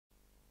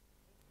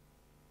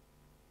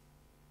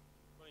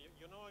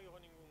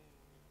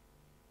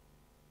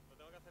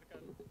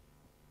acercar.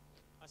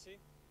 ¿Ah, sí?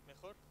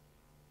 ¿Mejor?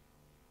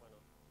 Bueno,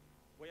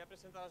 voy a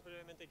presentaros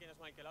brevemente quién es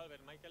Michael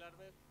Albert. Michael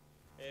Albert,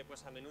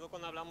 pues a menudo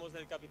cuando hablamos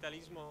del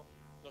capitalismo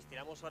nos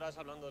tiramos horas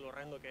hablando de lo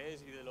horrendo que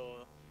es y de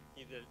lo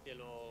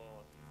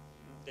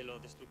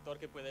destructor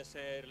que puede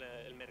ser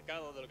el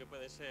mercado, de lo que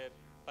puede ser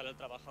para el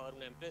trabajador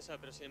una empresa,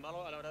 pero sin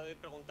embargo a la hora de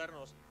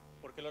preguntarnos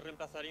por qué lo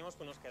reemplazaríamos,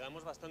 pues nos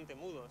quedamos bastante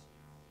mudos.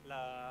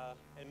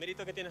 El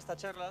mérito que tiene esta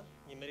charla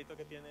y el mérito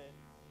que tiene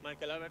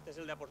Michael Albert es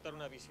el de aportar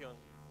una visión.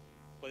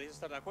 Podéis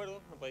estar de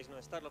acuerdo, no podéis no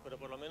estarlo, pero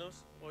por lo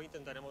menos hoy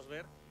intentaremos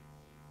ver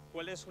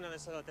cuál es una de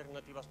esas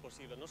alternativas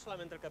posibles, no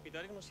solamente al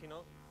capitalismo,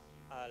 sino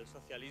al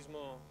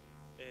socialismo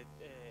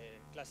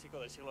clásico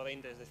del siglo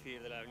XX, es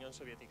decir, de la Unión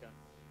Soviética.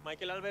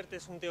 Michael Albert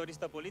es un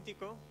teorista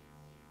político,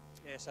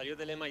 salió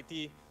del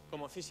MIT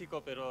como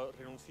físico, pero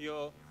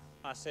renunció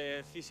a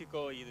ser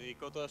físico y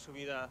dedicó toda su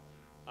vida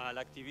al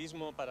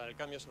activismo para el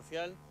cambio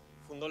social.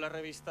 Fundó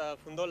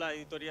la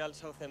editorial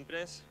Southern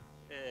Press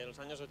en los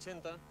años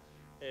 80,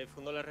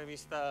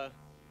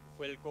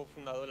 fue el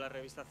cofundador de la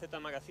revista Z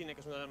Magazine,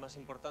 que es una de las más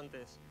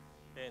importantes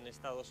en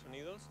Estados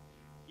Unidos.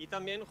 Y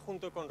también,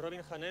 junto con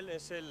Robin Hanel,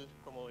 es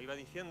como iba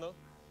diciendo,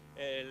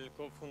 el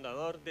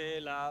cofundador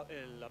de la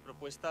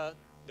propuesta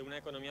de una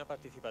economía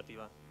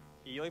participativa.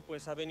 Y hoy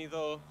pues ha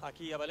venido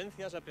aquí a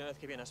Valencia, es la primera vez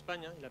que viene a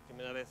España y la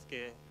primera vez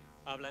que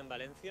habla en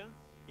Valencia,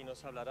 y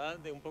nos hablará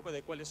de un poco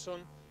de cuáles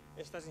son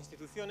estas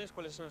instituciones,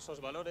 cuáles son esos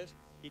valores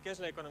y qué es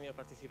la economía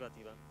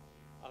participativa.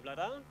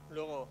 Hablará,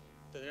 luego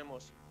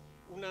tendremos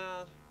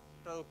una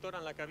traductora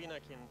en la cabina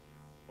quien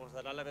os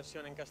dará la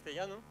versión en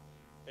castellano.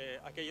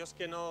 Aquellos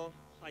que no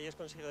hayáis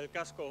conseguido el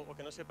casco o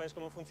que no sepáis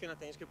cómo funciona,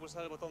 tenéis que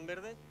pulsar el botón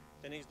verde.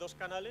 Tenéis dos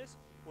canales,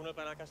 uno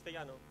para el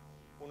castellano,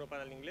 uno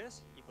para el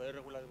inglés, y podéis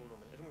regular el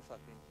volumen. Es muy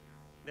fácil.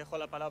 Dejo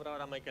la palabra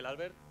ahora a Michael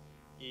Albert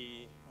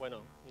y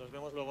bueno, nos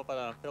vemos luego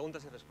para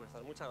preguntas y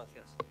respuestas. Muchas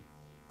gracias.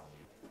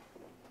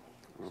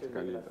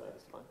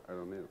 I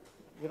don't need it.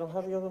 You don't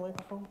have the other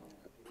microphone?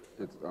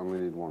 I only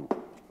need one.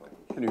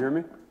 Can you hear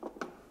me?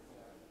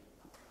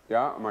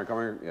 Yeah, am I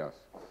coming? Yes.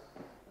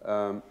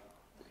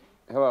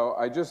 Hello,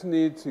 I just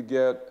need to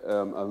get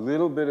a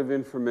little bit of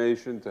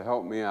information to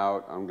help me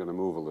out. I'm going to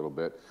move a little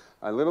bit.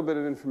 A little bit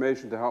of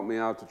information to help me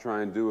out to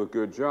try and do a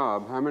good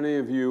job. How many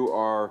of you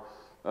are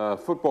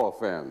football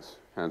fans?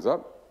 Hands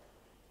up.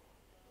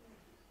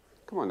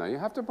 Come on now, you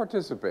have to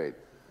participate.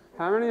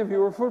 How many of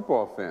you are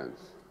football fans?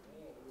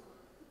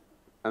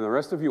 And the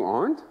rest of you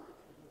aren't?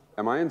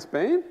 Am I in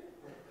Spain?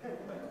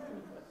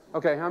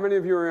 Okay, how many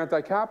of you are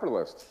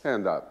anti-capitalist?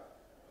 Hand up.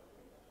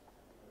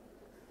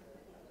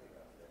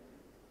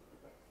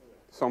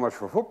 So much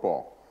for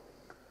football.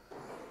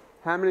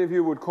 How many of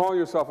you would call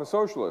yourself a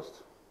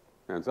socialist?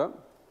 Hands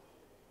up.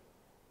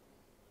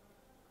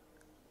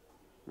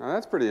 Now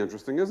that's pretty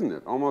interesting, isn't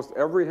it? Almost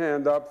every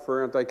hand up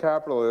for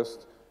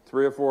anti-capitalist,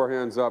 3 or 4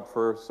 hands up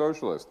for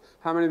socialist.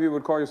 How many of you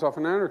would call yourself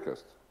an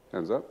anarchist?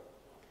 Hands up.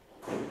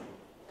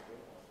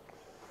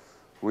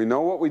 We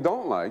know what we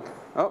don't like.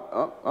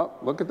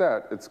 Look at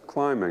that, it's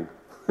climbing.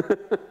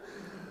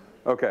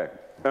 Okay,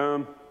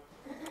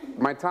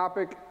 my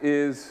topic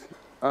is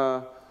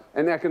an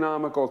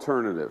economic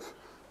alternative.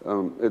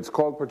 It's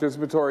called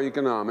participatory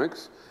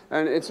economics,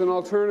 and it's an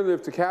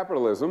alternative to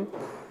capitalism,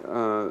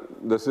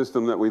 the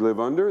system that we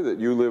live under, that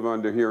you live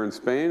under here in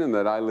Spain, and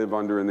that I live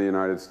under in the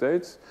United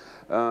States.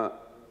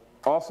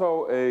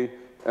 Also an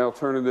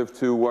alternative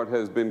to what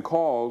has been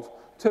called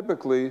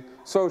typically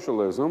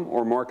socialism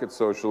or market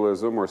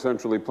socialism or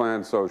centrally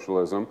planned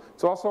socialism.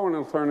 It's also an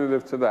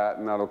alternative to that,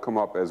 and that'll come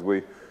up as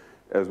we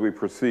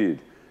proceed.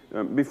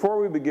 Before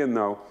we begin,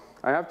 though,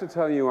 I have to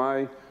tell you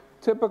I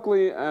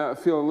typically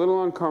feel a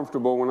little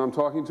uncomfortable when I'm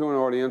talking to an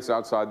audience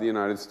outside the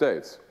United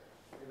States.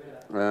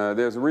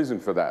 There's a reason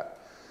for that.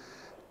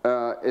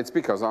 It's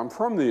because I'm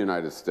from the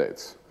United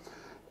States.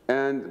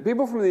 And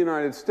people from the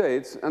United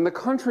States, and the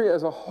country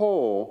as a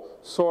whole,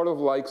 sort of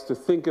likes to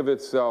think of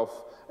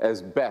itself as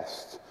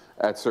best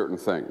at certain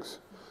things.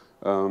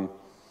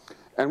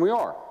 And we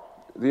are.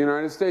 The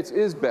United States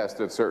is best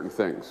at certain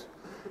things.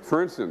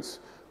 For instance,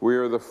 we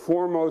are the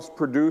foremost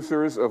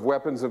producers of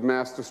weapons of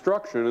mass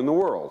destruction in the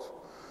world.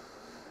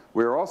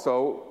 We are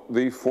also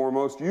the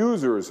foremost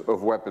users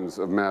of weapons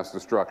of mass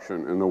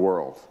destruction in the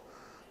world.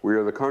 We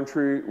are the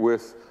country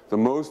with the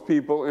most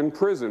people in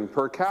prison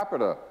per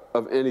capita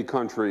of any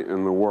country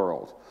in the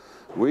world.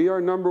 We are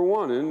number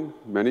one in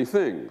many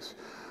things.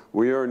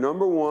 We are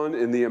number one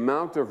in the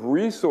amount of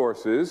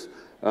resources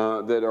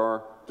that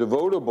are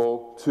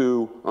devotable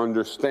to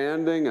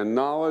understanding and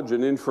knowledge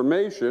and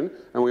information,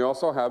 and we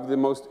also have the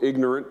most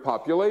ignorant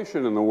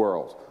population in the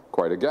world.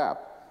 Quite a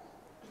gap.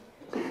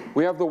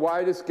 We have the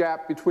widest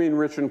gap between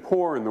rich and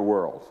poor in the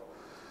world.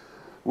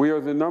 We are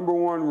the number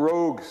one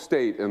rogue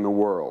state in the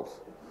world.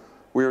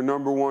 We are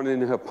number one in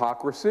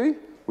hypocrisy.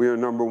 We are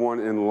number one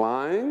in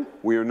lying.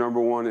 We are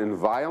number one in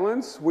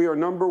violence. We are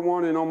number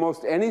one in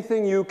almost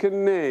anything you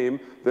can name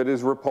that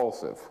is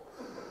repulsive.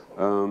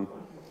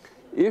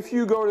 If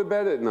you go to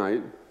bed at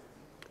night,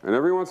 and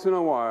every once in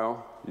a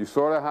while, you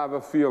sort of have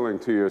a feeling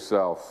to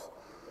yourself,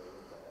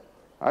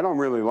 I don't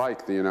really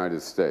like the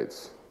United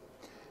States.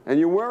 and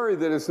you worry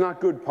that it's not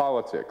good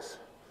politics,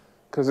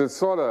 because it's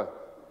sort of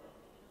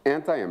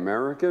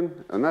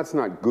anti-American, and that's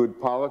not good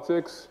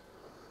politics.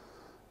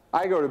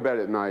 I go to bed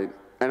at night,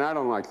 and I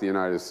don't like the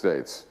United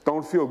States.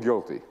 Don't feel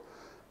guilty.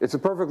 It's a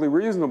perfectly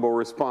reasonable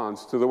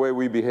response to the way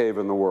we behave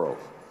in the world.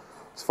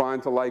 It's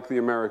fine to like the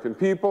American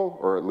people,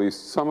 or at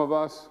least some of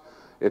us.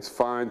 It's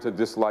fine to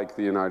dislike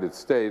the United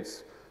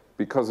States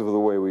because of the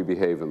way we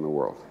behave in the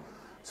world.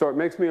 So it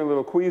makes me a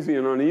little queasy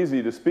and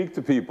uneasy to speak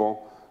to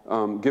people,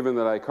 given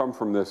that I come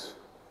from this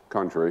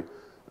country,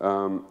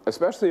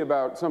 especially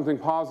about something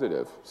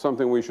positive,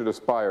 something we should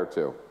aspire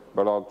to,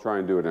 but I'll try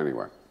and do it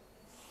anyway.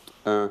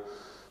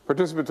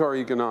 Participatory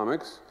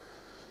economics.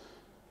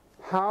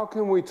 How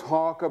can we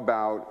talk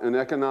about an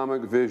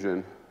economic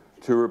vision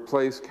to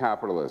replace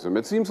capitalism?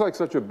 It seems like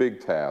such a big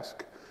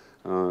task.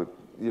 You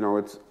know,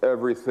 it's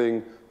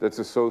everything that's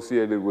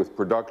associated with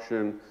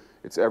production,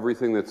 it's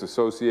everything that's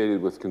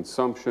associated with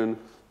consumption,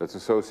 that's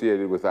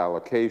associated with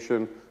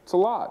allocation. It's a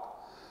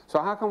lot. So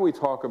how can we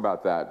talk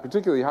about that?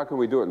 Particularly, how can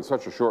we do it in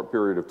such a short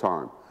period of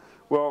time?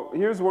 Well,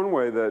 here's one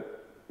way that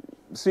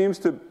seems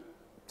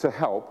to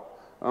help.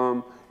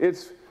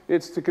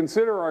 It's to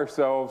consider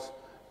ourselves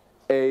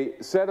a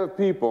set of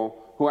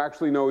people who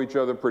actually know each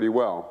other pretty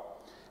well,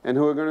 and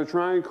who are going to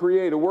try and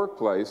create a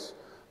workplace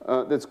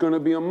that's going to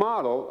be a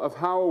model of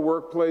how a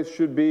workplace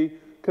should be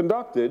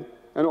conducted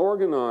and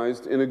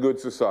organized in a good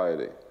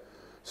society.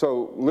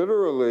 So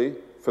literally,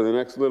 for the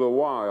next little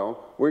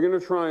while, we're going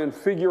to try and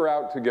figure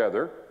out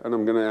together, and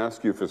I'm going to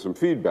ask you for some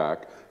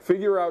feedback,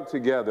 figure out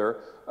together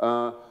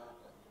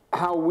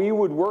how we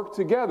would work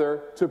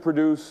together to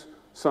produce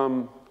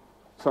some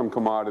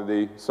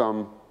commodity,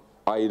 some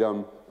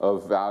item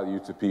of value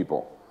to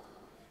people.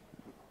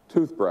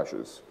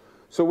 Toothbrushes.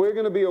 So we're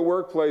going to be a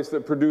workplace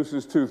that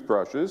produces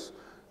toothbrushes,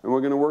 and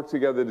we're going to work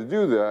together to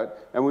do that,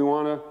 and we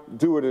want to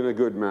do it in a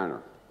good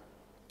manner.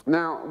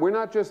 Now, we're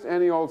not just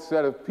any old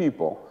set of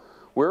people.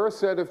 We're a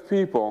set of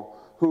people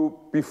who,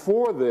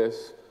 before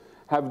this,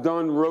 have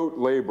done rote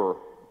labor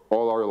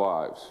all our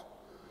lives.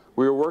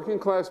 We are working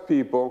class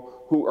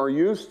people who are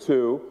used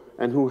to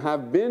and who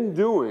have been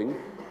doing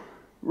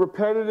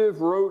repetitive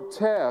rote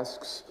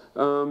tasks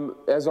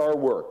as our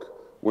work.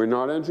 We're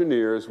not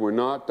engineers, we're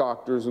not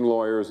doctors and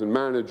lawyers and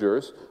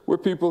managers. We're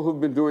people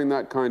who've been doing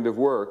that kind of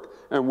work,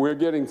 and we're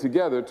getting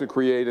together to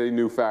create a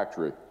new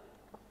factory.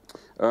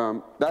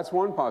 That's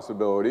one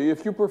possibility.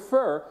 If you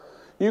prefer,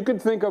 you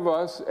could think of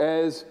us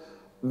as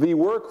the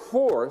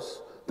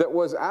workforce that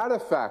was at a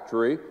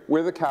factory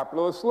where the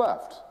capitalist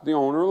left, the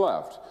owner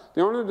left.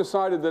 The owner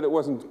decided that it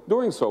wasn't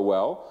doing so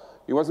well,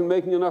 he wasn't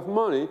making enough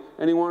money,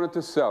 and he wanted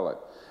to sell it.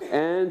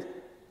 And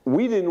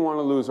we didn't want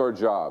to lose our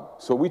job,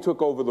 so we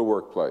took over the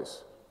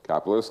workplace.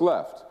 Capitalists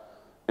left,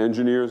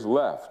 engineers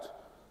left,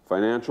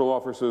 financial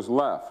officers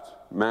left,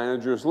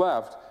 managers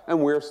left, and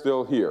we're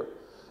still here.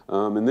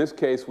 In this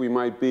case, we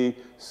might be,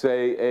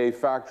 say, a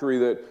factory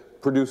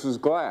that produces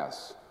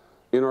glass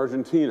in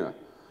Argentina,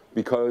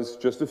 because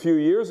just a few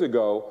years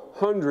ago,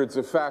 hundreds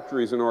of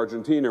factories in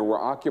Argentina were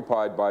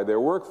occupied by their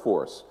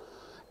workforce.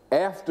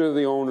 After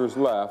the owners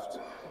left,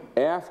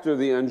 after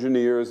the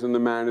engineers and the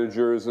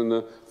managers and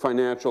the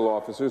financial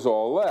officers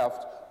all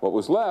left, what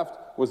was left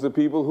was the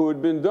people who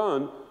had been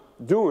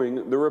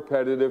doing the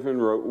repetitive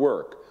and rote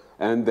work.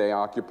 And they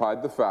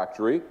occupied the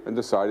factory and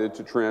decided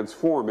to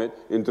transform it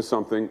into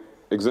something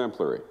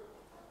exemplary.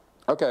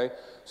 Okay,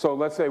 so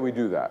let's say we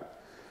do that.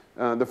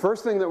 The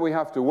first thing that we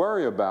have to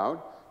worry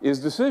about is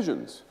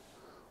decisions.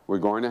 We're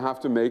going to have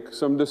to make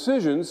some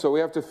decisions, so we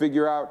have to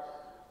figure out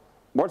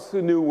what's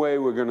the new way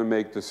we're going to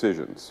make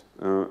decisions.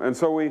 And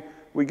so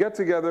we get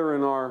together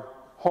in our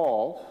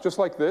hall, just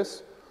like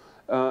this,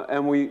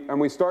 and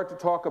we start to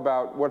talk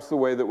about what's the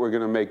way that we're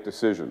going to make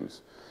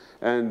decisions.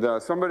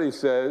 And somebody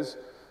says,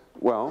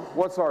 well,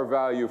 what's our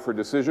value for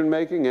decision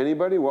making?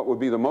 Anybody? What would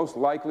be the most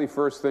likely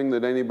first thing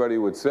that anybody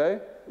would say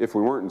if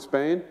we weren't in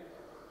Spain?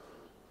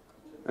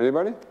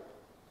 Anybody?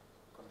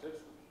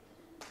 Consensus.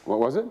 What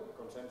was it?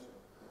 Consensus.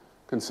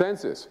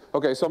 Consensus.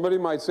 Okay, somebody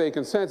might say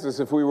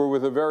consensus if we were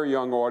with a very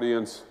young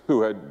audience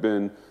who had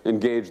been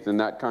engaged in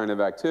that kind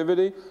of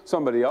activity.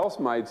 Somebody else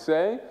might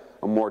say,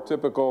 a more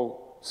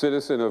typical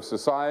citizen of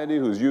society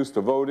who's used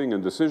to voting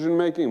and decision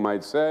making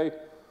might say,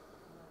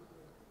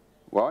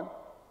 what?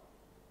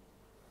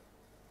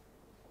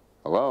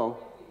 Hello?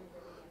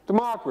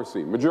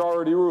 Democracy,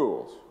 majority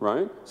rules,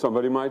 right?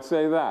 Somebody might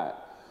say that.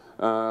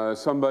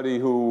 Somebody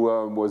who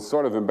was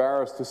sort of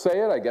embarrassed to say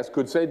it, I guess,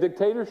 could say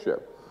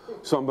dictatorship.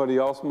 Somebody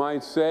else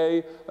might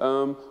say,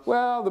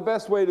 well, the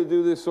best way to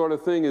do this sort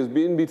of thing is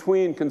in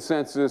between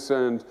consensus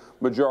and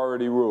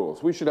majority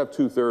rules. We should have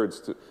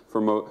 2/3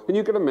 and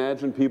you can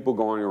imagine people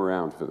going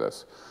around for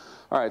this.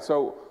 All right,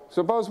 so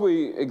suppose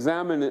we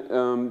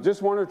examine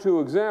just one or two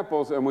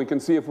examples and we can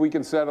see if we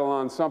can settle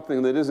on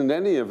something that isn't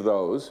any of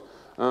those,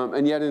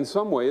 and yet in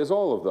some way is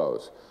all of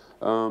those.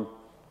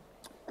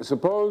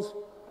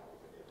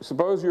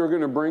 Suppose you're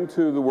going to bring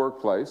to the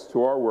workplace,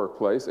 to our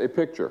workplace, a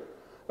picture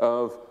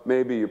of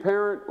maybe your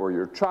parent or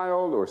your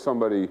child or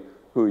somebody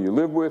who you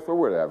live with or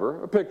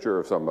whatever, a picture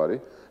of somebody,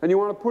 and you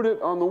want to put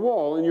it on the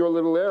wall in your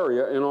little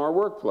area in our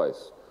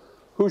workplace.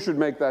 Who should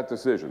make that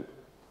decision?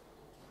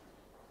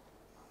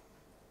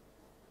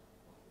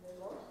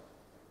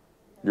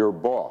 Your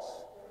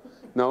boss.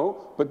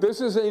 No, but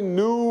this is a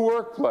new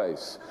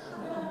workplace.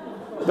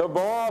 The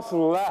boss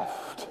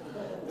left.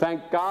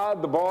 Thank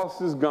God the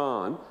boss is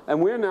gone,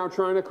 and we're now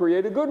trying to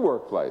create a good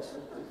workplace.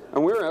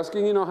 And we're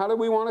asking, you know, how do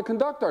we want to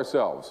conduct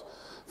ourselves?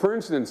 For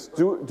instance,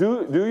 do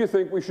you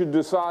think we should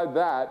decide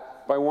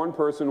that by one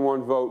person,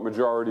 one vote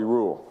majority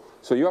rule?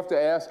 So you have to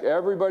ask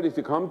everybody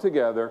to come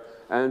together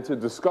and to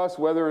discuss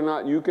whether or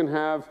not you can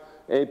have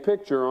a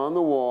picture on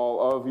the wall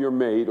of your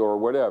mate or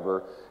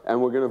whatever, and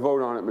we're going to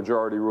vote on it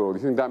majority rule. Do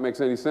you think that makes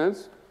any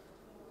sense?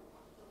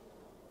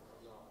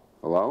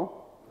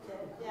 Hello?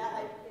 Yeah,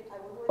 I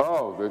would.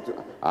 Oh,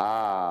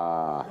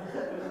 Yeah,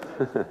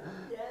 did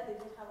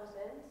it have a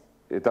sense?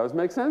 It does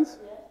make sense?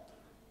 Yeah.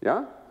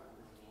 Yeah?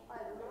 I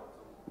don't know.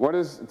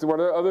 What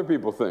do other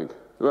people think?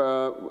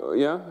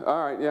 Yeah?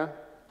 All right, yeah?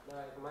 No,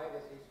 it's my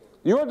decision.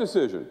 Your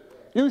decision.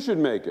 You should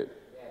make it.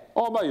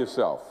 All by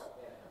yourself.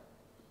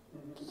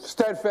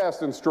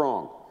 Steadfast and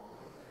strong.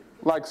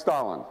 Like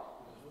Stalin.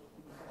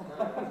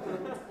 My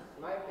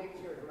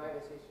picture is my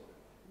decision.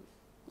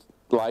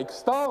 Like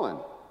Stalin.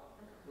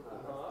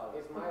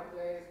 It's my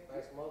place,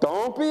 my small.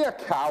 Don't be a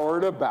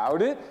coward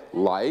about it.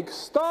 Like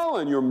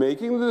Stalin. You're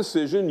making the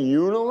decision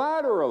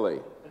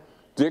unilaterally.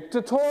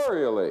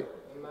 Dictatorially.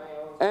 In my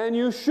own. And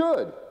you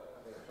should.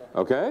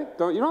 Okay? You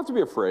don't have to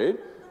be afraid.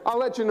 I'll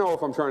let you know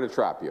if I'm trying to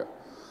trap you.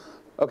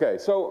 Okay,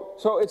 so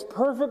it's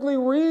perfectly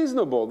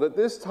reasonable that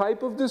this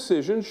type of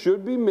decision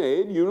should be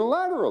made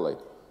unilaterally,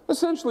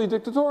 essentially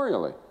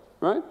dictatorially,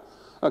 right?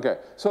 Okay,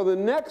 so the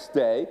next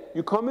day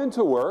you come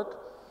into work,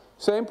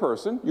 same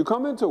person, you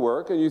come into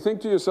work and you think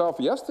to yourself,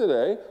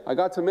 yesterday I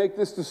got to make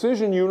this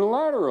decision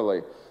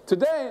unilaterally.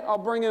 Today I'll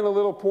bring in a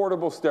little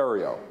portable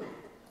stereo.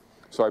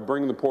 So you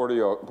bring the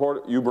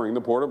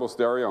portable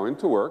stereo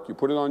into work, you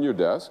put it on your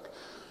desk,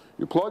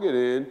 you plug it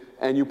in,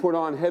 and you put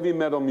on heavy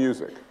metal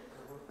music.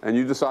 And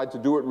you decide to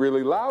do it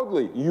really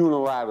loudly,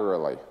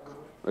 unilaterally.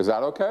 Is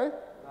that okay?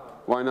 No.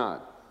 Why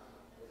not?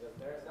 Because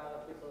there's other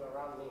people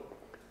around me.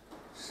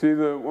 See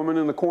the woman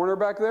in the corner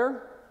back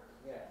there?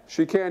 Yeah.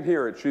 She can't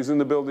hear it. She's in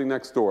the building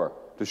next door.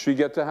 Does she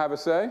get to have a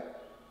say? No,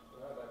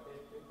 but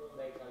these people,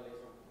 they can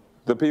listen.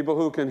 The people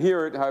who can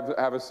hear it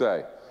have a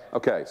say.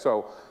 Okay,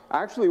 so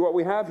actually what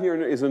we have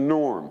here is a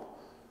norm.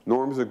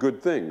 Norms are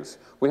good things.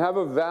 We have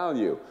a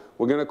value.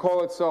 We're going to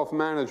call it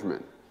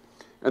self-management.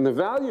 And the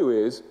value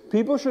is,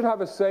 people should have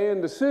a say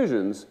in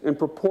decisions in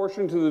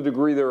proportion to the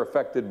degree they're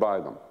affected by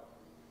them.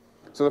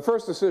 So the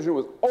first decision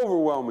was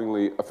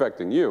overwhelmingly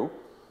affecting you,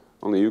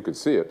 only you could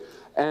see it,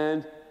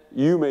 and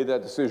you made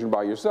that decision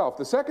by yourself.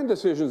 The second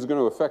decision is going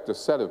to affect a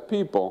set of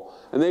people,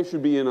 and they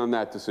should be in on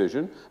that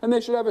decision, and they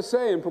should have a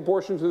say in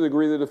proportion to the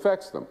degree that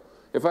affects them.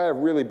 If I have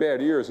really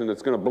bad ears and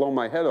it's going to blow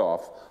my head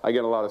off, I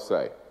get a lot of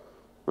say,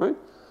 right?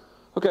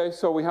 Okay,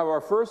 so we have our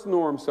first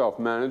norm,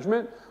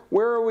 self-management.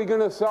 Where are we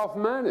going to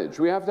self-manage?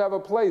 We have to have a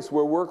place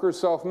where workers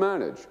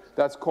self-manage.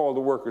 That's called a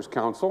workers'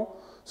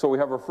 council. So we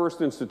have our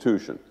first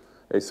institution,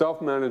 a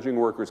self-managing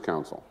workers'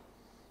 council.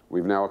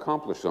 We've now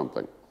accomplished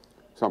something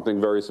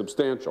very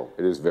substantial.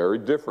 It is very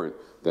different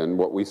than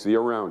what we see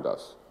around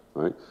us,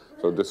 right?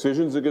 So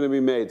decisions are going to be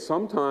made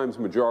sometimes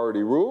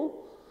majority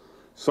rule,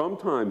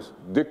 sometimes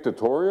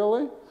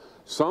dictatorially,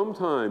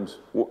 sometimes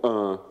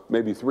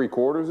maybe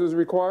 3/4 is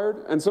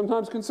required, and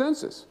sometimes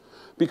consensus.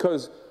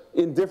 Because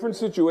in different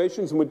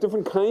situations and with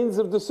different kinds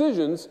of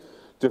decisions,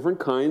 different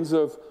kinds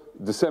of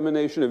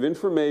dissemination of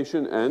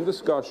information and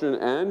discussion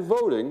and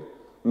voting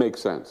make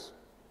sense.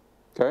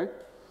 Okay?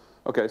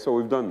 Okay, so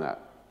we've done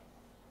that.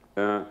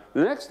 The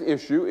next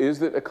issue is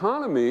that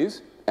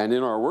economies, and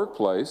in our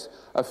workplace,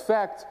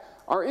 affect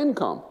our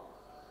income.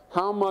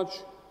 How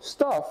much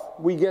stuff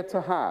we get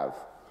to have.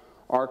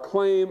 Our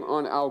claim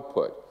on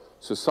output.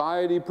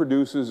 Society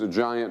produces a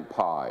giant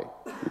pie.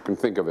 You can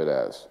think of it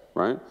as,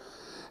 right?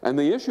 And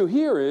the issue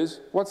here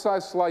is, what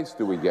size slice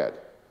do we get?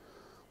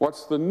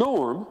 What's the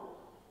norm,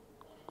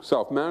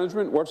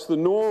 self-management, what's the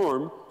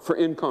norm for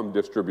income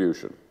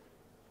distribution?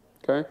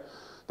 Okay?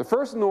 The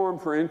first norm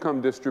for income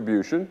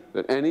distribution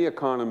that any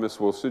economist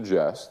will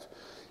suggest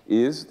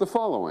is the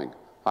following.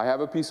 I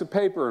have a piece of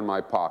paper in my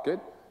pocket,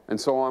 and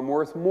so I'm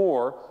worth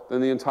more than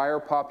the entire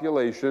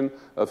population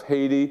of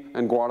Haiti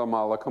and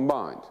Guatemala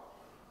combined.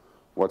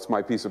 What's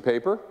my piece of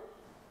paper?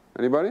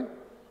 Anybody?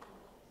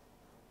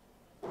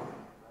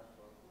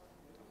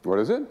 What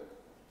is it?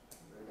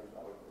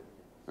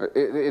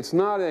 It's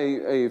not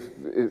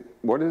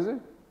what is it?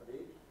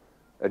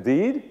 A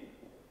deed?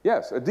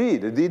 Yes, a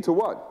deed. A deed to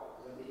what?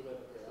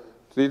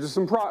 A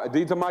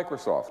deed to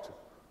Microsoft,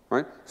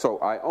 right? So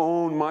I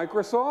own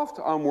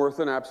Microsoft, I'm worth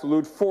an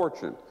absolute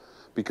fortune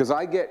because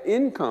I get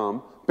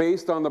income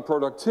based on the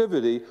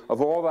productivity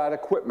of all that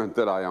equipment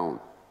that I own,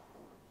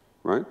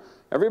 right?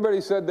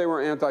 Everybody said they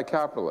were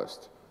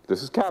anti-capitalist.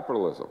 This is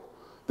capitalism.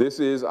 This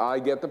is, I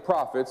get the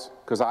profits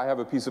because I have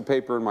a piece of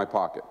paper in my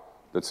pocket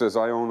that says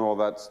I own all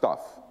that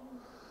stuff.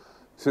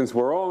 since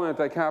we're all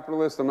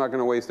anti-capitalist, I'm not going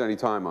to waste any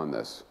time on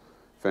this.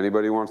 If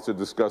anybody wants to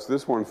discuss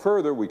this one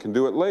further, we can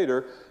do it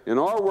later. In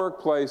our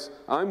workplace,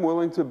 I'm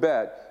willing to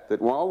bet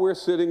that while we're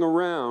sitting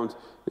around,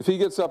 if he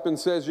gets up and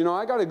says, you know,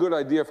 I got a good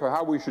idea for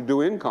how we should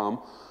do income,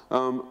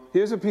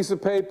 here's a piece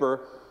of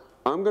paper,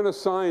 I'm going to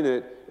sign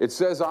it. It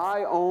says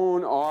I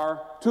own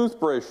our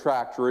toothbrush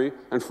factory,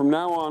 and from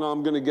now on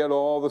I'm going to get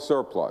all the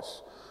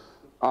surplus.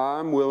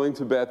 I'm willing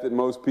to bet that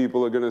most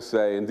people are going to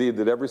say, indeed,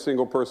 that every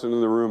single person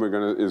in the room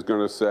is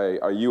going to say,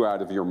 are you out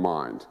of your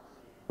mind,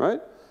 right?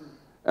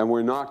 And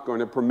we're not going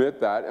to permit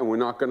that, and we're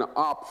not going to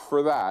opt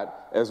for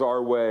that as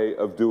our way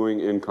of doing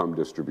income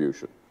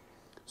distribution.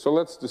 So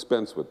let's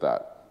dispense with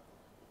that.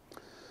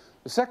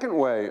 The second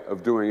way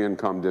of doing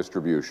income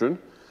distribution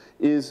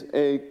is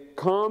a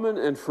common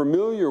and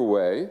familiar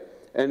way,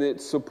 and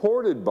it's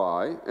supported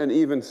by, and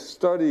even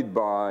studied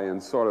by,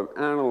 and sort of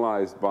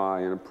analyzed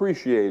by, and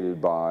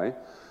appreciated by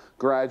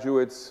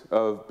graduates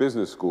of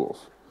business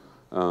schools.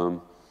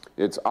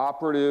 It's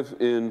operative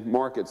in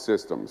market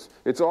systems.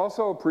 It's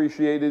also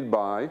appreciated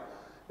by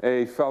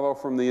a fellow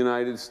from the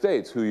United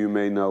States who you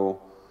may know,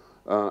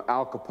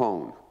 Al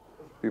Capone.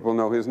 People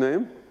know his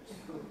name?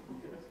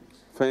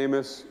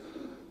 Famous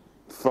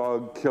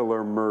thug,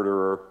 killer,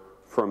 murderer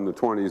from the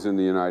 20s in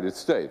the United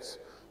States.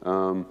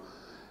 Al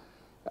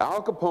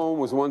Capone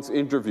was once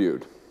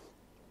interviewed,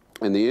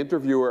 and the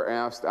interviewer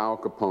asked Al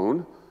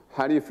Capone,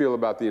 how do you feel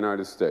about the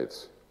United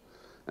States?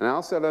 And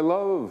Al said, I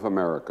love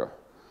America.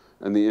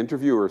 And the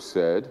interviewer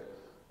said,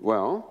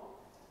 well,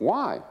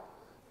 why?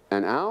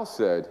 And Al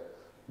said,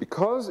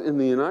 because in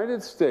the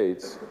United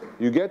States,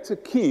 you get to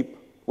keep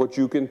what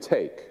you can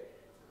take.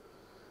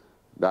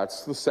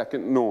 That's the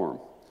second norm.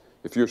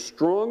 If you're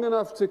strong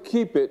enough to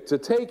keep it, to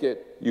take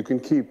it, you can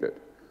keep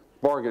it.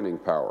 Bargaining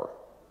power.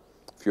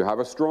 If you have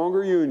a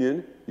stronger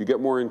union, you get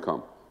more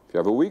income. If you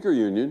have a weaker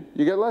union,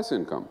 you get less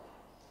income.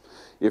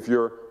 If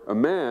you're a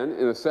man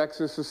in a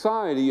sexist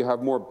society, you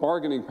have more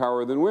bargaining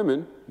power than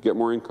women, you get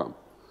more income.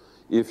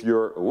 If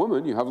you're a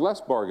woman, you have less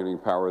bargaining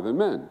power than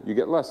men, you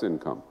get less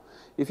income.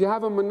 If you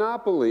have a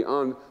monopoly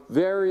on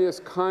various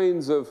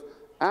kinds of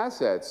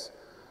assets,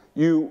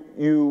 you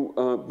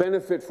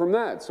benefit from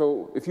that.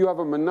 So if you have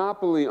a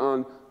monopoly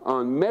on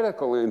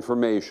medical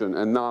information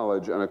and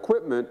knowledge and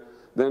equipment,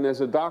 then as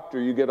a doctor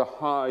you get a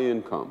high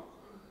income.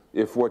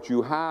 If what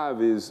you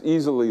have is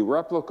easily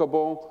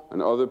replicable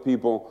and other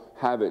people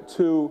have it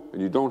too,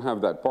 and you don't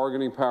have that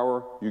bargaining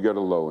power, you get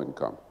a low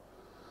income.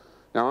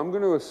 Now I'm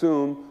going to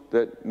assume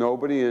that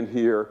nobody in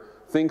here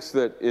thinks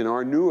that in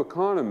our new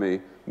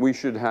economy we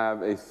should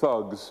have a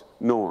thug's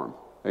norm,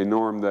 a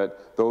norm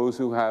that those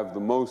who have the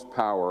most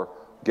power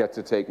get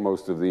to take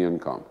most of the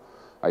income.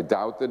 I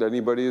doubt that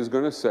anybody is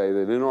going to say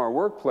that in our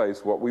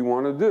workplace what we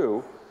want to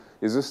do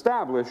is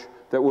establish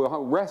that we'll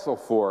wrestle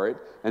for it,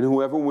 and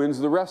whoever wins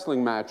the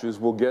wrestling matches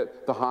will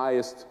get the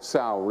highest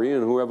salary,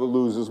 and whoever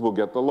loses will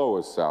get the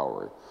lowest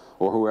salary,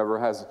 or whoever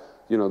has,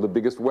 you know, the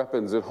biggest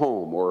weapons at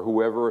home, or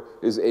whoever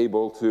is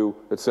able to,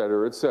 et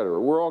cetera, et cetera.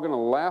 We're all going to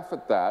laugh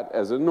at that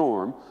as a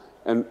norm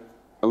and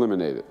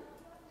eliminate it.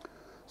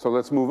 So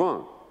let's move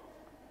on.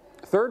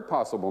 Third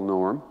possible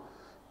norm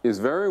is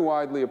very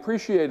widely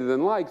appreciated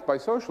and liked by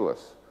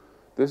socialists.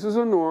 This is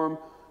a norm,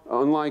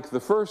 unlike the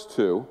first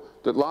two,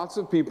 that lots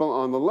of people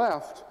on the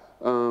left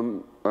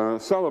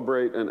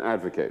celebrate and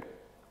advocate.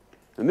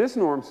 And this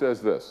norm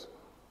says this: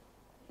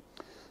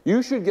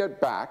 you should get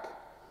back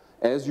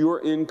as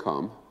your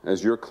income,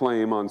 as your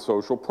claim on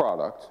social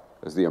product,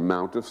 as the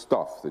amount of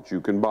stuff that you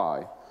can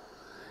buy,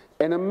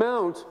 an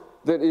amount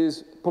that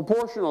is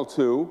proportional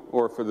to,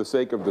 or for the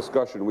sake of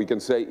discussion we can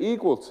say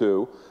equal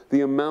to,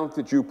 the amount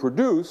that you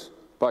produce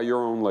by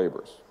your own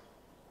labors,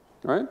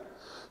 right?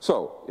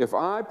 So if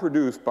I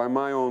produce by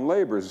my own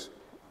labors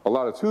a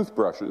lot of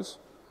toothbrushes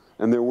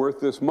and they're worth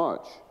this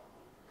much,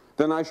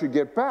 then I should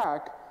get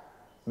back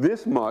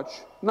this much,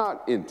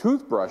 not in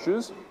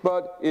toothbrushes,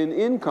 but in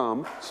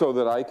income, so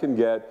that I can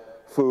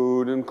get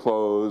food and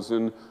clothes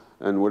and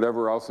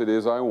whatever else it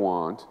is I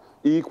want,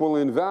 equal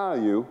in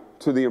value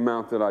to the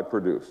amount that I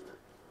produced.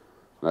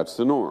 That's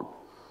the norm.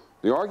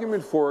 The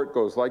argument for it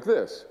goes like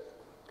this: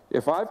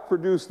 if I've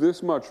produced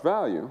this much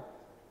value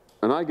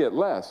and I get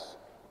less,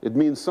 it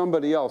means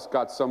somebody else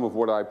got some of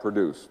what I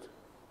produced,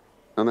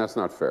 and that's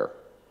not fair.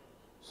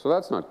 So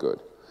that's not good.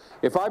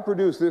 If I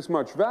produce this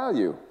much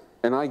value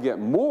and I get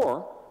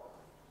more,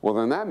 well,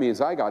 then that means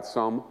I got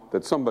some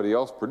that somebody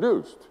else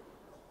produced,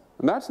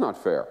 and that's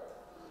not fair.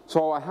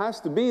 So it has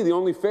to be, the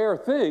only fair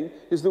thing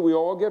is that we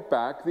all get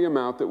back the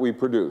amount that we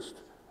produced.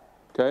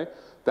 Okay?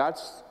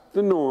 That's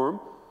the norm.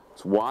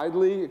 It's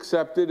widely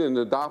accepted and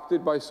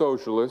adopted by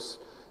socialists.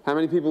 How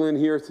many people in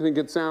here think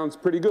it sounds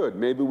pretty good?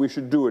 Maybe we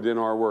should do it in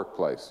our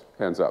workplace.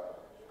 Hands up.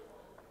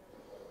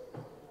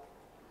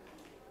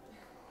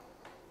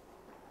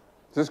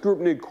 Does this group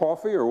need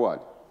coffee or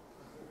what?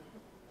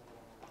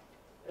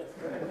 Es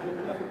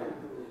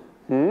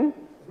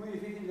muy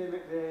difícil de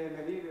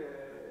medir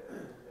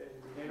el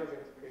dinero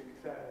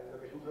o sea, lo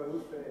que tú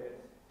produces.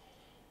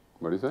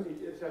 What do you say?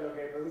 O sea, lo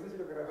que produces y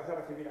lo que vas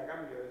a recibir a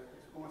cambio.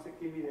 ¿Cómo se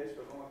mide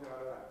eso? ¿Cómo se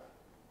valora?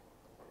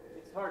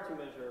 It's hard to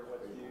measure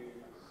what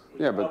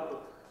you Yeah,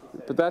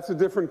 but that's a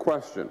different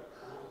question.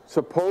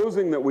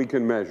 Supposing that we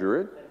can measure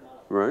it,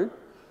 right?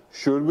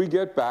 Should we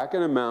get back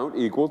an amount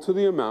equal to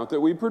the amount that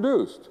we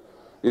produced?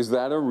 Is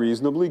that a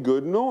reasonably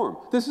good norm?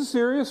 This is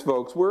serious,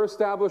 folks. We're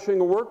establishing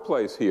a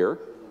workplace here,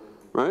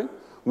 right?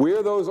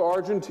 We're those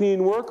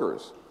Argentine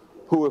workers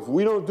who, if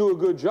we don't do a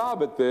good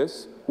job at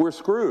this, we're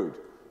screwed,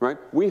 right?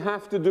 We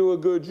have to do a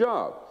good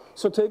job.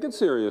 So take it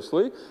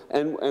seriously,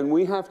 and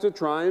we have to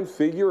try and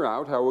figure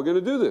out how we're going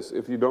to do this.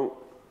 If you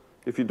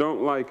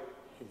don't like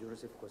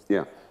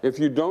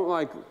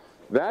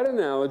that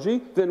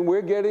analogy, then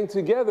we're getting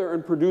together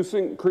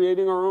and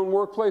creating our own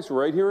workplace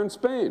right here in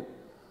Spain.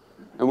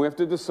 And we have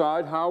to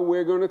decide how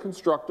we're going to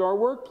construct our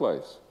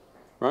workplace,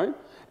 right?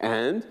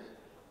 And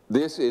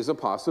this is a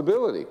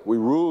possibility. We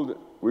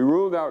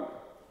ruled out.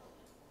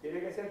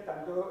 Tiene que ser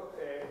tanto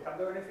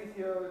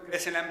beneficio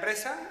es en la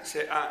empresa,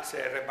 se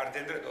reparte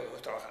entre todos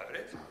los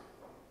trabajadores.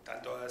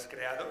 Tanto has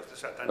creado, o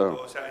sea,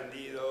 tanto se ha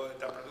vendido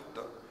tal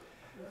producto,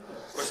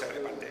 pues se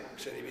reparte,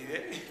 se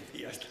divide y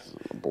ya está.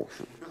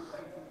 Bullshit.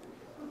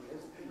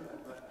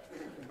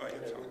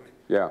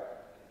 Yeah.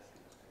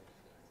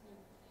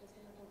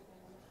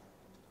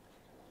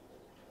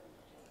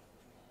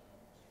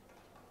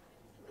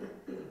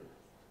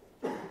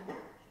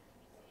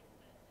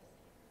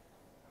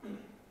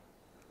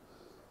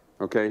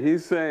 Okay,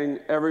 he's saying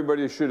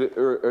everybody should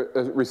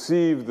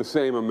receive the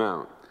same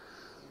amount.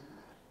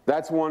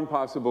 That's one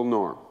possible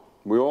norm.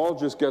 We all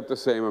just get the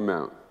same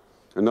amount.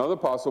 Another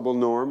possible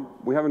norm,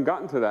 we haven't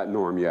gotten to that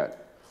norm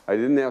yet. I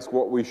didn't ask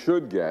what we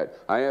should get.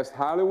 I asked,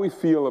 how do we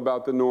feel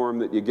about the norm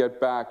that you get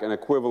back an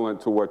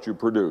equivalent to what you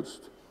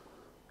produced?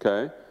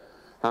 Okay?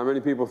 How many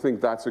people think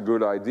that's a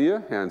good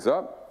idea? Hands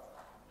up.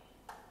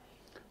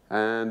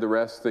 And the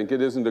rest think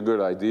it isn't a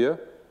good idea.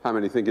 How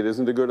many think it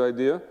isn't a good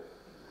idea?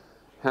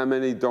 How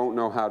many don't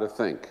know how to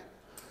think?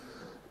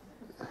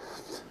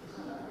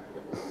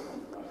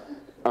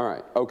 All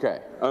right,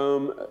 okay.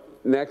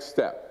 Next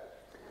step.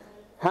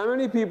 How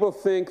many people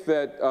think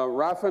that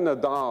Rafa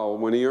Nadal,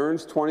 when he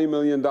earns $20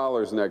 million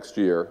next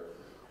year,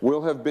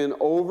 will have been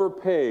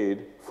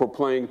overpaid for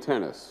playing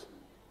tennis?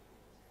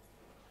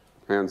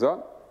 Hands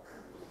up.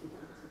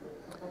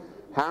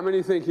 How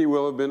many think he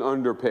will have been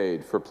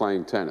underpaid for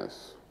playing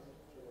tennis?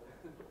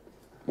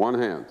 One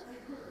hand.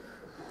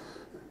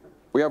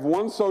 We have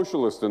one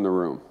socialist in the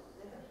room.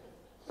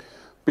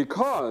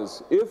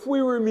 Because if we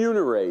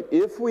remunerate,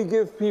 if we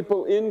give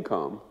people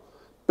income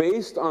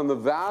based on the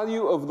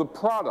value of the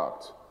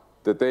product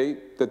that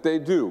they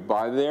do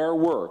by their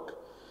work,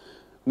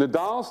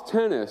 Nadal's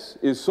tennis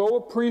is so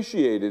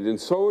appreciated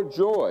and so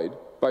enjoyed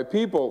by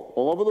people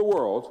all over the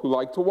world who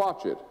like to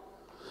watch it,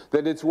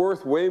 that it's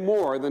worth way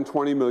more than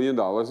 $20 million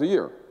a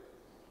year.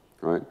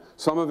 Right?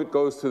 Some of it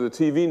goes to the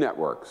TV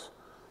networks.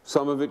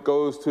 Some of it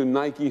goes to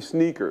Nike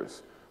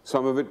sneakers.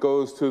 Some of it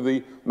goes to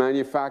the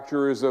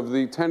manufacturers of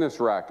the tennis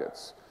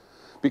rackets,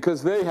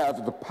 because they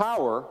have the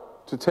power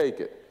to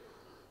take it.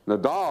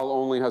 Nadal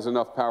only has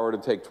enough power to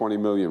take 20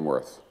 million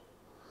worth.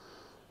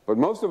 But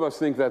most of us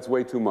think that's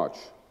way too much,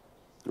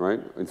 right?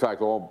 In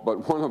fact, all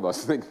but one of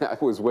us think that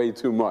was way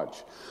too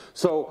much.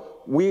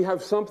 So we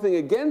have something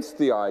against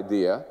the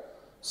idea,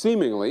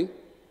 seemingly,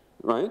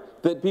 right,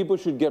 that people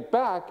should get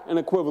back an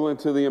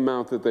equivalent to the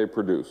amount that they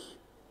produce.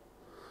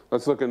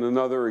 Let's look at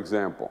another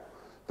example.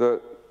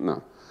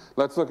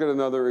 Let's look at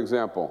another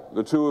example.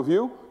 The two of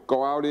you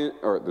go out in,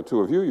 or the two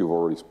of you, you've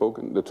already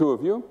spoken, the two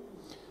of you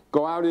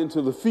go out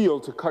into the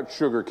field to cut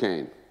sugar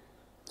cane.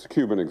 It's a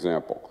Cuban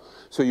example.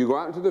 So you go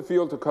out into the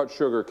field to cut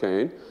sugar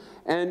cane,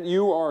 and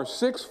you are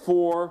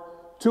 6'4",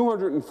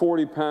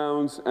 240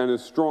 pounds, and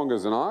as strong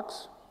as an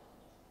ox.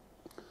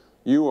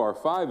 You are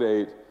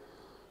 5'8",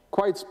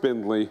 quite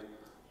spindly,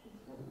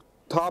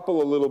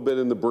 topple a little bit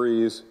in the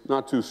breeze,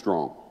 not too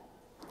strong.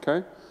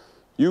 Okay?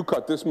 You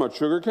cut this much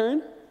sugar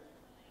cane,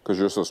 because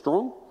you're so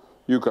strong.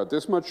 You cut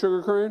this much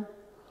sugar cane.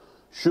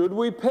 Should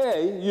we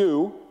pay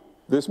you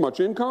this much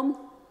income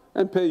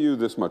and pay you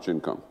this much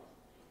income?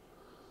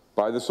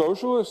 By the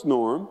socialist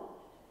norm,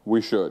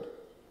 we should,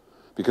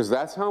 because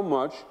that's how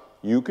much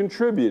you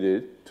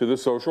contributed to the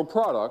social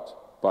product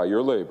by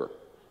your labor.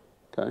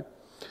 Okay?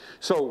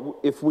 So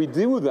if we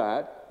do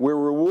that, we're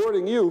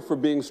rewarding you for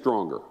being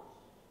stronger.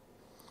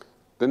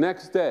 The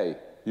next day,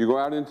 you go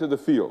out into the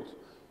field.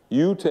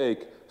 You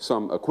take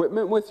some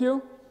equipment with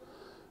you.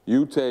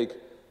 You take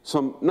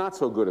some not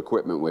so good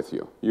equipment with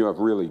you. You have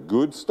really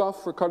good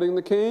stuff for cutting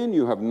the cane.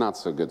 You have not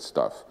so good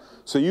stuff.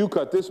 So you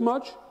cut this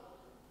much,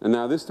 and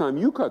now this time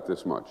you cut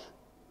this much.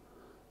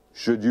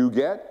 Should you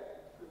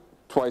get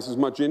twice as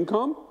much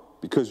income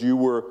because you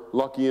were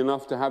lucky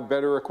enough to have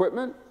better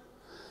equipment?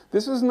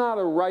 This is not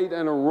a right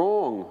and a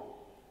wrong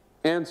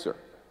answer.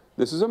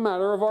 This is a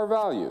matter of our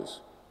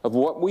values, of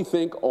what we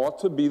think ought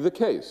to be the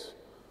case,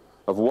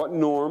 of what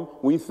norm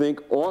we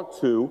think ought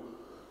to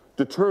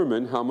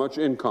determine how much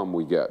income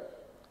we get.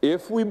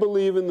 If we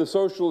believe in the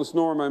socialist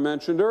norm I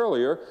mentioned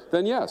earlier,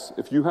 then yes,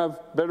 if you have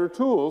better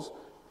tools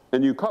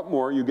and you cut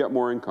more, you get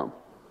more income.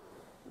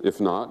 If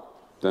not,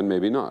 then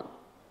maybe not.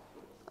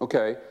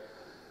 Okay.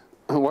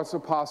 what's a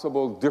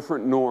possible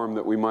different norm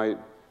that we might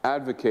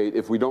advocate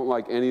if we don't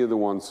like any of the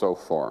ones so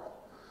far?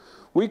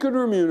 We could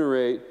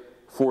remunerate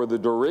for the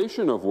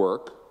duration of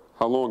work,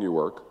 how long you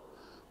work.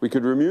 We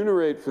could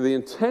remunerate for the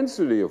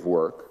intensity of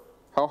work,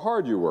 how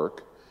hard you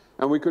work.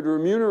 And we could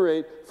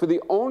remunerate for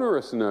the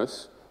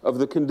onerousness of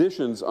the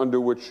conditions under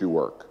which you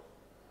work.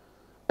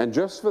 And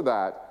just for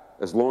that,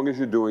 as long as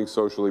you're doing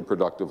socially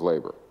productive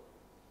labor.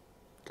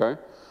 Okay?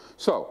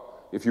 So,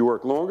 if you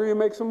work longer, you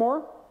make some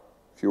more.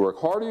 If you work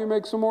harder, you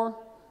make some more.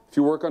 If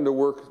you work under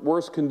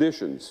worse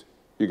conditions,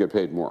 you get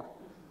paid more.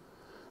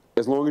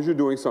 As long as you're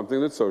doing something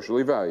that's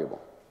socially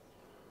valuable.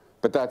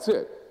 But that's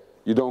it.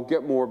 You don't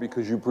get more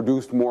because you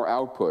produced more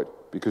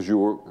output, because you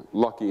were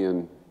lucky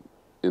in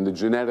the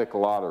genetic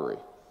lottery.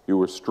 You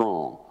were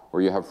strong,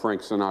 or you have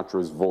Frank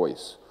Sinatra's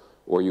voice,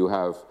 or you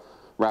have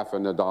Rafa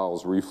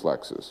Nadal's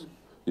reflexes.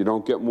 You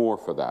don't get more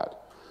for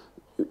that.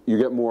 You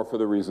get more for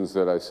the reasons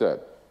that I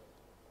said.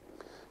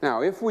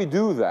 Now, if we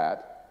do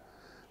that,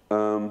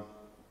 the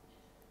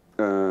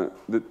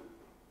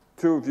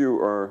two of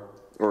you are,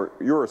 or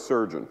you're a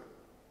surgeon,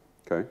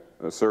 okay?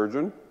 A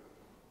surgeon?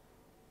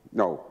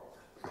 No,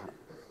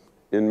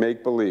 in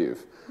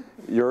make-believe.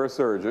 You're a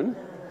surgeon,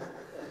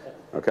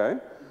 okay?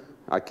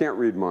 I can't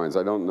read minds.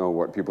 I don't know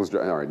what people's,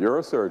 all right, you're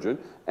a surgeon,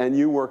 and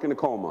you work in a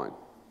coal mine,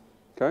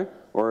 okay?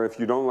 Or if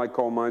you don't like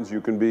coal mines, you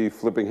can be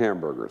flipping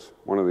hamburgers,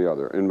 one or the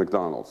other, in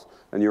McDonald's,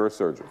 and you're a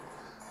surgeon.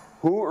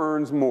 Who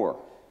earns more?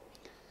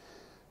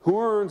 Who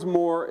earns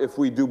more if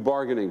we do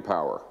bargaining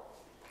power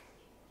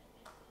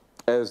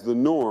as the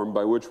norm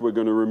by which we're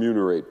going to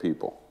remunerate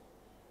people?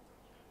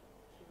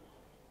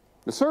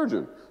 The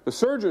surgeon. The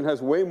surgeon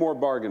has way more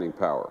bargaining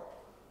power.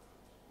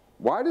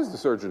 Why does the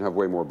surgeon have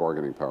way more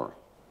bargaining power?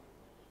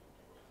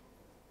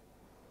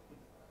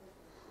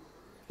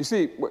 You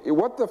see,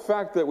 what the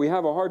fact that we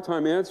have a hard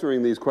time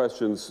answering these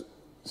questions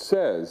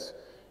says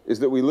is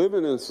that we live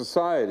in a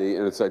society,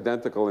 and it's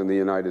identical in the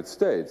United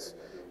States,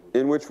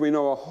 in which we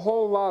know a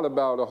whole lot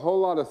about a whole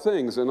lot of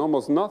things and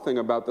almost nothing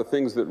about the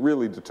things that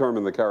really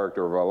determine the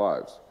character of our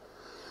lives.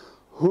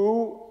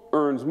 Who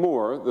earns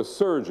more? The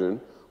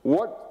surgeon.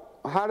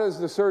 How does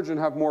the surgeon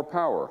have more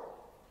power?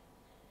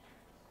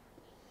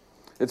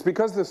 It's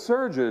because the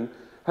surgeon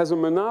has a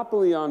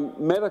monopoly on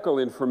medical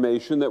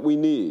information that we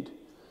need,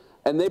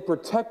 and they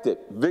protect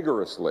it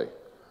vigorously.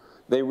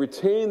 They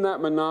retain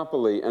that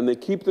monopoly, and they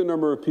keep the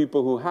number of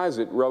people who has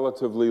it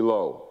relatively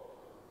low.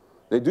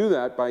 They do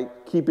that by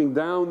keeping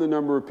down the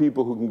number of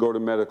people who can go to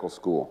medical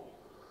school,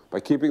 by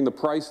keeping the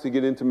price to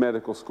get into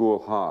medical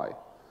school high,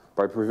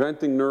 by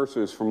preventing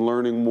nurses from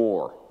learning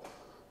more.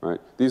 Right?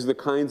 These are the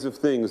kinds of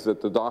things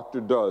that the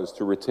doctor does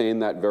to retain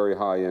that very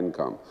high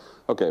income.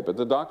 Okay, but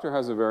the doctor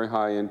has a very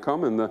high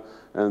income,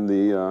 and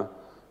the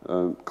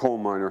coal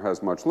miner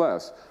has much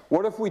less.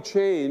 What if we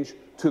change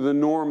to the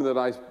norm that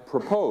I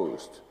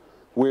proposed,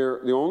 where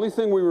the only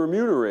thing we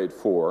remunerate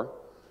for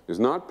is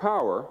not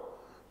power,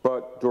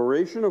 but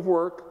duration of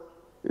work,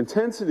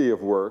 intensity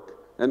of work,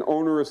 and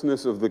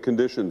onerousness of the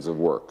conditions of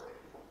work?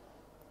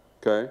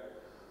 Okay?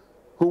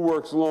 Who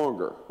works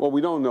longer? Well, we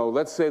don't know.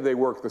 Let's say they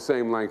work the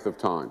same length of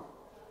time.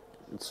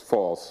 It's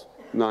false.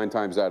 9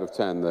 times out of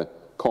 10, the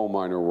coal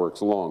miner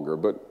works longer,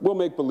 but we'll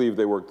make believe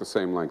they work the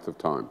same length of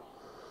time.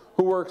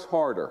 Who works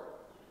harder?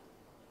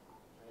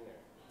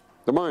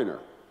 The miner.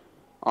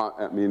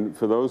 I mean,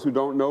 for those who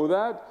don't know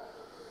that,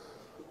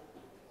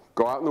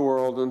 go out in the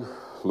world and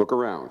look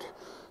around.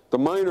 The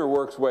miner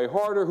works way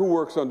harder. Who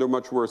works under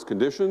much worse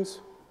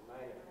conditions?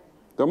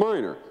 The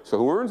miner. So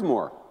who earns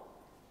more?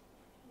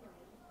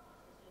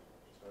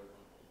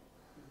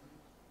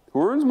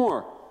 Who earns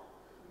more?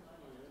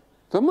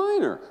 The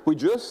miner. We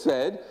just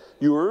said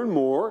you earn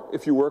more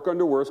if you work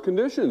under worse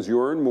conditions. You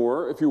earn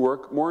more if you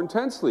work more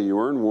intensely. You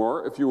earn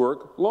more if you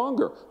work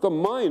longer. The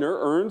miner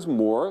earns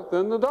more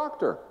than the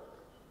doctor.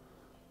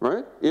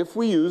 Right? If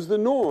we use the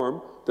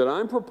norm that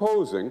I'm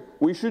proposing,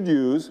 we should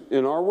use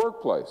in our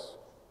workplace.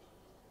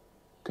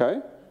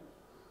 Okay?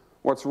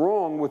 What's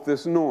wrong with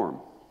this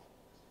norm?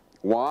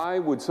 Why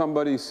would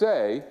somebody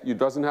say, it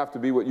doesn't have to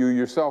be what you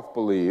yourself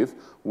believe,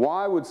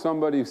 why would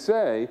somebody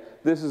say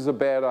this is a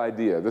bad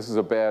idea, this is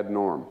a bad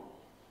norm?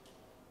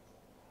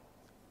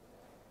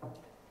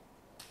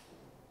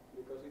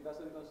 Because it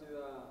doesn't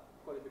consider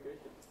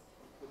qualification,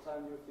 the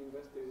time you've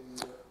invested in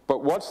the...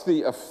 But what's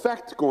the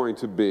effect going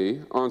to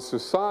be on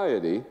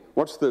society?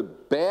 What's the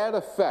bad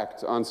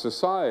effect on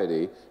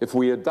society if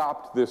we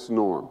adopt this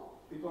norm?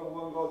 People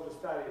won't go to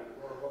study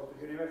or go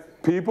to university.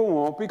 People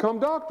won't become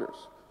doctors,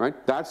 right?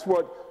 That's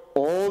what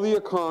all the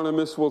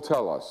economists will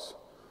tell us.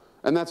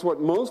 And that's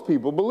what most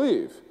people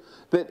believe.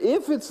 That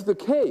if it's the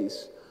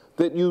case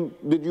that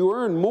you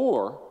earn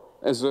more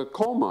as a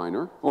coal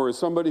miner or as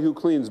somebody who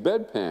cleans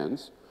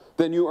bedpans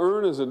than you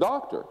earn as a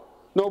doctor,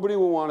 nobody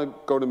will want to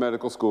go to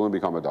medical school and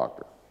become a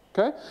doctor.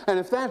 Okay? And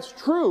if that's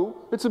true,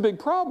 it's a big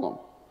problem.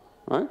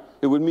 Right?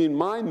 It would mean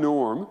my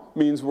norm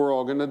means we're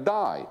all going to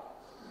die,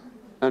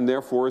 and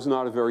therefore is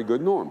not a very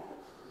good norm.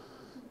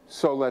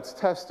 So let's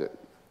test it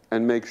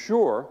and make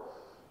sure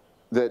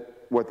that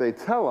what they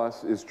tell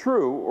us is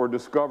true or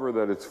discover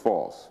that it's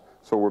false.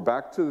 So we're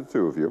back to the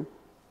two of you.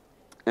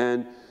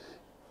 And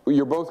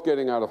you're both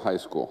getting out of high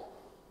school.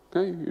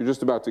 Okay? You're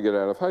just about to get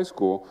out of high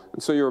school,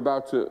 and so you're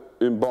about to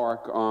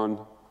embark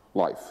on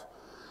life.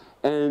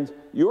 And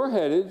you're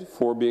headed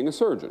for being a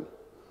surgeon.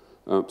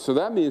 So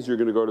that means you're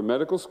going to go to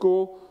medical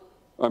school,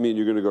 you're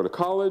going to go to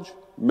college,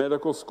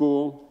 medical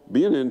school,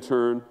 be an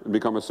intern, and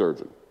become a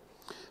surgeon.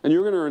 And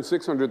you're going to earn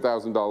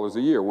 $600,000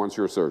 a year once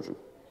you're a surgeon.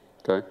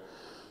 Okay?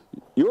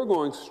 You're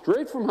going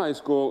straight from high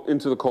school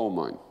into the coal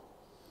mine.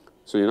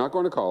 So you're not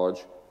going to college,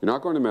 you're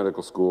not going to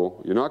medical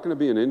school, you're not going to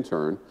be an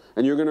intern,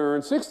 and you're going to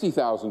earn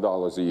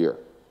 $60,000 a year.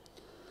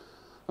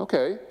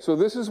 Okay, so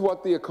this is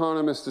what The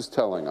Economist is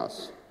telling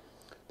us.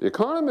 The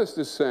Economist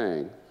is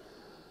saying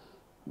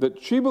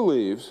that she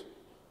believes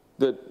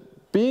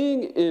that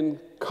being in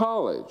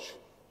college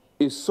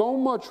is so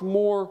much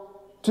more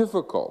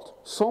difficult,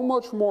 so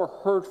much more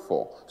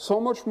hurtful, so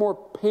much more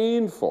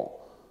painful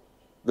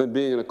than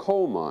being in a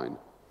coal mine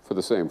for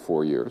the same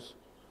 4 years.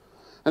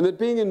 And that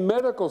being in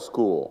medical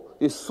school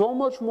is so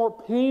much more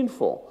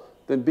painful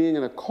than being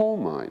in a coal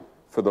mine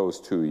for those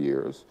 2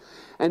 years.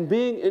 And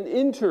being an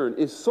intern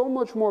is so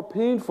much more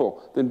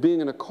painful than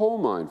being in a coal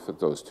mine for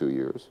those 2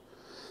 years,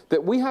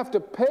 that we have to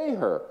pay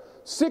her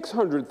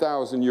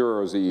 600,000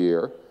 euros a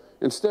year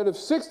instead of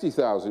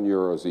 60,000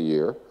 euros a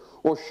year,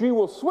 or she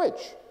will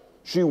switch.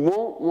 She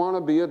won't want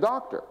to be a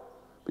doctor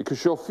because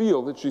she'll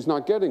feel that she's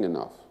not getting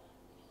enough.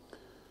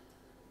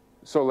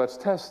 So let's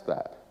test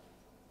that.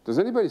 Does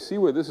anybody see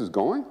where this is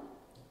going?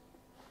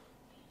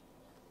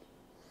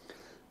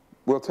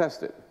 We'll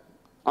test it.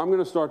 I'm going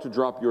to start to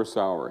drop your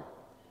salary,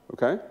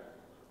 okay?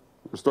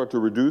 We'll start to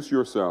reduce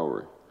your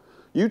salary.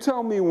 You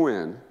tell me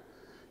when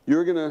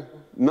you're going to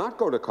not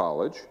go to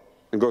college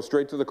and go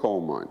straight to the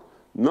coal mine,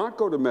 not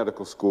go to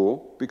medical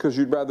school because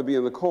you'd rather be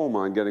in the coal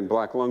mine getting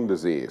black lung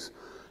disease,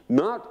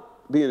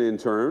 not be an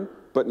intern,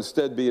 but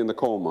instead be in the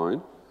coal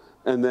mine,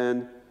 and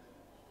then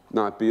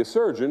not be a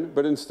surgeon,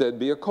 but instead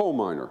be a coal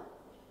miner,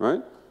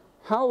 right?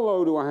 How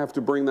low do I have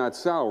to bring that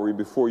salary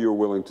before you're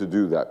willing to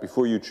do that,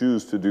 before you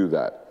choose to do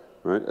that,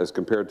 right, as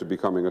compared to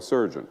becoming a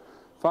surgeon?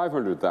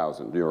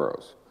 500,000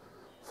 euros,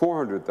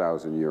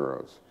 400,000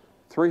 euros,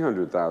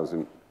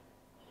 300,000,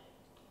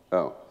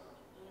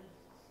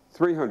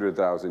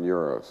 300,000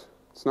 euros.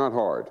 It's not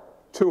hard.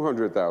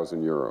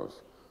 200,000 euros,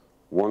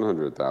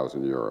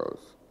 100,000 euros,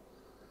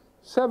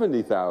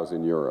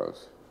 70,000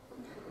 euros,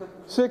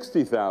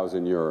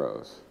 60,000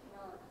 euros.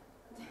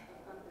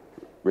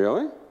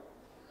 Really?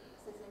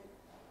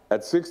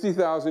 At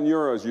 60,000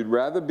 euros, you'd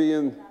rather be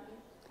in...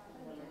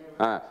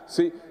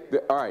 See,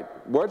 all right,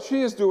 what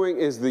she is doing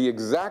is the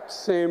exact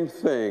same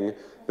thing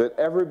that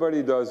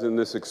everybody does in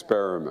this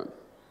experiment.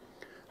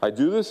 I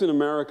do this in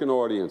American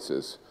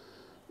audiences.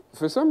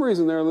 For some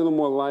reason, they're a little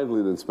more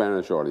lively than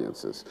Spanish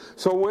audiences.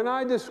 So when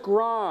I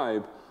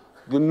describe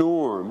the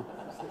norm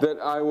that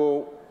I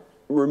will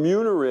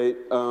remunerate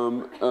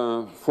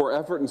for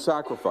effort and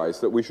sacrifice,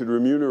 that we should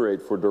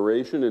remunerate for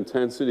duration,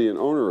 intensity, and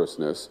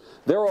onerousness,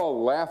 they're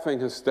all laughing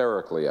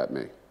hysterically at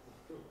me.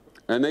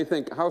 And they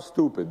think how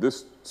stupid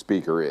this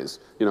speaker is.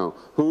 You know,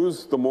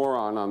 who's the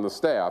moron on the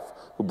staff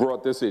who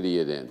brought this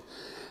idiot in?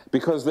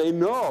 Because they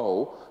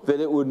know that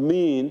it would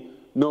mean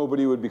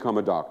nobody would become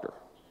a doctor.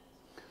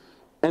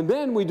 And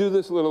then we do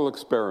this little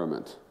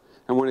experiment.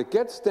 And when it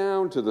gets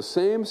down to the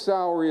same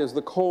salary as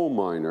the coal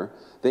miner,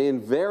 they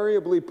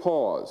invariably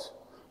pause.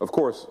 Of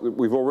course,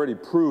 we've already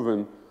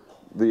proven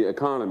the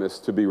economists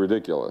to be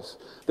ridiculous.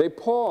 They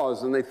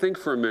pause and they think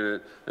for a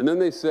minute, and then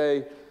they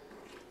say,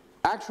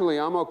 actually,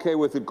 I'm okay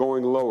with it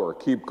going lower,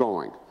 keep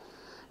going.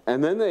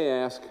 And then they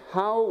ask,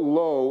 how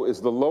low is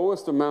the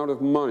lowest amount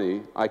of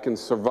money I can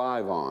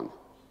survive on?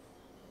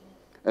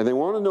 And they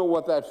want to know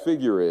what that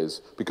figure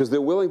is, because they're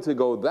willing to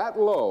go that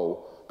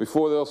low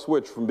before they'll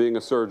switch from being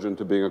a surgeon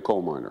to being a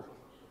coal miner.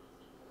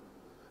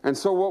 And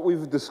so what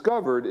we've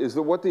discovered is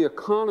that what the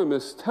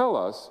economists tell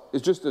us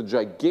is just a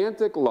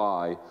gigantic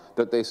lie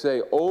that they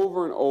say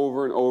over and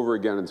over and over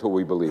again until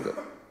we believe it.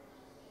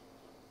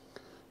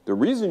 The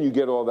reason you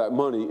get all that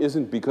money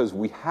isn't because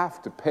we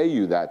have to pay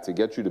you that to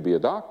get you to be a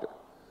doctor.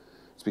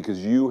 It's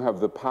because you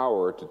have the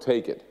power to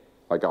take it,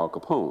 like Al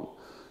Capone.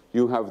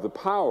 You have the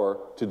power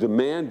to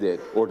demand it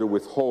or to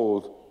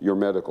withhold your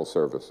medical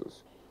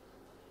services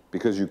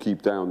because you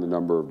keep down the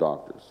number of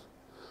doctors.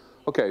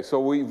 Okay, so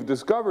we've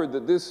discovered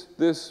that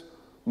this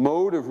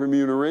mode of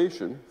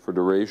remuneration for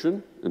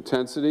duration,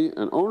 intensity,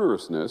 and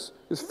onerousness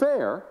is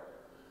fair,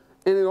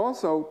 and it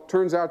also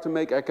turns out to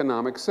make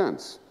economic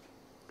sense.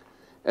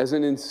 As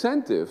an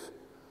incentive,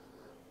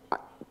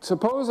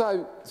 suppose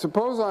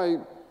I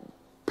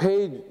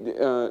paid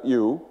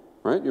you,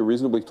 right? You're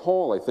reasonably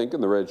tall, I think, in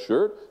the red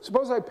shirt.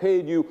 Suppose I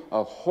paid you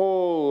a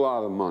whole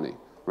lot of money,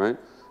 right?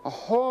 A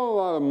whole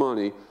lot of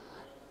money,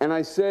 and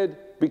I said,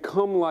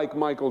 become like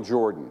Michael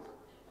Jordan.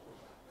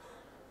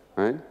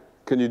 Right?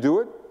 Can you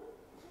do it?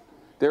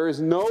 There is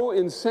no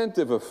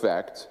incentive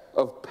effect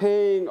of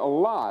paying a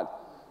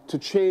lot to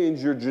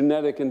change your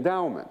genetic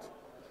endowment.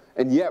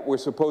 And yet we're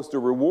supposed to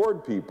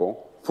reward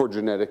people for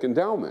genetic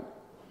endowment.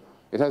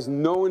 It has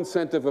no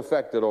incentive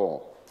effect at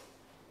all.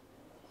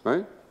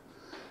 right?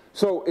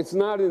 So it's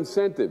not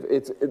incentive.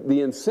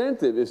 The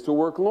incentive is to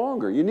work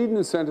longer. You need an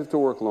incentive to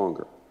work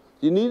longer.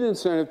 You need an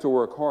incentive to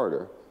work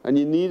harder, and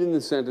you need an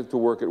incentive to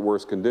work at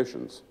worse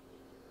conditions.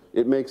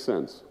 It makes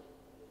sense.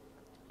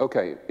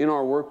 Okay, in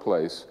our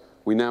workplace,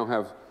 we now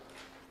have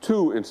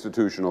two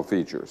institutional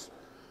features.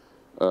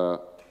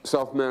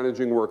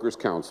 Self-managing workers'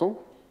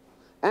 council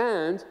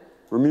and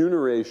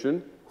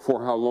remuneration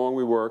for how long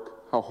we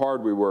work, how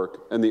hard we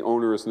work, and the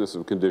onerousness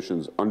of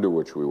conditions under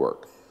which we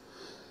work.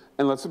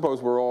 And let's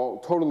suppose we're all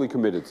totally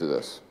committed to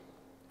this,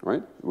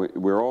 right?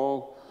 We're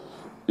all,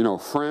 you know,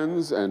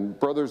 friends and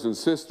brothers and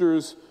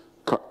sisters,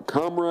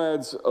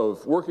 comrades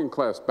of working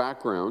class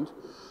background,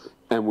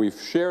 and we've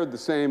shared the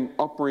same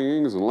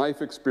upbringings and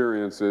life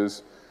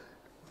experiences,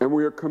 and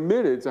we are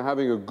committed to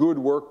having a good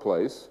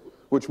workplace,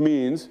 which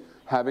means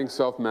having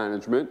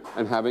self-management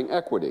and having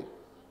equity,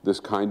 this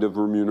kind of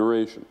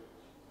remuneration.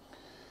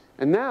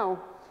 And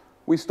now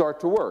we start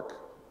to work,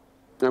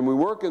 and we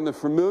work in the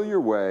familiar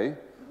way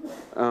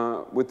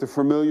with the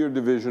familiar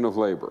division of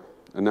labor.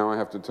 And now I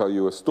have to tell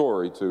you a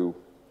story to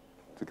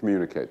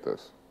communicate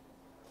this.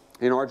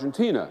 In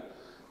Argentina,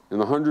 in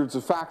the hundreds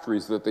of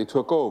factories that they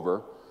took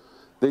over,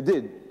 they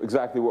did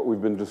exactly what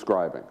we've been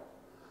describing.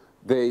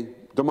 They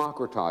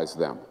democratized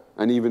them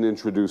and even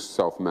introduced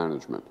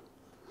self-management.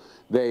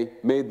 They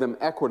made them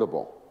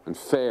equitable and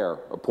fair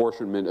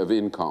apportionment of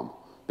income,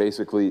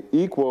 basically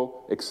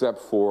equal except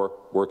for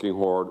working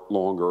hard,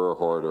 longer or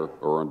harder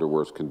or under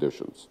worse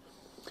conditions.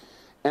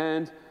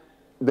 And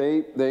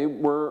they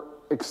were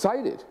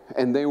excited,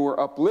 and they were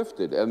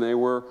uplifted, and they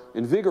were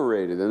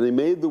invigorated, and they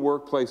made the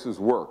workplaces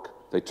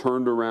work. They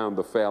turned around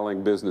the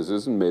failing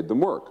businesses and made them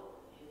work.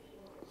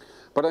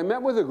 But I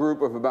met with a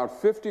group of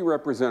about 50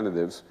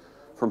 representatives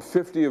from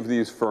 50 of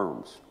these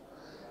firms,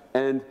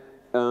 and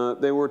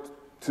they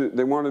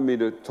wanted me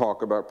to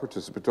talk about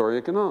participatory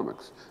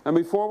economics. And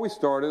before we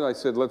started, I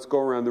said, let's go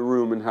around the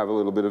room and have a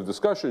little bit of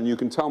discussion. You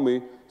can tell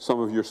me some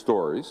of your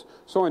stories,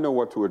 so I know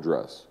what to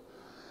address.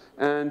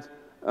 And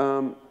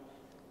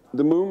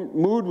the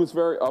mood was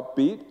very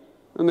upbeat,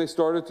 and they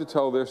started to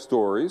tell their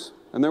stories,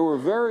 and they were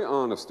very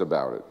honest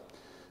about it.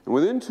 And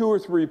within 2 or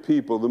 3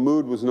 people, the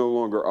mood was no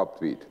longer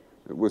upbeat.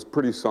 It was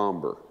pretty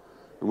somber.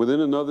 And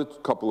within another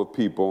couple of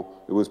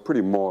people, it was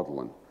pretty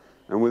maudlin.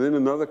 And within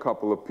another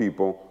couple of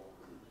people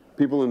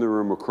in the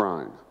room were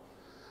crying.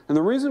 And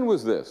the reason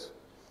was this.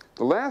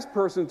 The last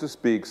person to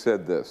speak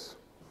said this: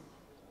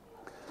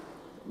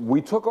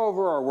 we took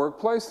over our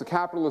workplace, the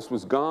capitalist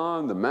was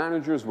gone, the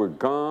managers were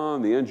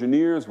gone, the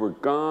engineers were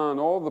gone,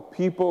 all the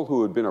people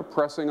who had been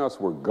oppressing us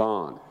were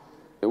gone.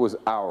 It was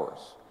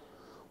ours.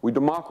 We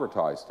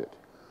democratized it.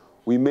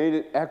 We made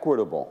it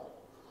equitable.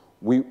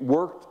 We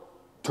worked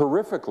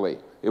terrifically.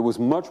 It was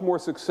much more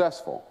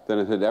successful than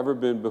it had ever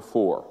been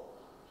before.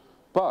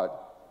 But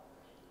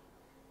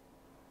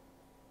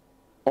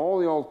all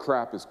the old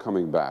crap is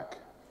coming back.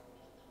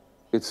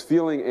 It's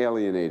feeling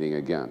alienating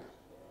again.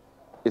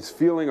 It's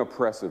feeling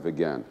oppressive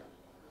again.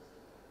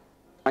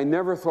 I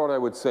never thought I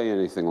would say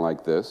anything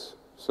like this,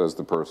 says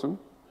the person,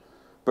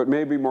 but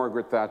maybe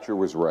Margaret Thatcher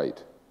was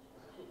right.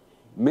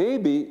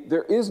 Maybe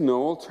there is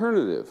no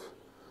alternative.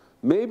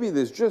 Maybe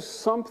there's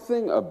just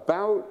something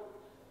about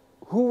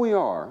who we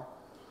are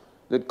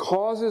that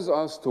causes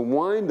us to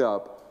wind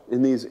up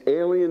in these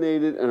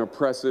alienated and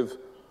oppressive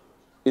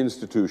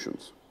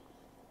institutions.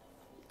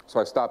 So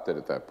I stopped it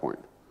at that point.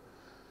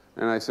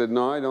 And I said,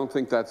 no, I don't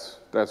think that's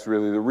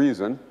really the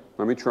reason.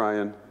 Let me try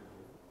and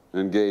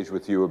engage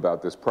with you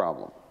about this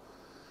problem.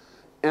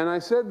 And I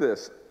said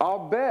this: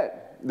 I'll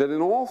bet that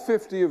in all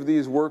 50 of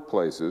these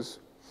workplaces,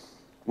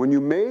 when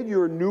you made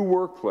your new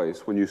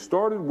workplace, when you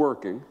started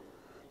working,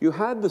 you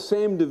had the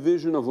same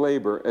division of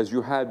labor as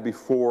you had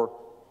before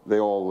they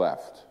all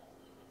left.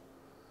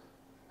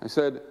 I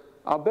said,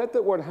 I'll bet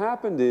that what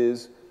happened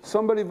is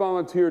somebody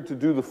volunteered to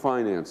do the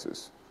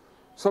finances.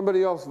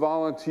 Somebody else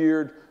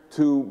volunteered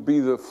to be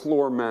the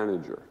floor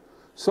manager.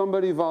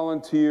 Somebody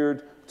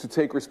volunteered to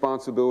take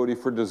responsibility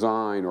for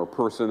design or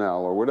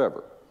personnel or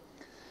whatever.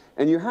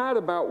 And you had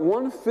about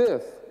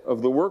 1/5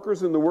 of the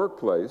workers in the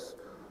workplace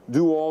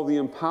do all the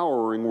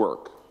empowering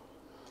work,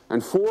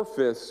 and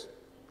 4/5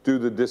 do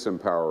the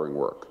disempowering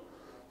work.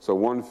 So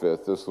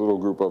 1/5, this little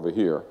group over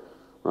here,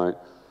 right,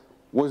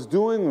 was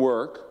doing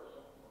work,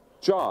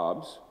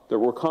 jobs that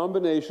were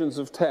combinations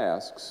of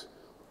tasks,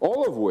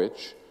 all of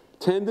which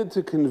tended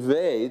to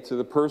convey to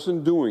the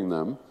person doing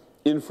them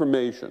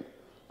information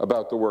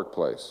about the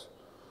workplace,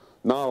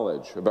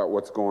 knowledge about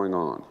what's going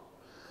on,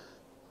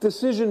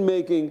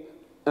 decision-making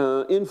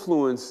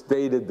influence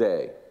day to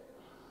day,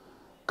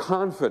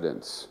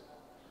 confidence,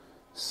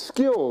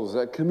 skills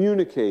at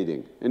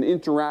communicating and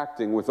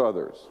interacting with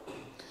others.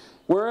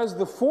 Whereas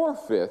the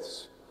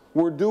 4/5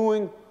 were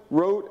doing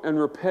rote and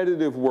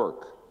repetitive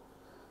work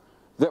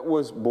that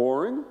was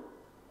boring,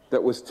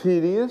 that was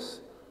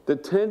tedious,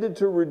 that tended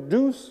to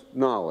reduce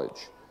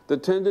knowledge,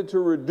 that tended to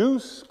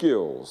reduce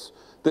skills,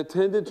 that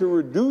tended to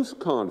reduce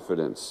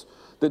confidence,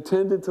 that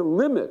tended to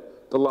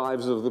limit the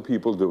lives of the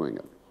people doing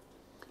it.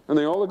 And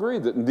they all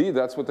agreed that indeed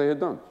that's what they had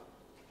done.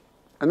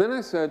 And then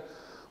I said,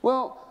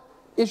 Well,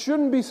 it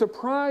shouldn't be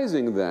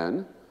surprising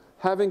then,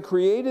 having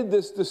created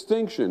this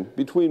distinction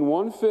between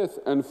 1/5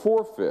 and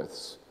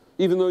 4/5,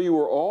 even though you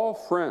were all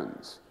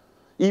friends,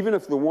 even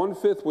if the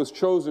 1/5 was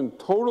chosen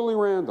totally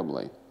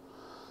randomly,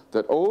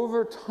 that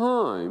over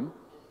time,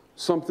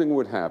 something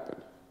would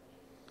happen.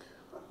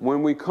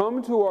 When we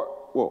come to our,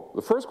 well,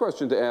 the first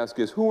question to ask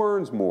is, who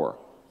earns more,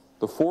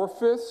 the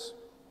 4/5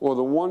 or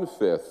the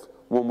 1/5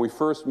 when we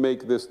first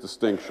make this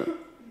distinction?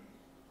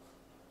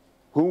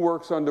 Who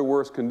works under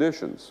worse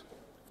conditions?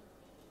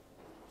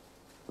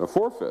 The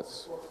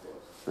 4/5.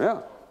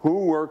 Yeah.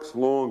 Who works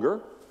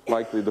longer?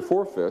 Likely the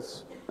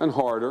 4/5, and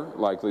harder?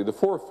 Likely the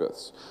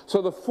 4/5.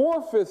 So the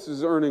 4/5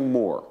 is earning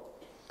more.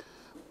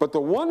 But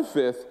the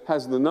 1/5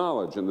 has the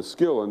knowledge and the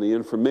skill and the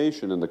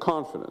information and the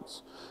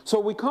confidence. So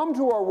we come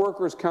to our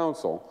workers'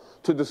 council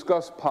to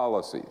discuss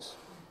policies.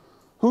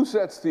 Who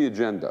sets the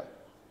agenda?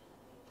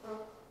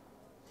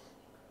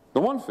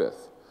 The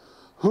 1/5.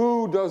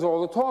 Who does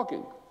all the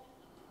talking?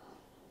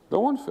 The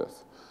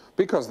 1/5.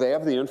 Because they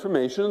have the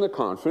information and the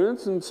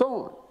confidence and so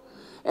on.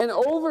 And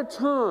over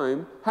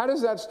time, how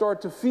does that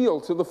start to feel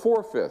to the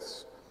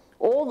 4/5?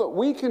 All that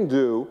we can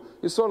do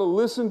is sort of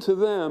listen to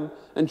them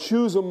and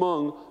choose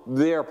among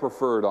their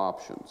preferred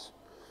options.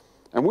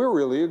 And we're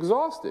really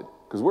exhausted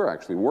because we're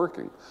actually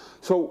working.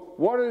 So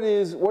what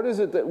is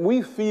it that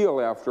we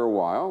feel after a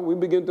while? We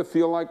begin to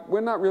feel like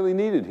we're not really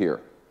needed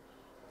here.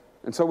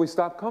 And so we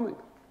stop coming.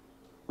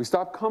 We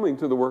stop coming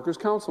to the Workers'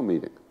 Council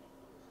meeting.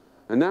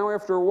 And now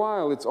after a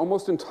while, it's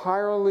almost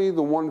entirely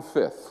the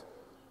 1/5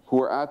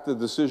 who are at the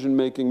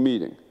decision-making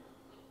meeting.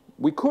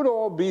 We could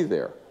all be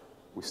there.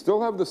 We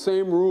still have the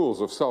same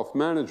rules of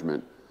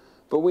self-management,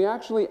 but we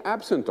actually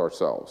absent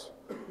ourselves.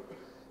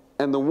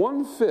 And the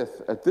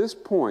 1/5 at this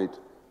point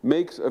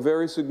makes a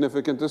very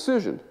significant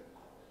decision.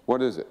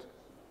 What is it?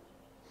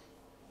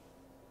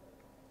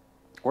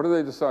 What do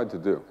they decide to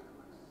do?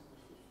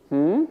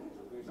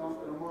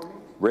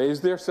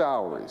 Raise their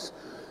salaries.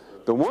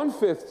 The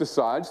 1/5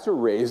 decides to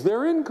raise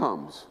their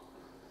incomes.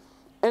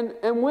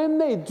 And when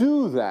they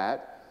do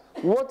that,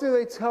 what do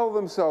they tell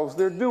themselves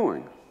they're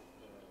doing?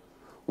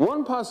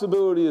 One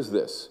possibility is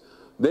this.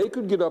 They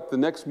could get up the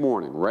next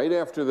morning, right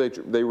after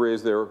they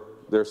raise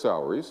their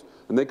salaries,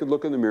 and they could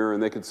look in the mirror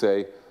and they could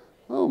say,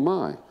 oh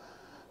my,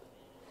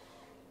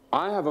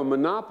 I have a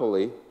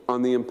monopoly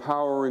on the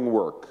empowering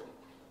work.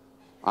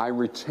 I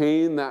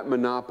retain that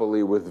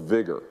monopoly with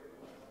vigor.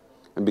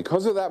 And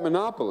because of that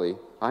monopoly,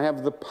 I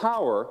have the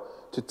power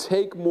to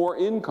take more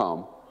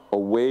income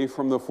away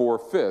from the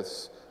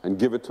 4/5 and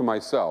give it to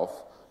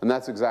myself, and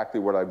that's exactly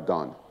what I've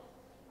done.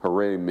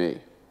 Hooray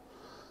me.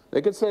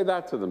 They could say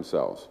that to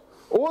themselves.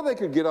 Or they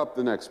could get up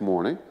the next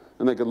morning,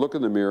 and they could look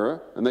in the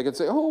mirror, and they could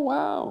say, oh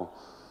wow,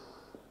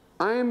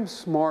 I'm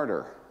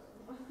smarter.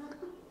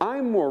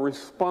 I'm more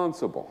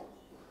responsible.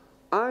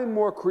 I'm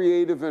more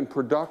creative and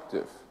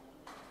productive.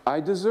 I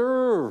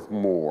deserve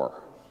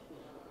more.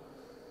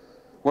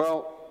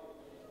 Well,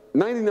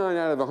 99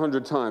 out of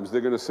 100 times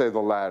they're going to say the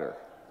latter.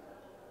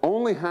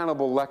 Only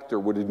Hannibal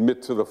Lecter would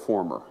admit to the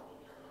former.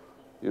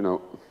 You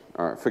know,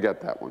 all right, forget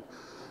that one.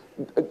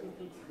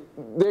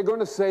 They're going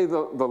to say the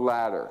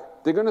latter.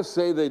 They're going to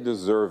say they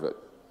deserve it.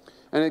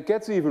 And it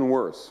gets even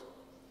worse.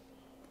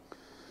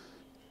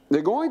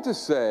 They're going to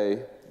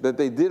say that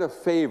they did a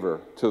favor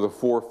to the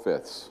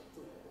 4/5.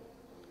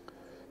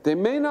 They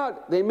may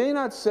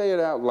not say it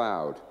out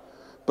loud,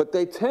 but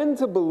they tend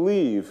to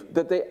believe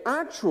that they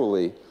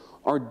actually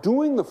are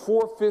doing the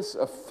 4/5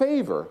 a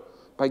favor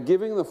by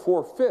giving the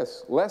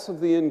 4/5 less of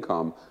the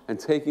income and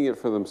taking it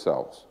for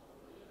themselves.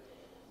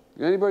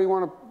 Anybody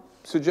want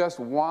to suggest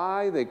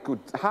why they could,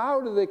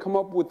 how do they come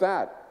up with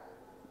that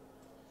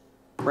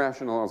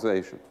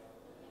rationalization?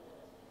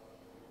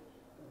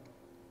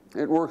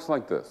 It works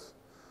like this.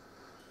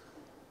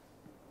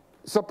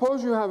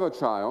 Suppose you have a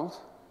child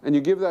and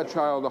you give that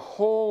child a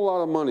whole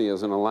lot of money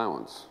as an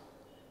allowance.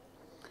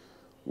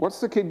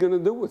 What's the kid going to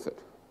do with it?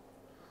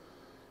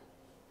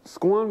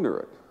 Squander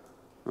it,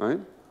 right?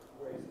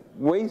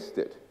 Waste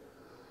it.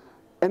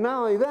 And not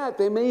only that,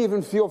 they may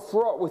even feel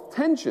fraught with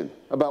tension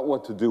about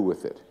what to do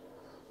with it,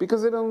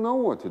 because they don't know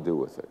what to do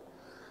with it.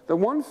 The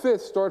 1/5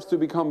 starts to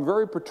become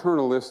very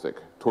paternalistic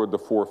toward the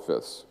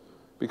 4/5,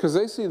 because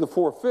they see the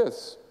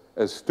 4/5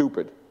 as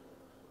stupid,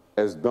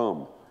 as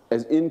dumb,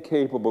 as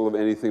incapable of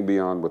anything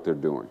beyond what they're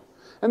doing.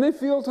 And they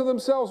feel to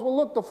themselves, well,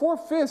 look, the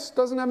 4/5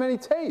 doesn't have any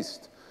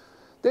taste.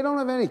 They don't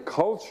have any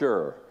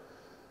culture.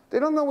 They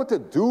don't know what to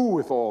do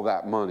with all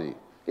that money.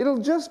 It'll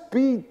just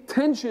be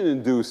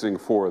tension-inducing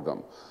for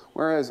them.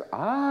 Whereas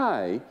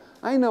I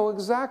know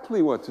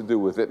exactly what to do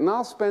with it, and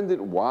I'll spend it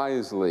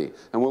wisely,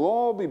 and we'll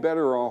all be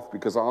better off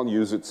because I'll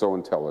use it so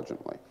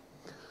intelligently.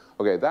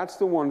 Okay, that's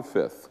the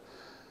 1/5.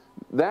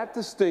 That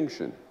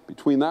distinction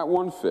between that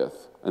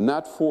 1/5 and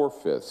that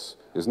 4/5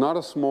 is not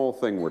a small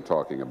thing we're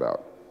talking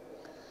about.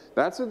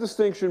 That's a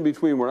distinction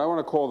between what I want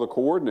to call the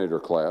coordinator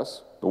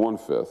class, the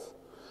 1/5,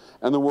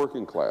 and the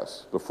working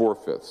class, the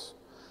 4/5.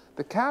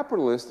 The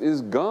capitalist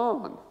is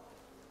gone.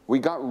 We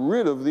got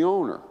rid of the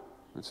owner.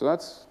 And so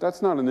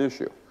that's not an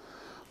issue.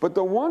 But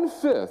the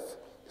 1/5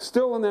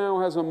 still now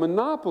has a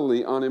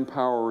monopoly on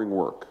empowering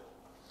work.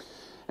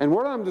 And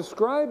what I'm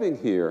describing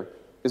here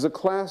is a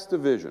class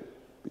division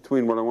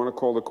between what I want to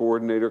call the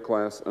coordinator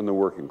class and the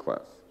working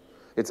class.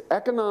 It's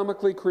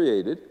economically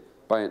created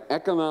by an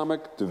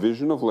economic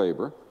division of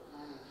labor,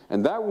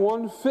 and that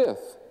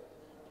 1/5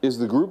 is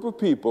the group of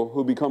people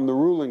who become the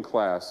ruling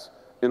class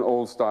in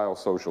old-style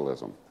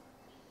socialism.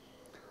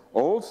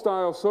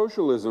 Old-style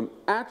socialism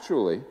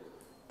actually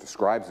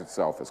describes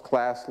itself as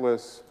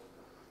classless.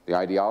 The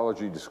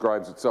ideology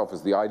describes itself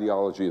as the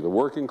ideology of the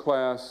working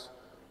class.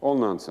 All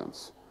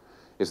nonsense.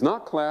 It's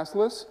not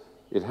classless.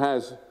 It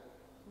has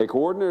a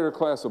coordinator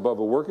class above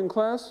a working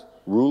class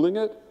ruling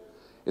it.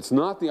 It's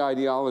not the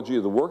ideology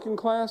of the working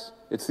class.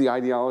 It's the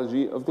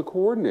ideology of the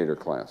coordinator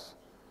class,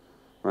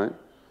 right?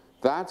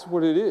 That's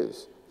what it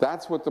is.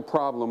 That's what the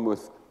problem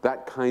with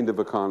that kind of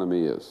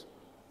economy is.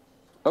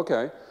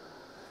 Okay,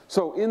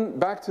 so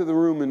back to the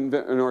room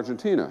in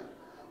Argentina.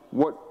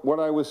 What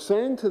I was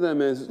saying to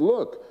them is,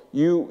 look,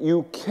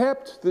 you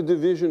kept the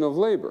division of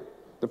labor.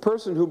 The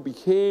person who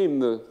became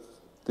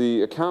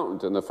the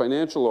accountant and the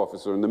financial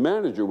officer and the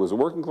manager was a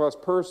working class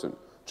person,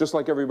 just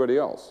like everybody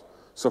else.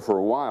 So for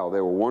a while, they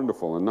were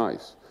wonderful and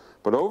nice.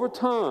 But over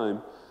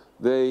time,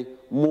 they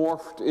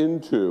morphed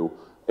into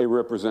a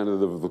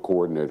representative of the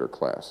coordinator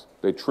class.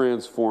 They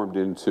transformed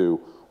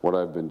into what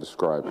I've been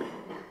describing,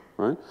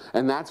 right?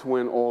 And that's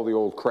when all the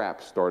old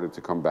crap started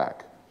to come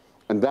back.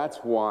 And that's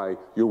why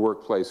your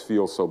workplace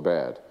feels so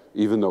bad,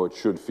 even though it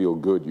should feel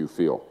good, you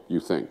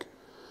think.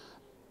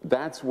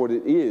 That's what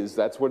it is.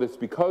 That's what it's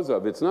because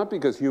of. It's not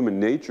because human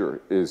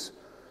nature is,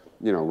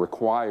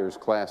 requires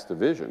class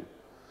division.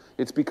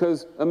 It's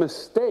because a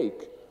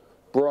mistake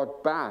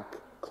brought back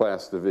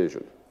class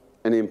division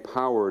and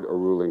empowered a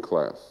ruling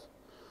class.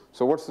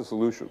 So what's the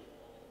solution?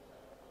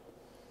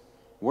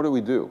 What do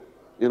we do?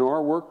 In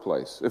our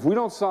workplace, if we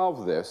don't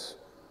solve this,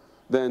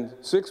 then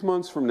 6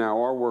 months from now,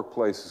 our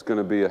workplace is going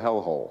to be a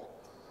hellhole.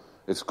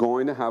 It's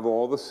going to have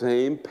all the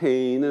same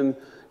pain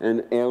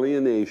and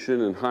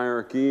alienation and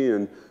hierarchy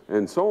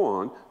and so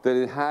on that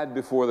it had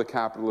before the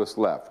capitalists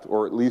left,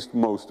 or at least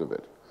most of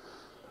it.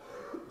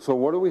 So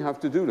what do we have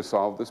to do to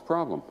solve this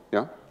problem?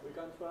 Yeah? We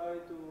can try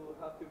to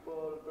have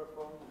people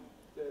perform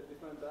the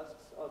different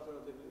tasks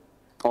alternatively.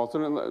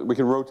 Alternately, we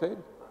can rotate?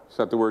 Is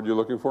that the word you're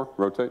looking for?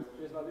 Rotate?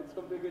 Yes, but it's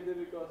complicated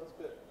because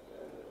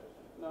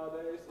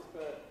nowadays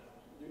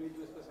you need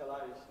to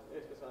specialize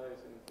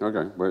in.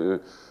 Okay,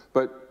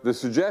 but the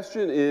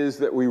suggestion is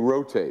that we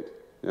rotate.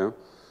 Yeah?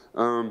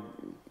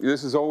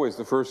 This is always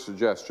the first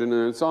suggestion,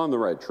 and it's on the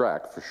right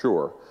track for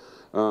sure.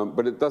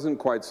 But it doesn't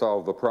quite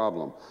solve the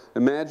problem.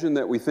 Imagine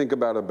that we think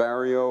about a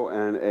barrio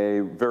and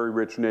a very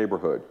rich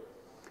neighborhood.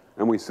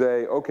 And we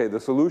say, okay, the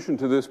solution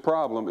to this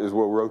problem is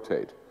we'll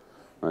rotate.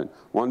 Right?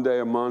 One day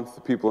a month,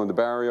 the people in the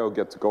barrio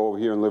get to go over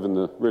here and live in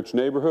the rich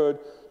neighborhood.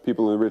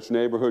 People in the rich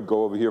neighborhood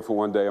go over here for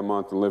one day a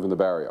month and live in the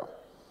barrio.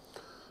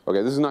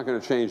 Okay, this is not going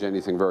to change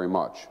anything very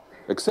much,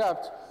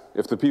 except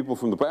if the people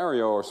from the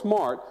barrio are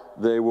smart,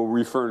 they will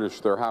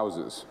refurnish their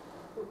houses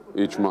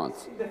each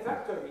month. In the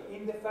factory.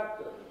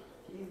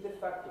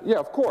 Yeah,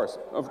 of course,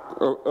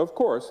 of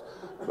course.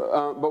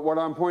 But what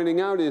I'm pointing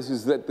out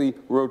is that the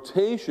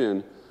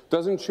rotation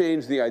doesn't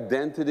change the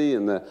identity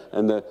and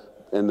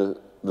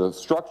the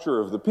structure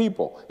of the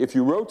people. If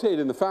you rotate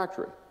in the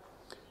factory,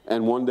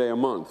 and one day a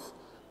month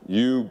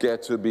you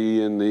get to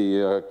be in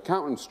the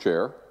accountant's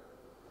chair,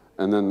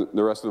 and then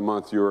the rest of the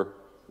month you're,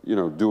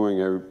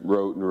 doing a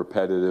rote and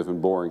repetitive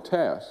and boring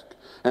task,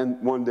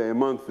 and one day a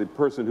month the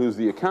person who's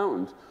the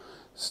accountant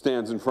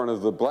stands in front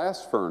of the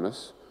blast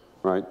furnace,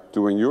 right,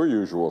 doing your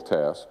usual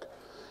task,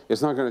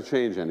 it's not going to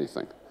change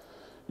anything.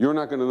 You're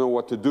not going to know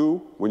what to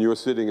do when you're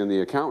sitting in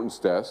the accountant's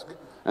desk,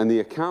 and the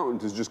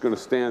accountant is just going to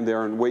stand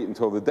there and wait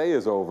until the day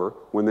is over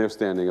when they're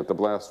standing at the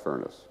blast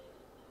furnace.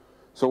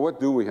 So what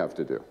do we have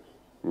to do?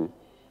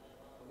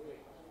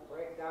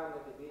 Break down the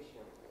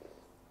division.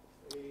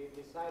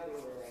 Deciding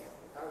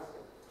the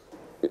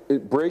council.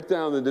 Break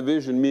down the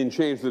division means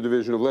change the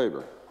division of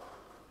labor.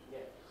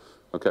 Yes.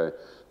 Okay.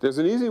 There's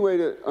an easy way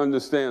to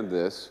understand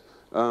this.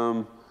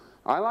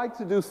 I like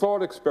to do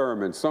thought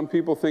experiments. Some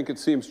people think it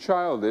seems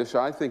childish.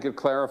 I think it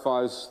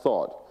clarifies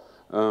thought.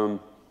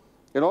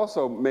 It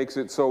also makes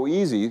it so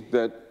easy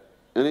that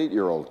an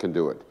 8-year-old can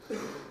do it.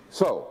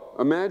 So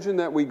imagine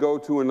that we go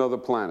to another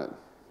planet,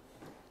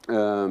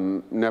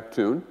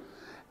 Neptune,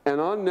 and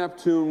on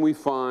Neptune we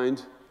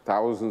find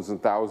thousands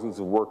and thousands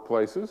of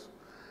workplaces,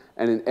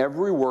 and in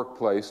every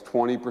workplace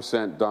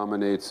 20%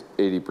 dominates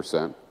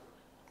 80%,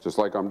 just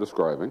like I'm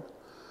describing.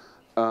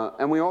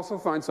 And we also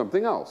find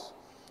something else.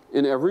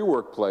 In every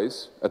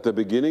workplace, at the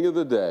beginning of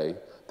the day,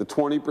 the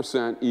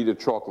 20% eat a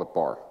chocolate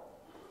bar,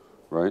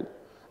 right?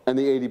 And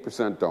the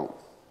 80% don't.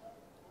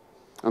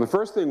 And the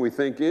first thing we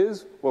think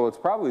is, well, it's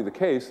probably the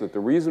case that the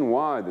reason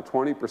why the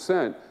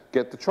 20%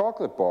 get the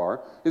chocolate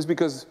bar is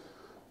because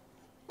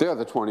they're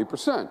the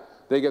 20%.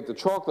 They get the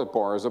chocolate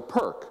bar as a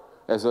perk,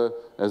 as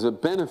a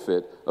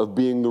benefit of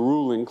being the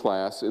ruling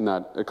class in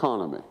that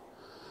economy.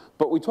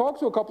 But we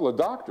talk to a couple of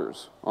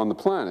doctors on the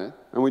planet,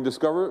 and we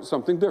discover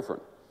something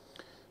different.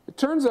 It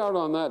turns out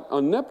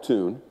on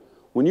Neptune,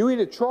 when you eat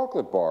a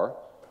chocolate bar,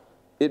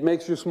 it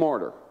makes you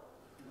smarter.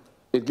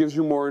 It gives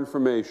you more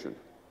information.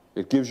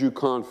 It gives you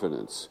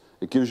confidence.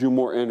 It gives you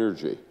more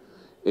energy.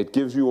 It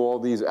gives you all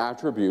these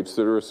attributes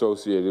that are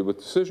associated with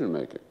decision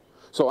making.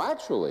 So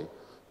actually,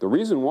 the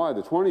reason why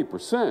the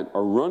 20%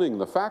 are running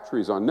the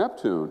factories on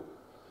Neptune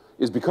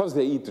is because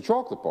they eat the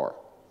chocolate bar.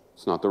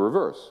 It's not the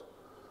reverse,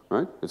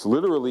 right? It's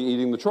literally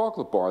eating the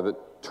chocolate bar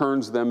that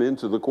turns them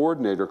into the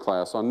coordinator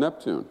class on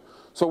Neptune.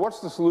 So what's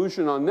the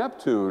solution on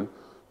Neptune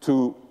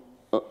to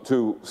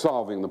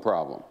solving the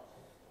problem?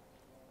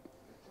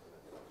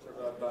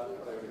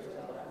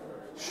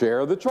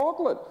 Share the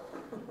chocolate,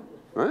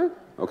 right?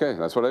 Okay,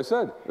 that's what I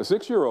said. A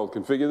 6-year-old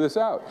can figure this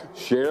out.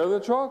 Share the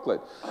chocolate.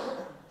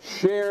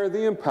 Share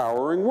the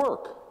empowering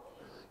work.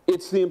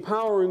 It's the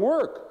empowering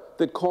work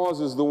that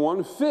causes the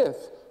 1/5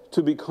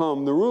 to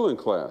become the ruling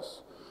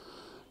class.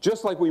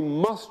 Just like we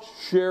must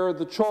share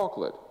the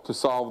chocolate to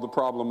solve the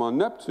problem on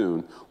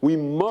Neptune, we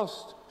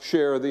must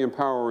share the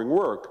empowering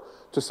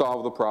work to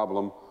solve the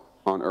problem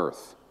on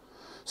Earth.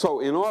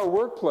 So in our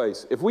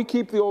workplace, if we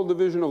keep the old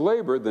division of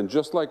labor, then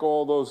just like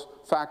all those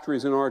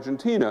factories in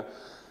Argentina,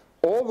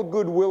 all the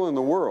goodwill in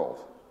the world,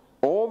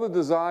 all the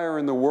desire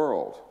in the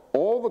world,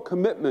 all the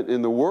commitment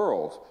in the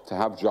world to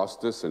have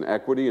justice and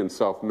equity and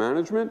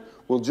self-management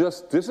will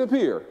just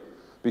disappear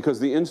because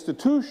the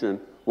institution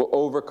will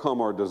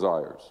overcome our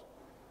desires.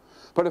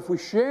 But if we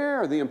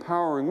share the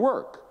empowering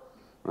work,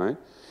 right,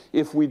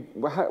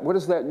 what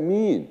does that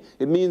mean?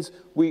 It means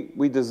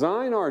we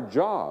design our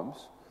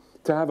jobs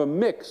to have a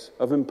mix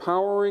of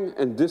empowering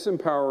and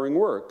disempowering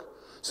work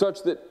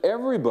such that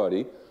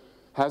everybody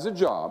has a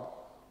job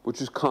which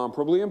is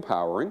comparably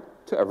empowering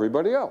to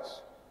everybody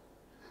else.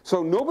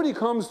 So nobody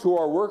comes to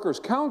our workers'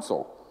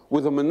 council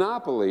with a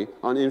monopoly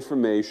on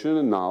information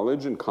and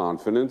knowledge and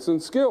confidence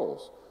and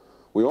skills.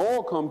 We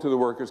all come to the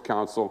workers'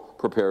 council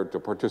prepared to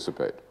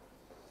participate.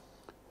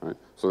 Right?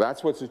 So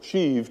that's what's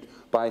achieved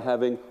by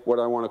having what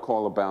I want to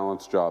call a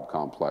balanced job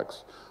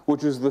complex,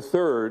 which is the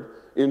third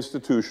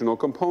institutional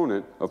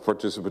component of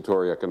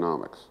participatory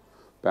economics.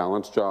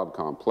 Balanced job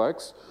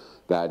complex,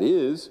 that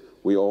is,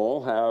 we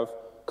all have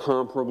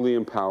comparably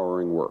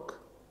empowering work.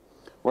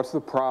 What's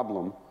the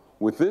problem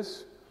with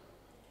this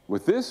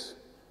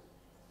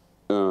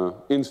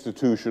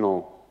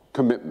institutional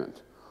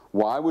commitment?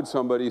 Why would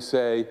somebody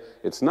say,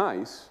 it's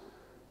nice,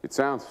 it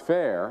sounds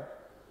fair,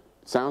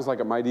 it sounds like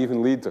it might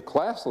even lead to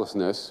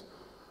classlessness,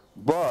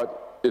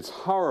 but it's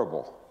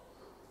horrible?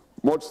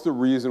 What's the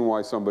reason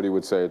why somebody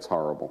would say it's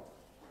horrible?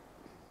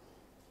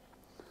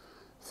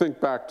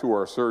 Think back to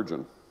our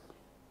surgeon.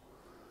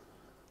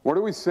 What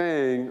are we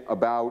saying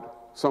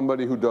about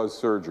somebody who does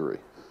surgery?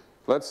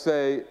 Let's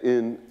say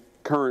in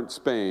current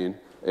Spain,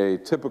 a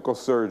typical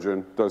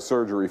surgeon does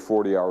surgery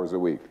 40 hours a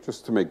week,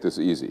 just to make this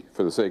easy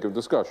for the sake of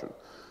discussion.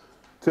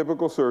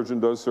 Typical surgeon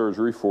does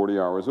surgery 40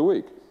 hours a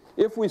week.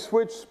 If we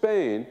switch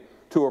Spain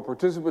to a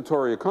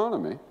participatory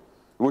economy,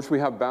 in which we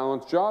have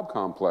balanced job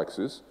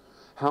complexes,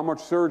 how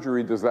much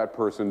surgery does that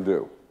person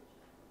do?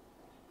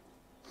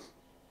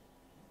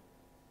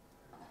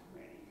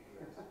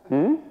 Hmm?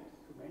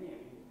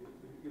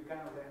 You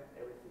cannot learn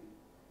everything.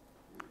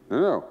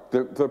 No.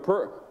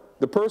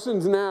 The person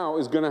now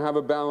is going to have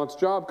a balanced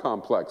job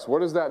complex.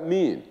 What does that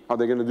mean? Are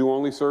they going to do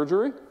only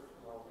surgery?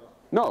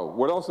 No.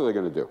 What else are they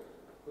going to do?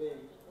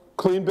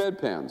 Clean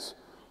bedpans,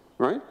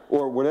 right?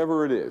 Or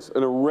whatever it is.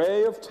 An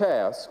array of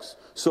tasks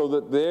so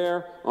that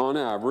they're, on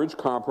average,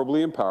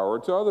 comparably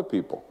empowered to other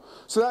people.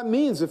 So that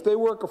means if they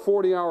work a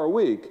 40-hour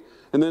week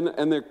and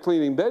they're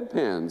cleaning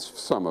bedpans,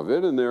 some of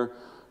it, and they're,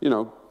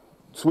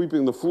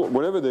 sweeping the floor,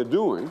 whatever they're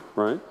doing,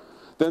 right?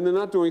 Then they're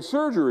not doing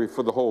surgery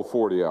for the whole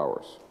 40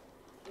 hours,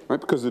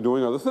 right? Because they're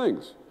doing other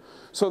things.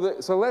 So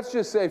let's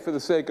just say, for the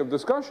sake of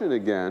discussion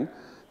again,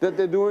 that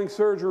they're doing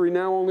surgery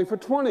now only for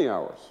 20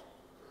 hours.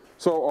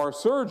 So our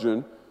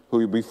surgeon,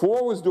 who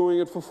before was doing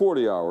it for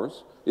 40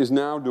 hours, is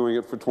now doing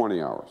it for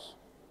 20 hours.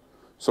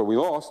 So we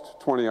lost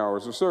 20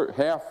 hours of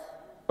half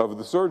of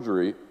the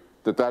surgery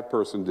that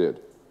person did.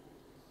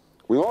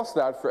 We lost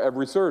that for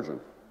every surgeon,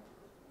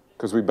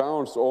 because we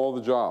balanced all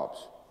the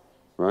jobs,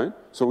 right?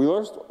 So we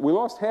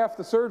lost half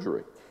the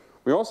surgery.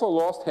 We also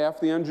lost half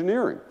the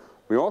engineering.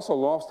 We also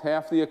lost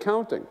half the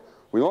accounting.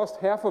 We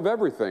lost half of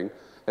everything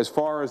as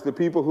far as the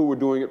people who were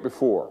doing it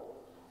before,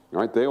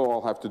 right? They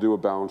all have to do a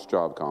balanced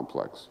job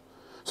complex.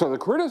 So the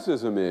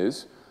criticism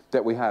is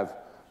that we have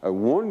a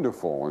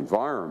wonderful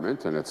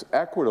environment, and it's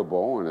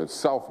equitable, and it's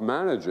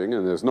self-managing,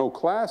 and there's no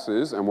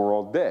classes, and we're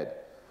all dead,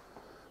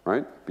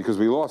 right? Because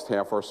we lost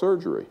half our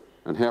surgery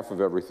and half of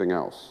everything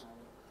else.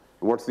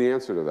 And what's the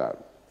answer to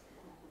that?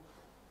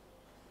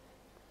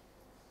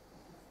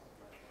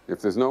 If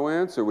there's no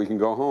answer, we can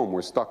go home.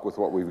 We're stuck with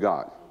what we've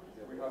got.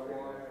 We have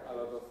won a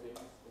lot of things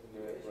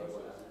in the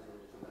process.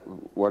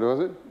 What was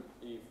it?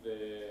 If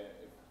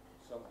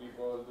some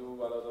people do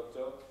a lot of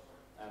jobs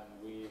and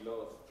we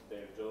lost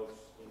their jobs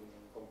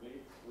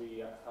incomplete, we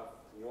have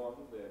won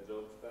the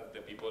jobs that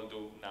the people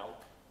do now.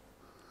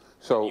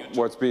 So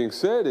what's being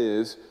said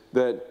is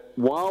that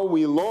while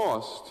we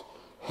lost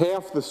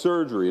half the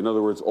surgery, in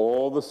other words,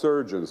 all the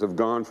surgeons have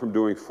gone from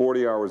doing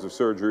 40 hours of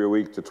surgery a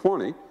week to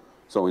 20,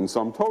 so in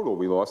sum total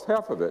we lost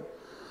half of it.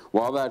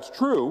 While that's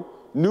true,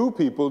 new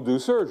people do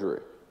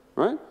surgery,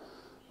 right?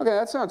 Okay,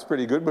 that sounds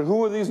pretty good, but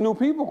who are these new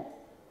people?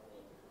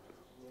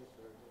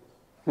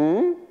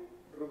 Hmm?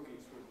 Rookies.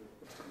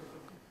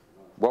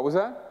 What was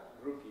that?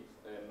 Rookies,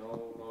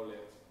 no knowledge,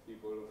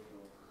 people.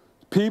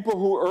 People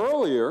who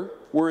earlier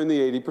were in the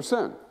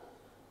 80%.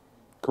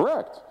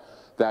 Correct.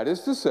 That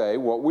is to say,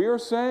 what we are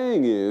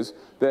saying is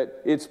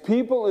that it's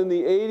people in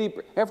the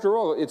 80%, after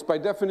all, it's by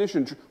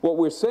definition, what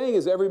we're saying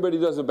is everybody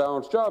does a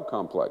balanced job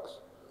complex.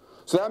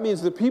 So that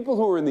means the people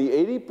who are in the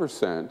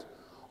 80%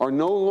 are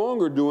no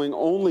longer doing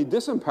only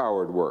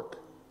disempowered work,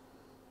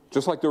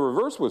 just like the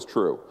reverse was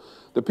true.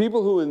 The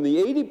people who are in the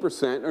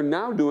 80% are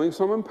now doing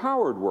some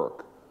empowered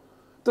work.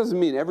 Doesn't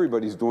mean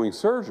everybody's doing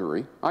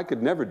surgery. I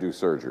could never do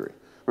surgery,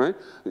 right?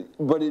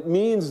 But it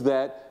means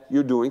that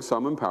you're doing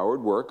some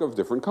empowered work of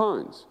different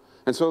kinds.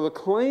 And so the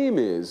claim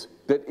is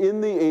that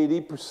in the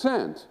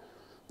 80%,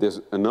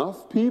 there's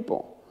enough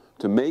people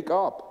to make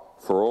up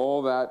for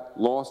all that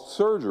lost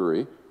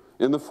surgery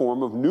in the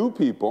form of new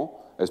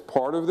people as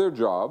part of their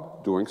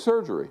job doing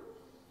surgery.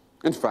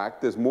 In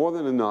fact, there's more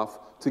than enough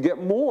to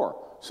get more,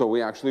 so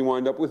we actually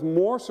wind up with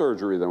more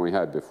surgery than we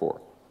had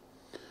before.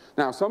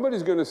 Now,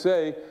 somebody's going to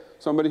say,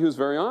 somebody who's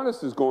very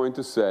honest is going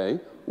to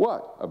say,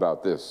 what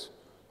about this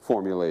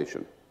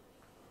formulation?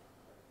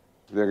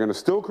 They're going to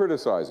still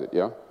criticize it,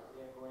 yeah?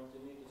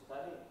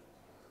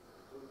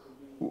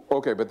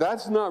 Okay, but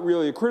that's not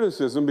really a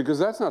criticism because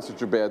that's not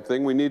such a bad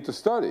thing. We need to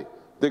study.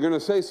 They're going to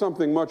say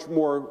something much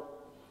more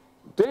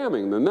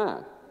damning than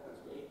that.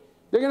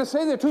 They're going to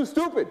say they're too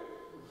stupid.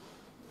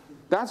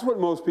 That's what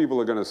most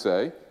people are going to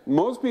say.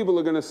 Most people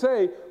are going to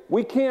say,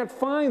 we can't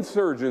find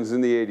surgeons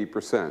in the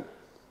 80%.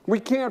 We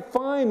can't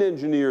find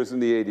engineers in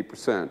the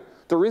 80%.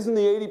 The reason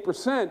the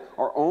 80%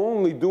 are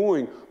only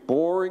doing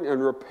boring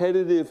and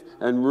repetitive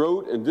and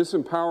rote and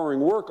disempowering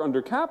work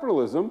under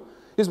capitalism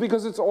is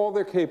because it's all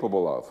they're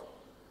capable of.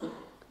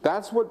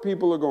 That's what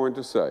people are going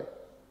to say.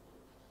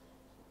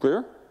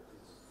 Clear?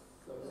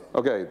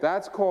 Okay,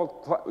 that's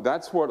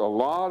what a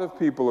lot of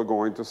people are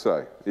going to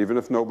say, even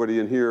if nobody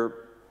in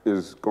here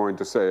is going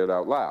to say it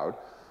out loud.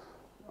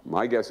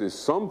 My guess is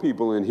some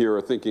people in here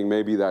are thinking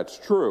maybe that's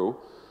true.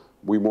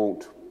 We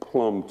won't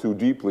plumb too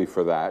deeply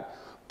for that.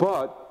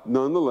 But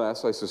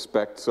nonetheless, I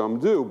suspect some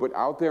do. But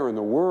out there in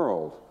the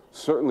world,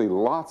 certainly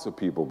lots of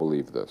people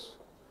believe this.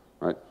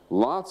 Right?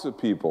 Lots of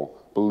people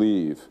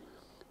believe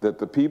that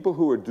the people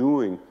who are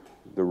doing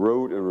the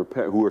rote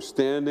and who are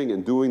standing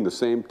and doing the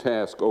same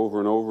task over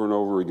and over and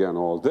over again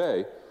all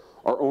day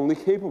are only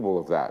capable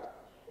of that.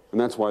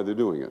 And that's why they're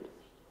doing it.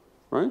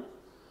 Right?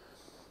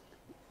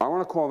 I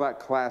want to call that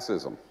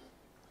classism.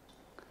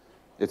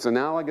 It's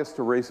analogous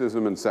to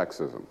racism and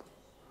sexism.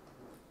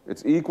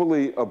 It's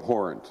equally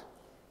abhorrent,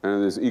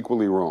 and it is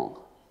equally wrong.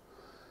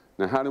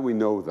 Now, how do we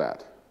know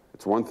that?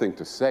 It's one thing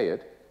to say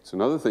it. It's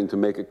another thing to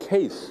make a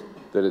case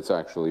that it's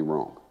actually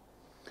wrong.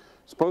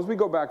 Suppose we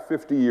go back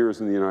 50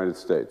 years in the United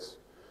States,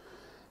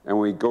 and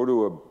we go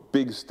to a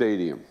big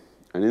stadium,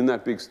 and in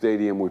that big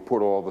stadium we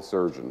put all the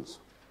surgeons.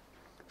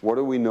 What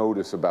do we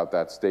notice about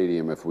that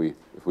stadium if we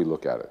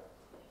look at it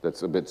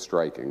that's a bit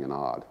striking and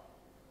odd?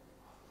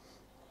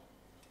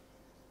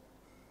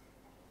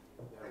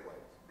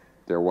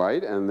 They're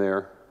white and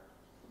they're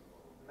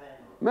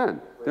men.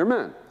 They're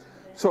men.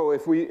 So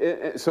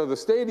so the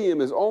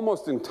stadium is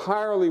almost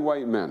entirely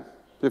white men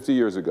 50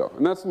 years ago,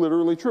 and that's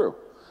literally true.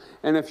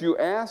 And if you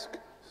ask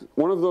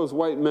one of those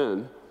white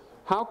men,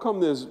 how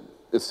come there's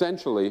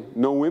essentially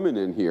no women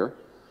in here,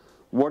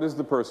 what is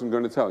the person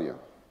going to tell you?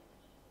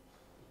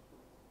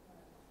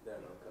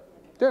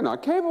 They're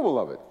not capable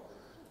of it.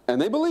 And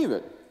they believe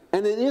it.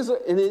 And it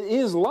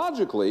is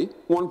logically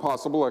one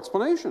possible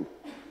explanation.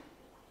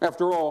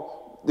 After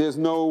all, there's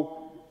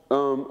no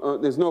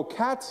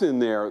cats in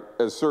there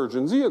as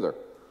surgeons either,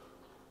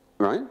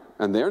 right?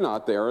 And they're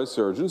not there as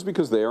surgeons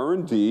because they are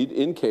indeed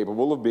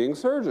incapable of being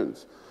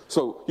surgeons.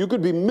 So you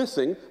could be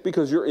missing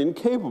because you're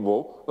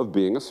incapable of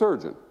being a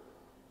surgeon,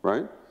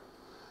 right?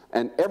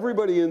 And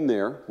everybody in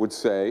there would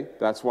say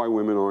that's why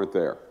women aren't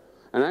there.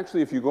 And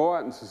actually, if you go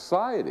out in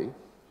society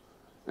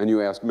and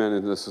you ask men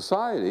in the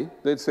society,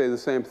 they'd say the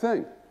same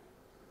thing.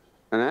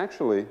 And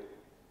actually,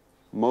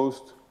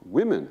 most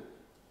women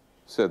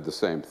said the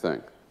same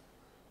thing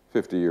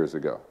 50 years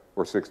ago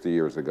or 60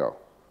 years ago.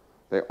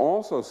 They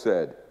also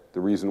said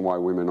the reason why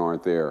women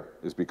aren't there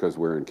is because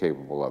we're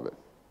incapable of it.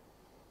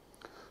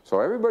 So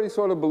everybody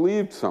sort of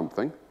believed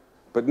something,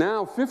 but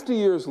now 50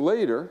 years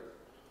later,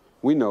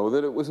 we know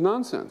that it was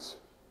nonsense.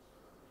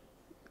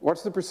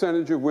 What's the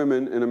percentage of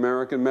women in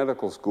American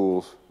medical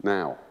schools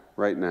now,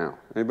 right now?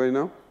 Anybody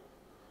know?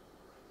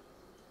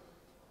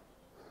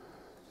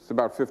 It's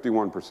about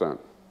 51%.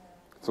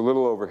 It's a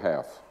little over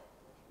half.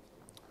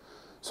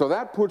 So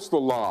that puts the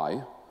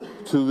lie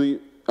to the,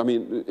 I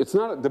mean, it's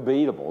not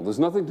debatable. There's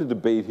nothing to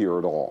debate here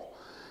at all.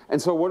 And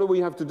so what do we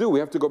have to do? We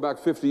have to go back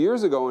 50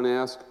 years ago and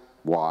ask,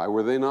 why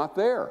were they not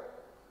there?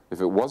 If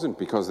it wasn't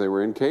because they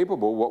were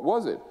incapable, what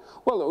was it?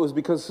 Well, it was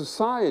because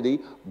society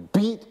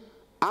beat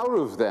out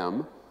of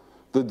them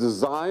the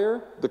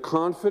desire, the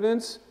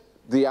confidence,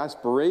 the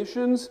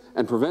aspirations,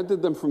 and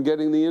prevented them from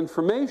getting the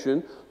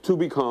information to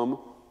become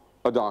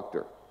a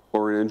doctor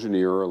or an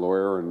engineer or a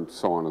lawyer and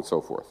so on and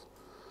so forth.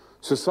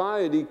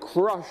 Society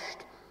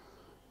crushed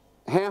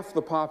half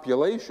the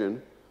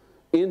population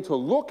into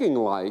looking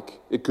like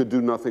it could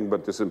do nothing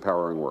but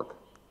disempowering work.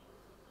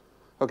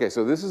 Okay,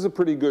 so this is a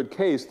pretty good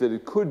case that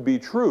it could be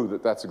true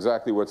that that's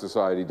exactly what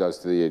society does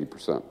to the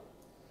 80%.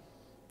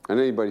 And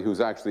anybody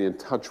who's actually in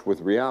touch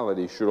with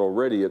reality should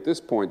already at this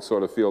point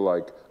sort of feel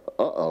like,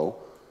 uh-oh,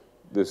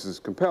 this is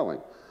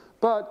compelling.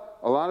 But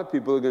a lot of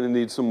people are going to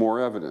need some more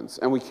evidence.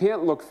 And we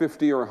can't look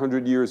 50 or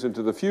 100 years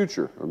into the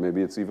future, or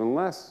maybe it's even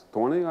less,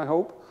 20, I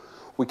hope.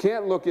 We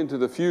can't look into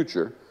the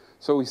future,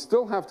 so we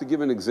still have to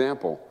give an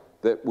example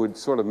that would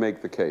sort of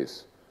make the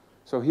case.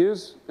 So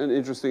here's an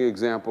interesting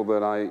example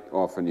that I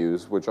often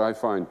use, which I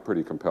find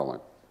pretty compelling.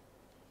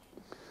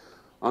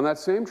 On that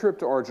same trip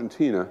to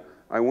Argentina,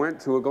 I went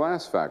to a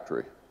glass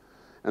factory.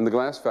 And the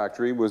glass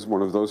factory was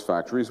one of those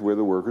factories where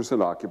the workers had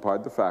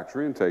occupied the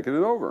factory and taken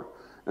it over.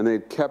 And they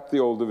had kept the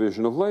old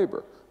division of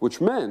labor,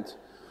 which meant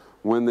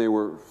when they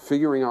were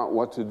figuring out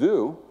what to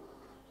do,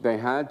 they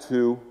had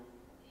to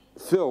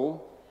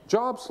fill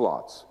job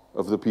slots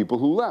of the people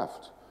who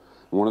left.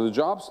 One of the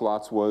job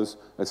slots was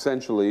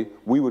essentially,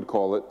 we would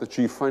call it the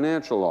chief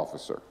financial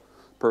officer,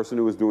 person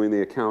who was doing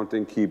the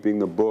accounting, keeping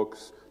the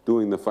books,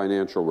 doing the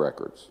financial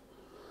records.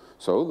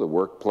 So the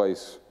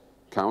workplace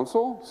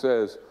council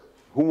says,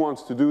 who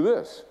wants to do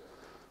this?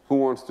 Who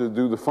wants to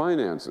do the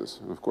finances?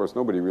 And of course,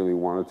 nobody really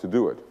wanted to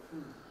do it.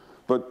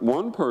 But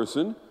one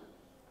person,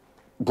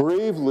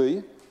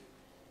 bravely,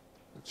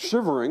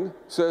 shivering,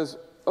 says,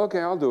 okay,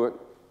 I'll do it,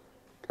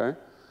 okay?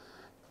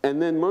 And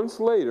then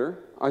months later,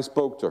 I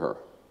spoke to her.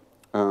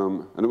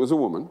 And it was a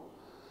woman,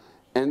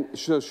 and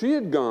so she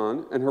had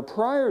gone, and her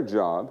prior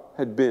job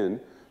had been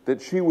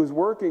that she was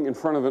working in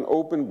front of an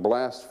open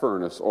blast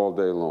furnace all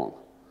day long.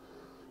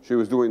 She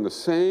was doing the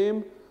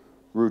same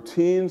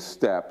routine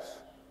steps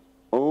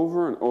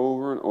over and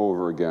over and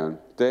over again,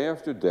 day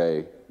after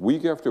day,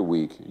 week after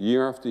week,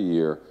 year after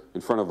year,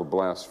 in front of a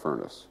blast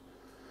furnace.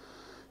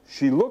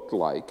 She looked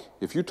like,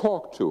 if you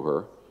talked to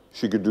her,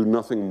 she could do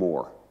nothing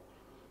more.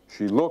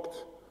 She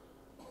looked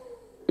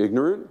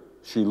ignorant,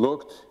 she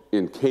looked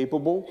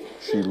incapable,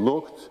 she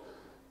looked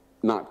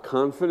not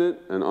confident,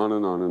 and on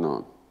and on and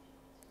on.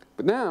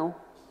 But now,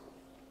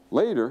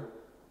 later,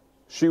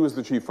 she was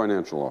the chief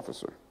financial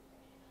officer.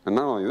 And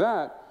not only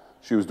that,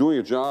 she was doing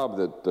a job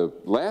that the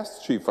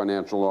last chief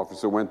financial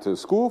officer went to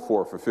school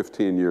for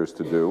 15 years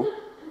to do,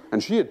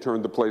 and she had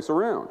turned the place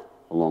around,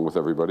 along with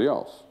everybody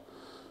else.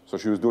 So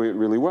she was doing it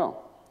really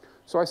well.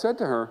 So I said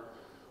to her,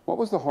 what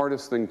was the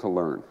hardest thing to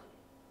learn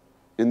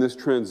in this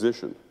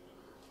transition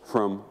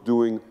from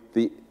doing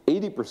the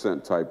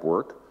 80% type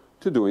work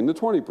to doing the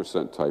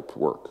 20% type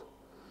work?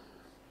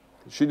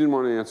 She didn't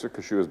want to answer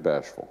because she was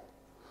bashful.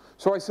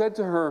 So I said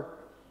to her,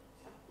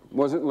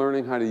 was it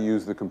learning how to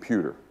use the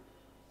computer?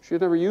 She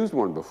had never used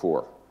one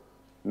before.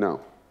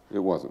 No, it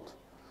wasn't.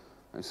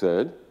 I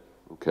said,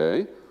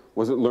 okay,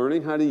 was it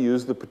learning how to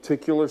use the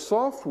particular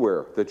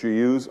software that you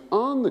use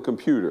on the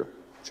computer,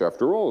 which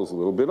after all is a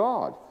little bit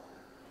odd?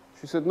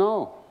 She said,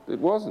 no, it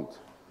wasn't.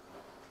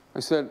 I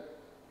said,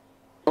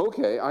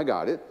 okay, I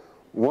got it.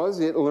 Was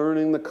it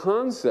learning the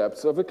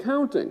concepts of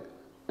accounting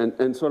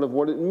and sort of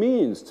what it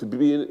means to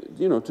be,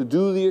 to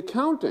do the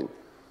accounting?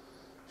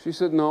 She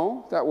said,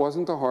 no, that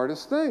wasn't the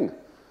hardest thing.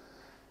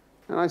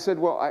 And I said,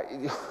 well,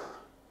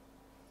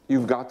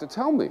 you've got to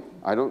tell me.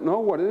 I don't know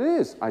what it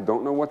is. I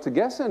don't know what to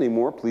guess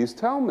anymore. Please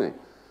tell me.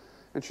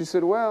 And she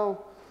said,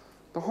 well,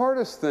 the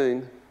hardest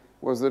thing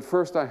was that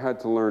first I had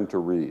to learn to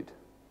read.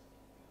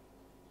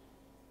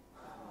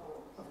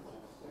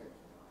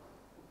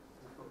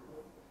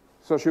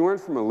 So she went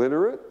from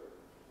illiterate,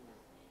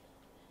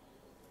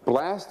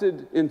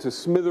 blasted into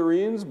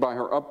smithereens by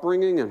her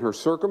upbringing and her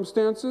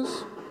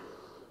circumstances,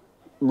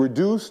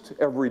 reduced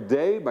every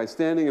day by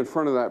standing in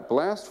front of that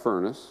blast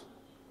furnace,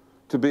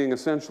 to being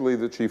essentially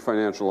the chief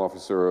financial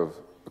officer of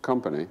a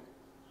company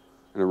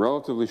in a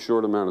relatively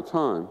short amount of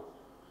time.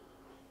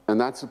 And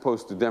that's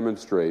supposed to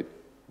demonstrate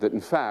that,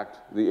 in fact,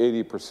 the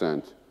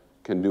 80%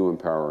 can do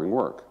empowering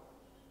work.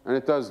 And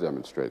it does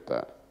demonstrate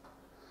that.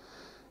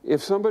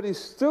 If somebody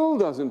still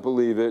doesn't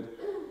believe it,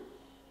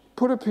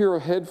 put a pair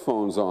of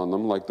headphones on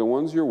them, like the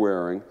ones you're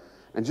wearing,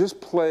 and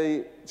just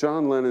play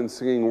John Lennon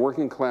singing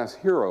Working Class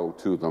Hero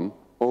to them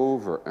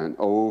over and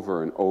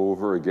over and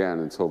over again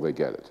until they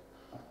get it.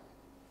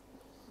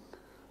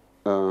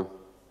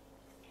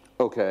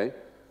 Okay,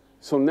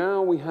 so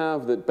now we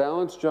have that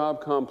balanced job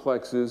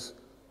complexes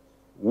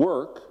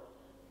work,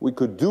 we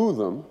could do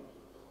them,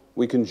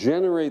 we can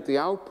generate the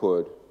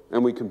output,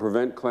 and we can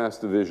prevent class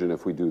division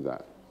if we do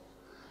that.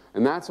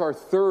 And that's our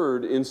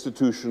third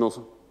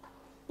institutional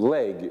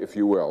leg, if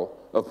you will,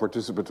 of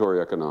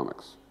participatory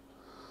economics.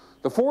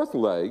 The fourth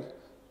leg,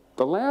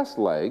 the last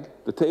leg,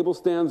 the table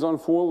stands on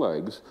 4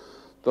 legs,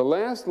 the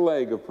last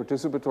leg of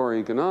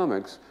participatory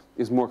economics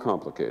is more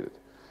complicated.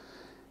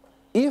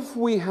 If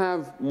we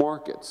have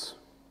markets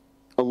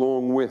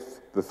along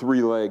with the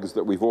three legs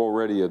that we've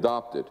already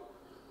adopted,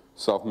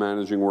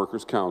 self-managing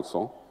workers'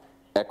 council,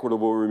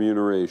 equitable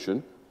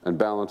remuneration, and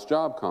balanced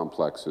job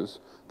complexes,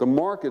 the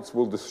markets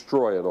will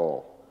destroy it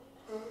all.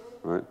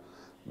 Right?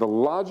 The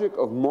logic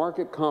of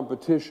market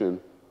competition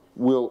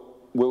will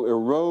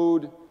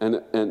erode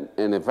and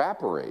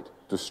evaporate,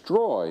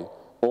 destroy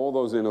all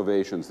those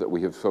innovations that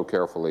we have so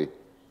carefully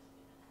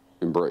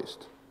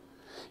embraced.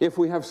 If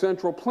we have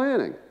central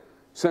planning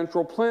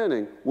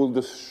will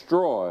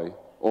destroy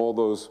all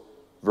those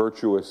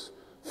virtuous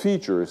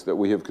features that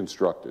we have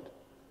constructed.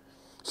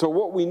 So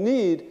what we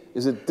need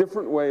is a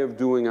different way of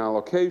doing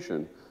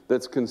allocation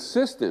that's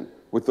consistent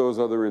with those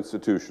other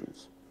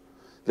institutions,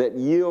 that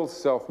yields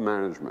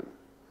self-management,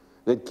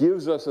 that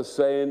gives us a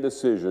say in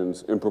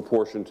decisions in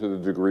proportion to the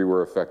degree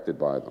we're affected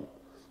by them,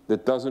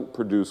 that doesn't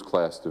produce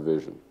class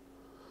division.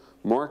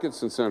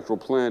 Markets and central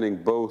planning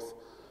both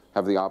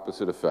have the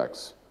opposite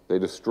effects. They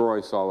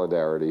destroy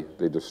solidarity,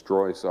 they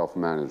destroy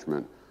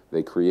self-management,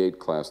 they create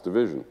class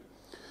division.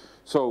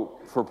 So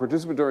for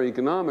participatory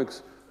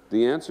economics,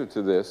 the answer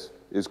to this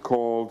is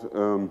called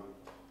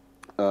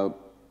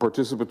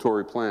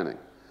participatory planning.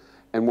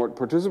 And what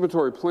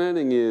participatory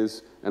planning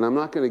is, and I'm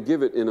not going to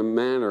give it in a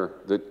manner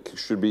that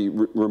should be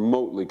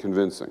remotely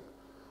convincing,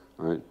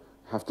 right?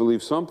 Have to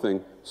leave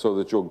something so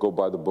that you'll go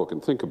buy the book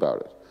and think about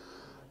it.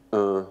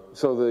 But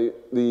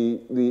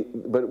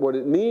what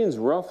it means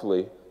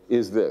roughly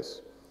is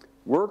this.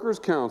 Workers'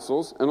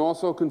 councils and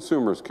also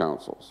consumers'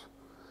 councils,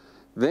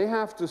 they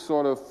have to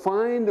sort of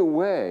find a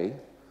way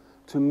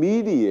to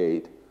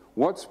mediate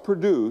what's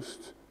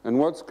produced and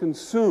what's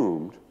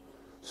consumed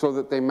so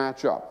that they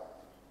match up.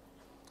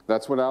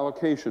 That's what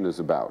allocation is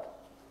about,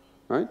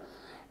 right?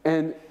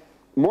 And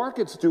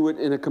markets do it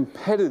in a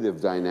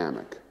competitive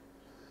dynamic,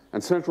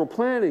 and central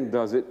planning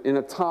does it in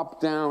a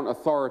top-down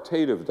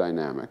authoritative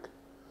dynamic.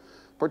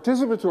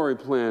 Participatory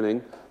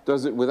planning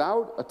does it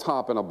without a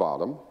top and a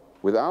bottom,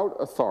 without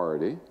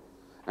authority,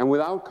 and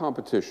without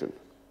competition.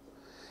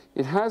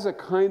 It has a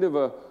kind of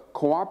a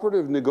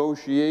cooperative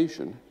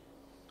negotiation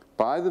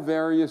by the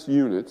various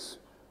units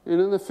in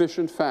an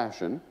efficient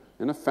fashion,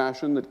 in a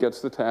fashion that gets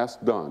the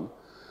task done,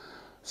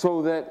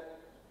 so that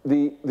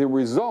the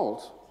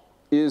result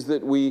is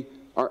that we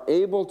are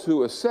able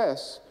to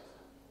assess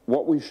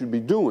what we should be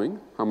doing,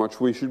 how much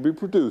we should be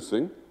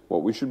producing,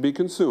 what we should be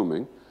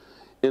consuming,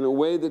 in a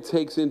way that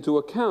takes into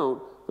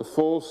account the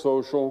full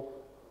social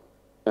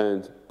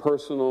and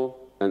personal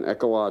and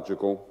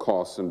ecological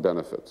costs and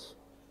benefits.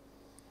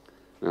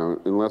 Now,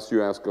 unless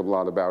you ask a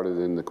lot about it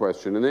in the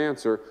question and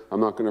answer, I'm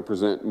not going to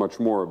present much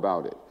more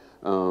about it.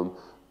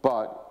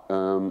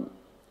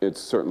 It's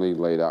certainly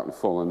laid out in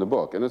full in the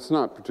book, and it's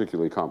not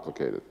particularly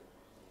complicated.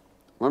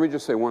 Let me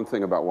just say one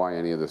thing about why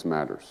any of this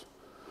matters.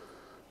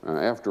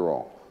 After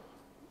all,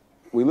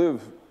 we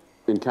live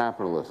in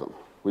capitalism.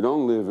 We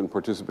don't live in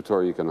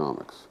participatory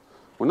economics.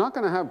 We're not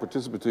going to have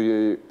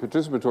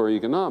participatory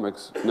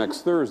economics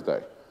next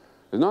Thursday.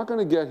 It's not going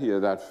to get here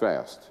that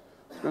fast.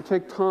 It's going to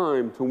take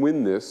time to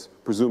win this,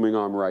 presuming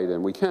I'm right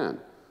and we can,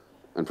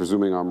 and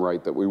presuming I'm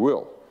right that we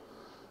will.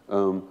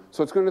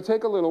 So it's going to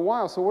take a little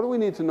while. So what do we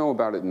need to know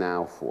about it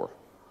now for?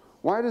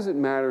 Why does it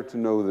matter to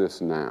know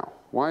this now?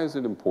 Why is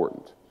it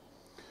important?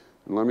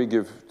 And let me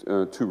give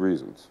 2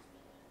 reasons,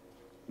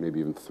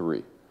 maybe even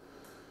 3.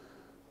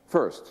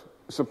 First,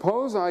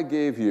 suppose I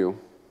gave you,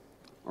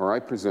 or I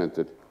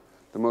presented,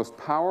 the most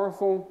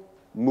powerful,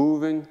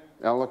 moving,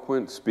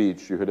 eloquent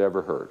speech you had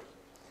ever heard.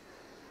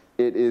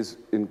 It is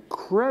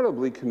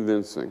incredibly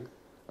convincing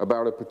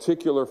about a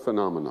particular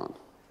phenomenon.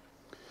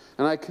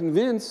 And I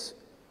convince,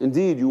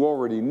 indeed you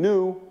already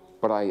knew,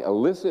 but I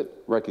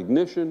elicit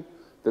recognition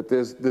that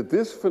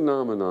this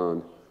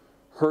phenomenon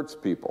hurts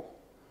people.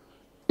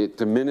 It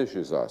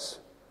diminishes us.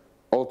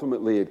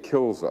 Ultimately, it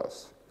kills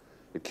us.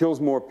 It kills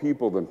more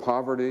people than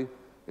poverty.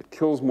 It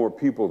kills more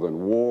people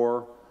than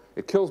war.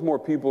 It kills more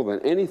people than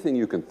anything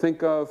you can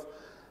think of,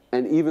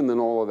 and even than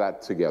all of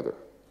that together.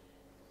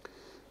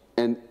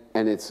 And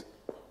it's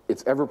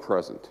ever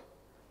present.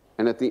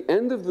 And at the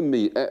end of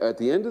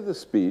the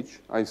speech,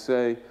 I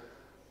say,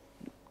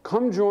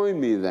 come join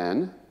me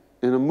then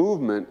in a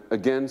movement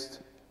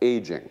against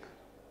aging.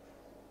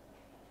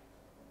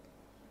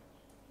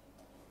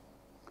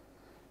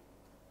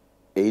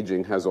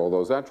 Aging has all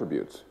those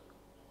attributes.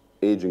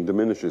 Aging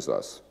diminishes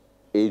us.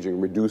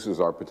 Aging reduces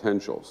our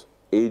potentials.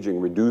 Aging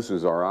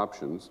reduces our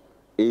options.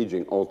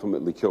 Aging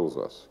ultimately kills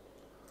us.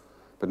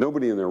 But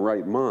nobody in their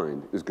right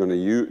mind is going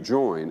to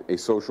join a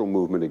social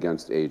movement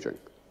against aging,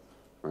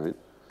 right?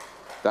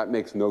 That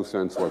makes no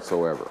sense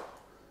whatsoever.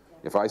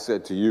 If I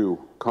said to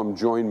you, come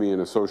join me in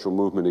a social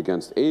movement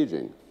against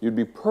aging, you'd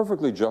be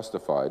perfectly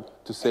justified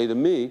to say to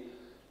me,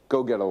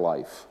 go get a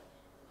life.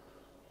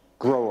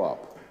 Grow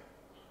up.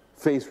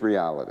 Face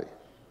reality.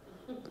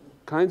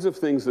 Kinds of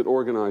things that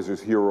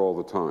organizers hear all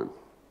the time.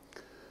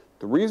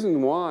 The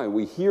reason why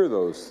we hear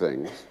those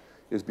things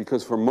is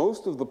because for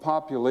most of the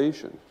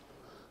population,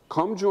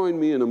 come join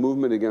me in a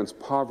movement against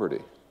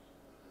poverty,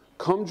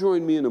 come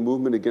join me in a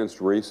movement against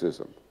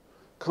racism,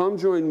 come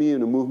join me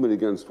in a movement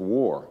against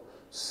war,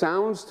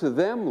 sounds to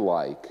them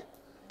like,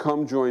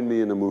 come join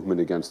me in a movement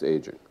against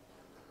aging.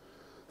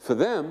 For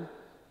them,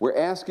 we're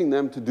asking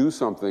them to do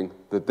something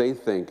that they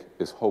think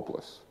is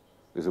hopeless,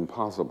 is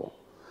impossible.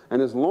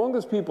 And as long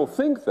as people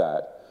think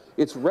that,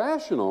 it's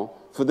rational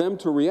for them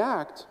to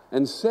react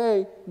and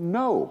say,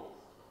 no,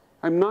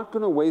 I'm not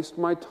going to waste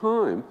my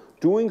time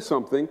doing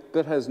something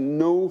that has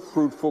no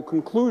fruitful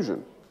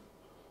conclusion.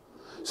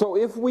 So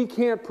if we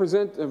can't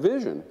present a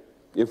vision,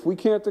 if we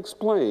can't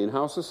explain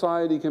how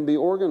society can be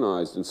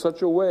organized in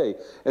such a way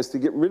as to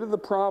get rid of the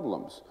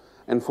problems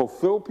and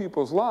fulfill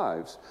people's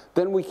lives,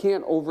 then we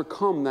can't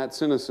overcome that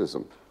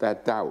cynicism,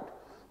 that doubt,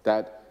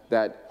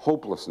 that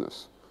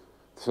hopelessness.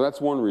 So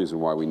that's one reason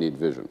why we need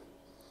vision.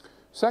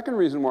 Second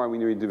reason why we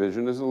need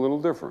vision is a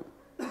little different.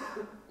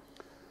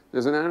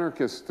 There's an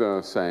anarchist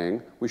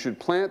saying, we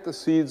should plant the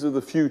seeds of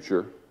the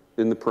future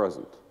in the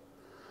present.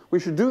 We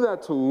should do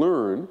that to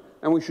learn,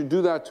 and we should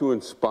do that to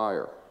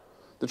inspire.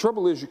 The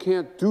trouble is you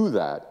can't do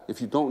that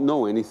if you don't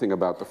know anything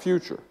about the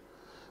future.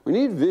 We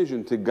need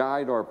vision to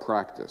guide our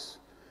practice.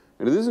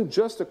 And it isn't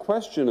just a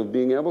question of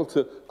being able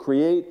to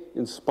create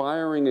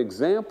inspiring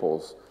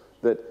examples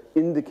that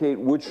indicate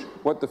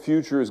what the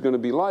future is going to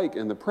be like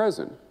in the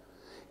present.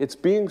 It's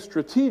being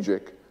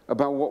strategic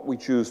about what we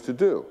choose to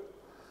do.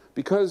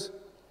 Because,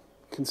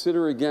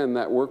 consider again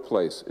that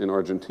workplace in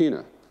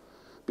Argentina.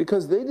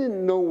 Because they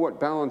didn't know what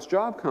balanced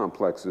job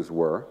complexes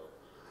were,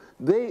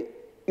 they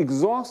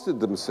exhausted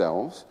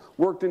themselves,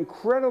 worked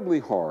incredibly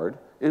hard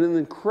in an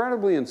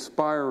incredibly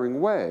inspiring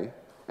way,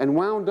 and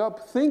wound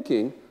up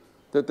thinking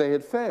that they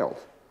had failed,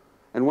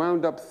 and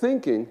wound up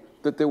thinking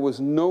that there was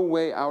no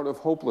way out of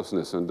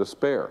hopelessness and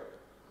despair.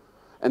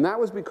 And that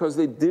was because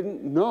they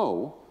didn't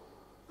know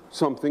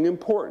something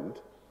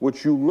important,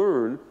 which you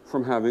learn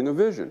from having a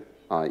vision,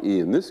 i.e.,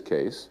 in this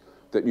case,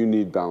 that you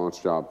need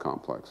balanced job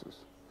complexes.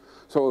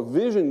 So a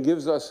vision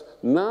gives us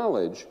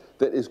knowledge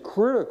that is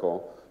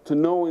critical to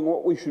knowing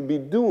what we should be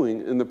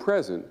doing in the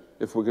present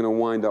if we're going to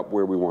wind up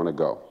where we want to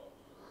go.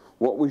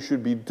 What we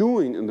should be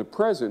doing in the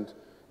present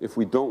if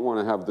we don't want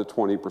to have the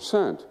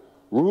 20%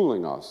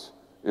 ruling us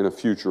in a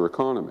future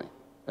economy,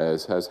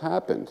 as has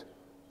happened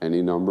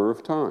any number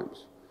of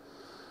times.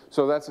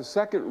 So that's a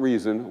second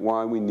reason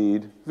why we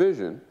need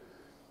vision.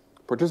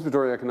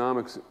 Participatory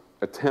economics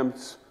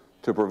attempts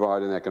to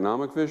provide an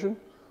economic vision.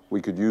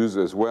 We could use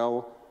as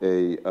well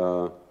a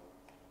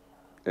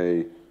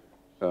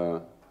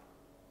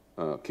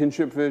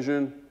kinship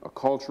vision, a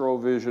cultural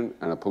vision,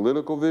 and a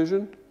political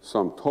vision,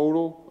 sum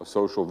total, a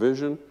social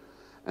vision,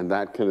 and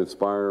that can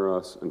inspire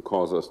us and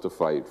cause us to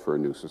fight for a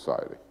new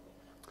society.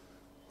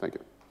 Thank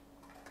you.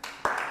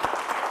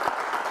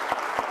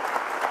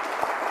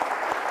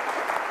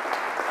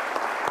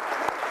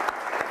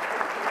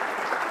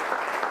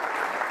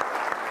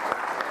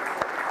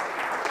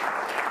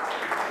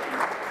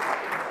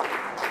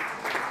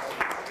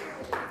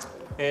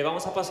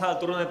 Vamos a pasar al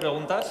turno de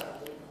preguntas.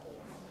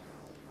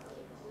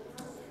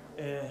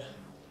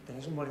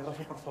 ¿Tenéis un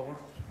bolígrafo, por favor?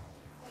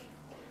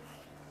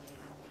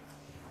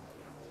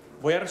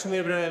 Voy a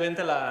resumir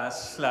brevemente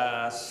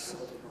las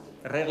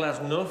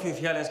reglas no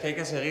oficiales que hay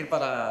que seguir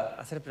para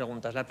hacer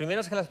preguntas. La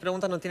primera es que las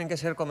preguntas no tienen que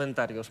ser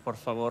comentarios, por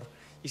favor.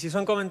 Y si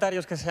son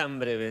comentarios, que sean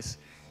breves.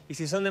 Y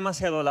si son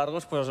demasiado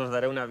largos, pues os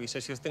daré un aviso.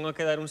 Y si os tengo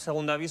que dar un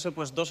segundo aviso,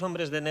 pues 2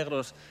 hombres de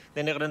negro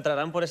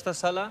entrarán por esta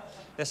sala,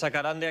 les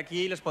sacarán de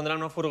aquí, les pondrán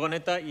una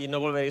furgoneta y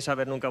no volveréis a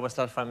ver nunca a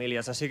vuestras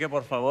familias. Así que,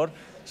 por favor,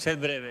 sed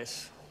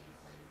breves.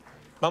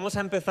 Vamos a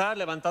empezar,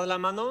 levantad la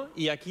mano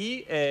y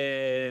aquí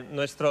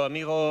nuestro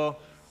amigo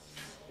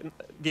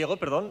Diego,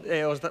 perdón,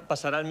 os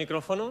pasará el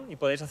micrófono y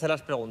podéis hacer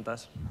las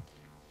preguntas.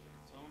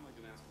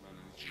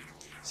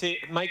 Sí,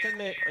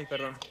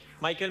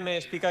 Michael me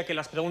explica que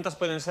las preguntas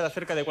pueden ser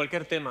acerca de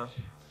cualquier tema,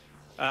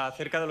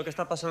 acerca de lo que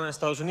está pasando en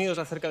Estados Unidos,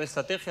 acerca de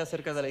estrategia,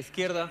 acerca de la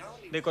izquierda,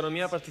 de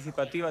economía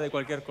participativa, de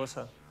cualquier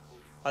cosa.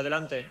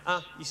 Adelante.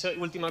 Y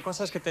última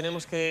cosa es que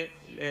tenemos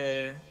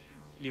que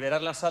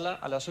liberar la sala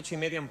a las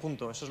 8:30 en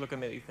punto, eso es lo que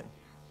me dicen.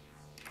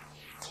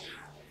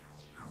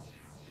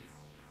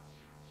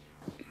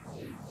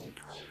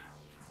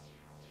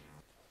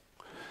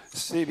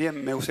 Sí,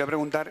 bien, me gustaría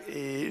preguntar,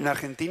 en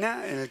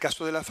Argentina, en el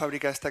caso de la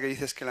fábrica esta que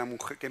dices que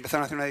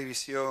empezaron a hacer una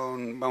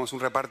división, vamos, un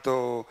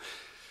reparto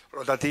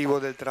rotativo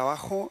del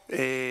trabajo,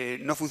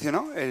 ¿no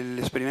funcionó el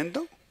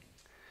experimento?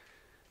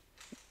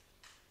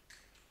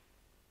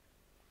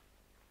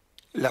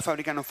 ¿La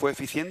fábrica no fue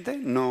eficiente?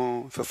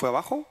 ¿No fue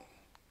abajo?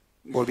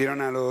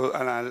 ¿Volvieron a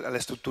la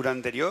estructura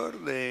anterior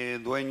de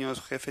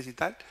dueños, jefes y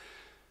tal?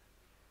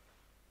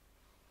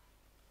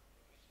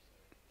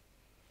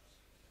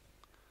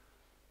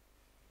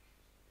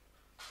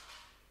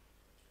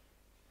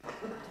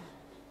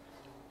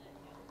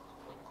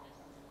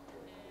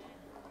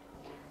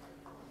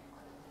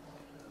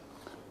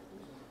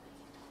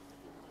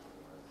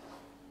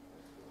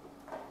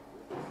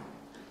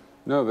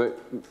 No,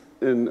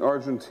 in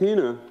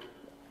Argentina,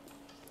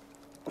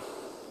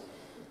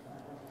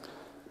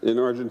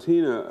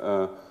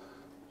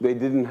 they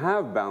didn't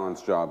have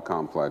balanced job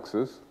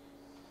complexes.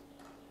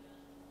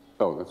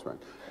 Oh, that's right.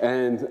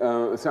 And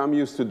so I'm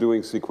used to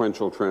doing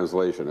sequential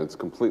translation. It's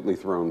completely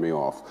thrown me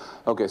off.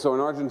 Okay, so in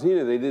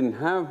Argentina, they didn't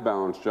have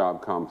balanced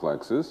job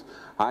complexes.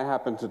 I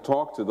happened to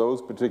talk to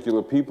those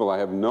particular people. I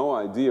have no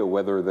idea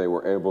whether they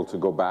were able to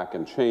go back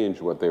and change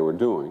what they were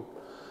doing.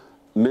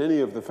 Many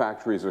of the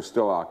factories are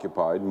still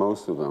occupied,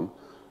 most of them,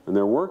 and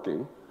they're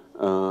working,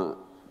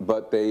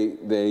 but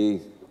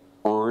they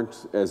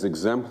aren't as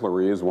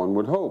exemplary as one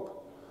would hope.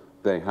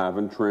 They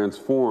haven't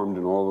transformed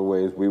in all the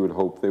ways we would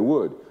hope they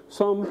would.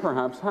 Some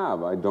perhaps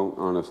have, I don't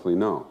honestly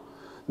know.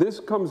 This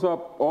comes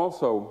up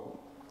also,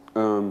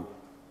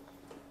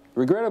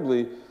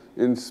 regrettably,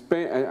 in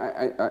Spain.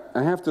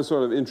 I have to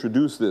sort of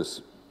introduce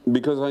this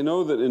because I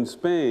know that in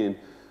Spain,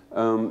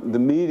 the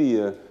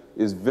media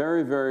is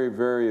very, very,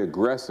 very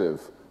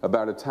aggressive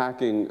about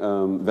attacking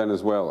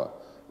Venezuela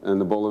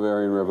and the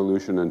Bolivarian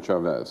Revolution and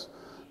Chavez.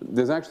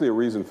 There's actually a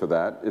reason for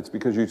that. It's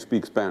because you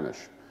speak Spanish.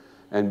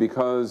 And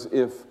because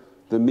if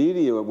the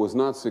media was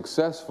not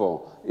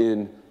successful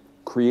in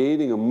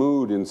creating a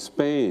mood in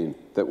Spain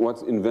that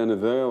what's in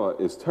Venezuela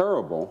is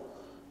terrible,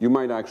 you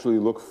might actually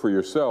look for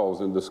yourselves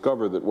and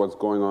discover that what's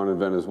going on in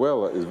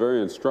Venezuela is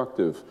very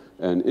instructive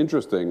and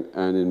interesting,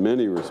 and in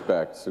many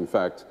respects, in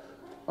fact,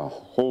 a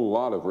whole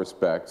lot of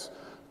respects,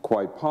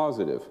 quite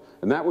positive.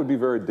 And that would be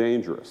very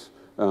dangerous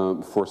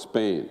for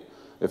Spain.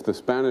 If the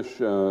Spanish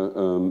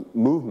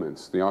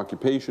movements, the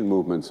occupation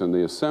movements and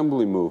the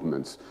assembly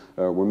movements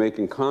were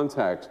making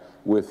contact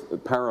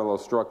with parallel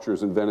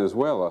structures in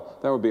Venezuela,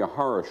 that would be a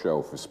horror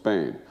show for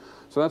Spain.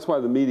 So that's why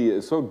the media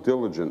is so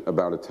diligent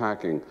about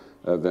attacking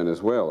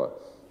Venezuela.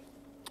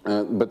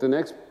 But the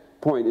next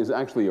point is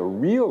actually a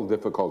real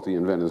difficulty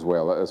in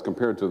Venezuela as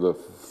compared to the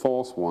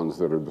false ones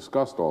that are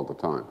discussed all the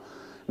time.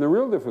 And the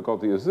real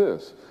difficulty is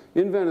this.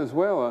 In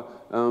Venezuela,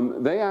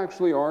 they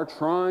actually are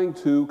trying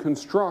to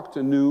construct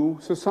a new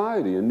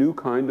society, a new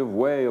kind of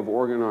way of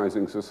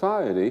organizing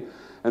society,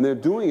 and they're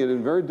doing it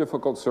in very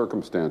difficult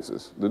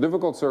circumstances. The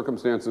difficult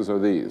circumstances are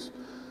these.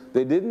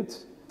 They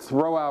didn't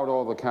throw out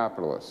all the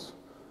capitalists.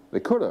 They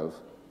could have,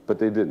 but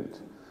they didn't.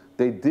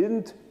 They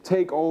didn't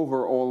take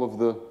over all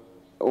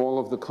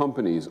of the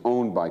companies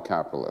owned by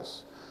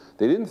capitalists.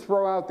 They didn't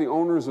throw out the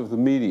owners of the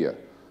media.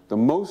 The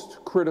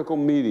most critical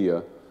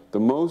media, the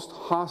most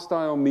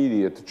hostile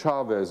media to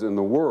Chavez in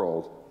the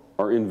world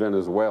are in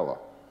Venezuela.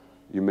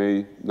 You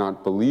may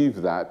not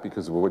believe that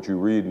because of what you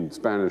read in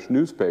Spanish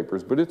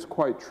newspapers, but it's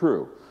quite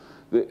true.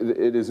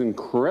 It is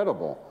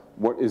incredible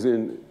what is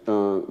in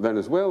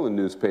Venezuelan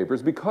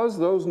newspapers because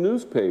those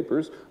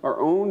newspapers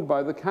are owned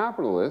by the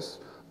capitalists,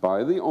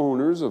 by the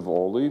owners of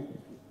all the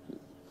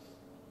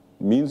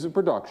means of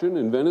production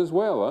in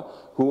Venezuela,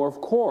 who of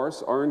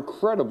course are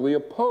incredibly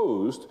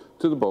opposed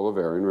to the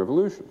Bolivarian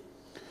Revolution.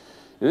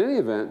 In any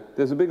event,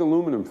 there's a big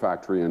aluminum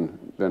factory in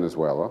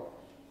Venezuela,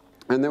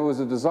 and there was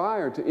a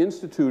desire to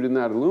institute in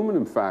that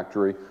aluminum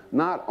factory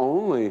not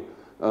only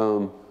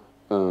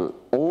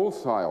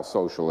old-style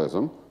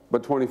socialism,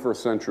 but 21st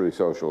century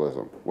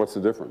socialism. What's the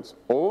difference?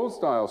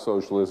 Old-style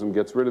socialism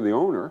gets rid of the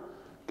owner,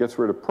 gets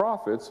rid of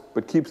profits,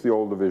 but keeps the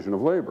old division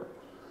of labor.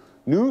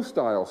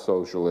 New-style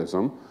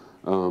socialism,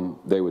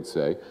 they would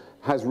say,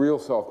 has real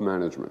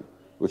self-management,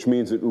 which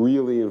means it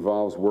really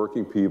involves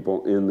working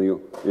people in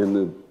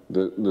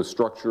the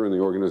structure and the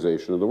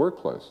organization of the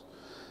workplace.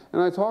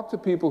 And I talked to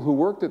people who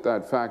worked at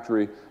that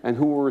factory and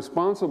who were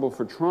responsible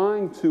for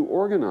trying to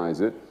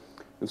organize it.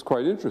 It's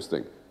quite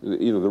interesting,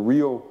 you know, the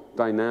real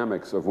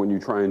dynamics of when you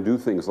try and do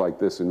things like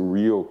this in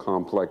real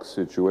complex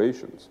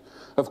situations.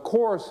 Of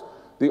course,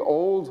 the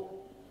old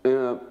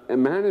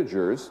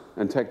managers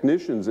and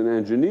technicians and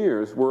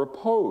engineers were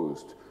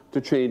opposed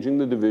to changing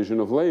the division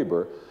of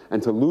labor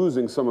and to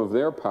losing some of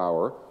their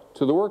power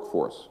to the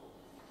workforce.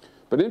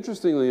 But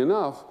interestingly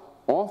enough,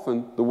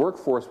 often the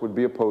workforce would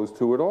be opposed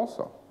to it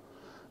also.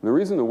 And the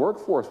reason the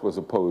workforce was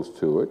opposed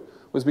to it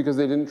was because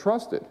they didn't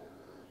trust it.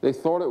 They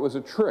thought it was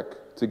a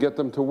trick to get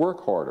them to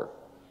work harder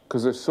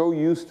because they're so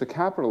used to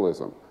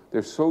capitalism.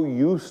 They're so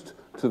used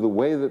to the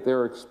way that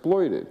they're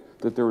exploited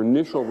that their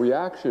initial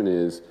reaction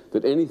is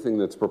that anything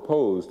that's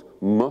proposed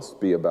must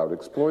be about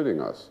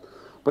exploiting us.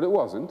 But it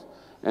wasn't,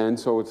 and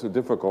so it's a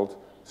difficult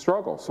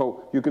struggle.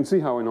 So you can see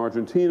how in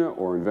Argentina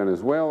or in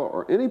Venezuela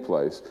or any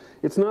place,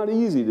 it's not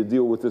easy to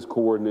deal with this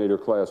coordinator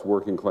class,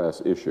 working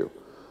class issue.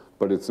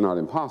 But it's not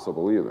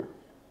impossible either.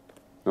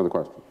 Another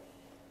question?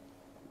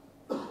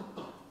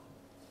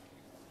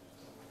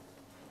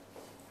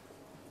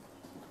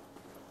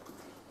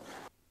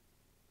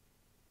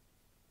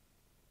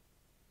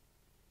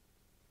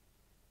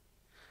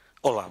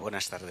 Hola,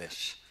 buenas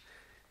tardes.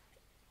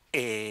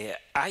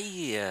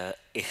 ¿Hay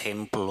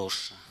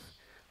ejemplos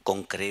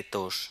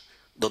concretos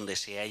donde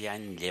se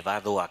hayan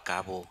llevado a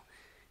cabo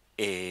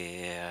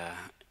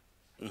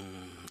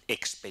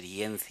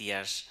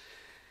experiencias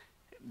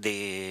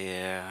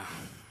de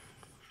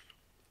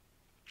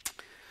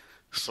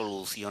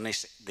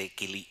soluciones de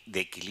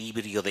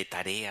equilibrio de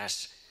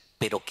tareas,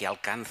 pero que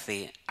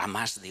alcance a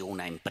más de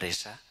una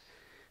empresa?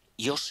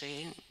 Yo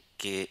sé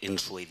que en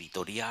su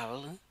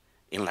editorial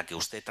en la que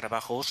usted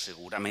trabajó,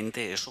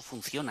 seguramente eso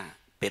funciona.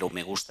 Pero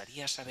me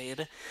gustaría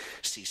saber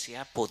si se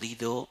ha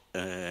podido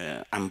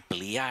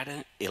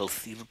ampliar el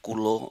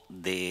círculo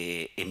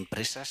de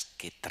empresas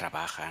que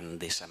trabajan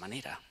de esa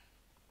manera.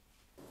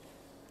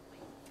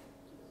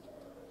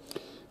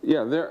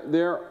 Yeah,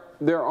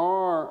 there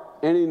are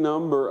any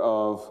number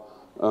of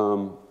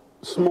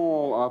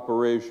small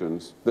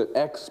operations that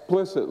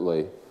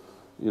explicitly,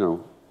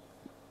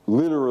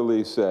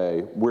 literally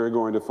say we're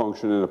going to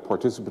function in a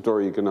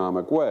participatory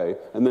economic way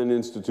and then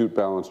institute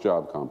balanced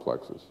job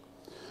complexes.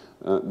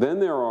 Then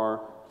there are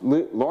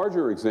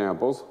larger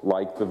examples,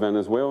 like the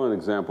Venezuelan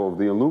example of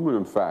the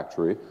aluminum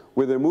factory,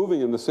 where they're moving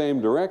in the same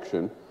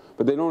direction,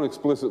 but they don't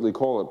explicitly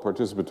call it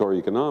participatory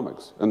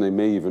economics, and they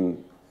may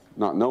even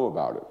not know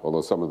about it,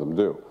 although some of them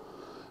do.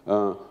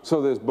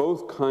 So there's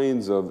both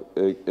kinds of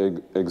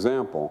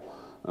example,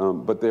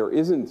 but there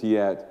isn't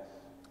yet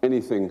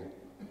anything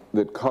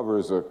that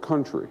covers a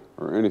country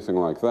or anything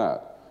like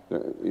that.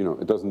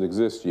 It doesn't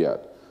exist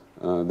yet.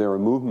 There are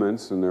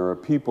movements and there are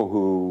people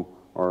who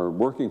are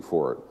working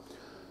for it.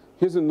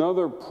 Here's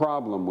another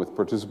problem with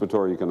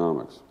participatory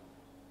economics.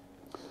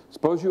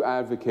 Suppose you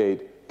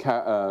advocate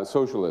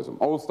socialism,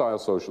 old-style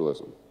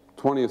socialism,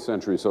 20th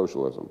century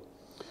socialism.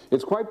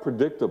 It's quite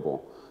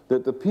predictable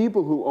that the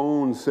people who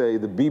own, say,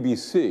 the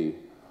BBC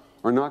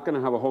are not going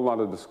to have a whole lot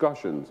of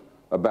discussions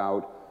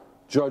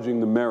about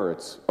judging the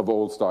merits of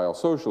old-style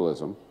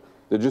socialism.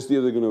 They're just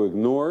either going to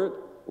ignore it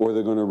or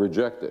they're going to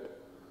reject it.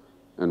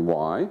 And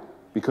why?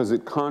 Because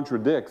it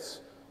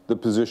contradicts the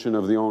position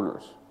of the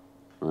owners.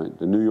 Right?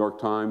 The New York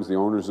Times, the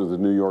owners of the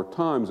New York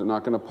Times are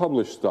not going to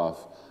publish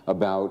stuff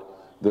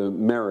about the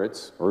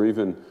merits or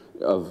even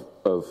of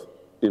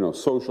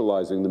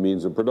socializing the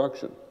means of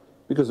production,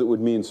 because it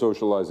would mean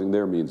socializing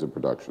their means of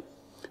production.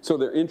 So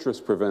their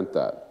interests prevent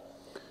that.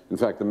 In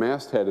fact, the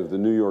masthead of the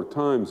New York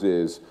Times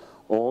is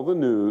all the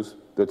news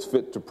that's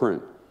fit to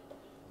print.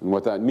 And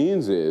what that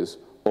means is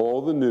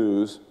all the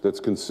news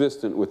that's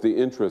consistent with the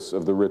interests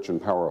of the rich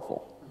and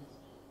powerful.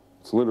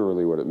 It's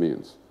literally what it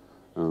means.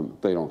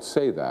 They don't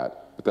say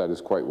that, but that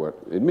is quite what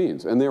it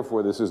means. And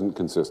therefore, this isn't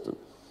consistent.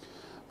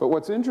 But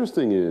what's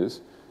interesting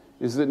is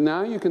that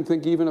now you can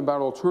think even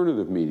about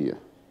alternative media.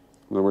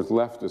 In other words,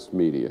 leftist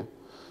media.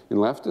 In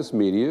leftist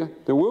media,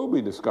 there will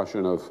be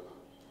discussion of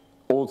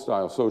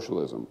old-style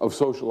socialism, of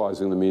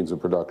socializing the means of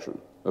production,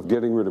 of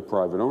getting rid of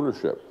private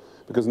ownership,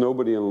 because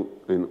nobody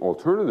in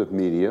alternative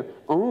media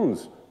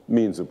owns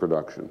means of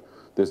production.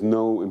 There's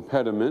no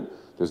impediment.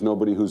 There's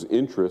nobody whose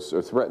interests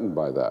are threatened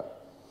by that.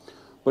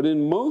 But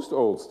in most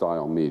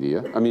old-style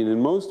media,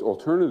 in most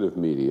alternative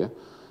media,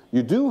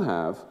 you do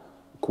have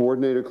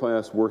coordinator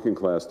class, working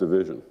class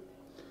division.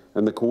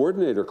 And the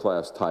coordinator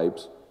class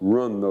types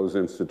run those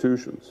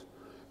institutions.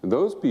 And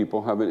those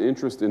people have an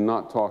interest in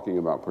not talking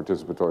about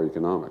participatory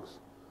economics.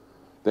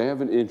 They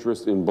have an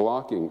interest in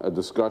blocking a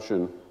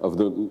discussion of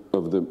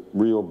the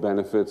real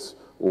benefits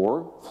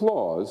or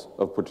flaws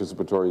of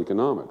participatory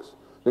economics.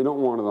 They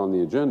don't want it on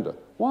the agenda.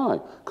 Why?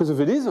 Because if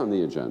it is on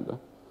the agenda,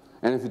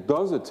 and if it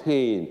does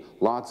attain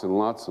lots and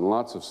lots and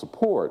lots of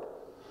support,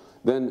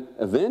 then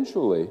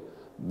eventually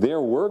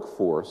their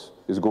workforce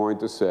is going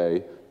to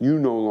say, you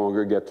no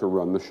longer get to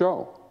run the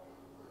show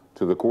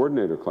to the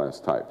coordinator class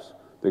types.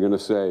 They're going to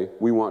say,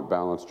 we want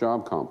balanced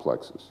job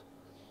complexes.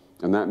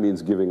 And that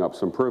means giving up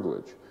some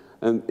privilege.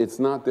 And it's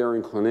not their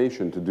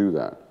inclination to do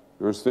that.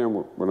 You understand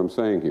what I'm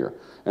saying here?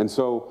 And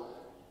so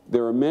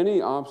there are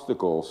many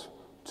obstacles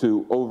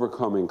to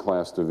overcoming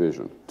class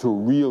division, to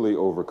really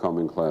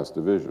overcoming class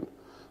division.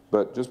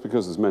 But just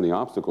because there's many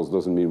obstacles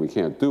doesn't mean we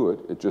can't do it.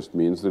 It just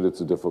means that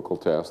it's a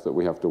difficult task that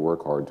we have to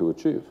work hard to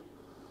achieve.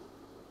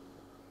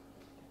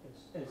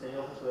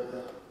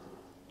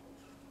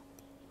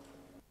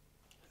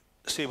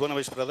 Sí, bona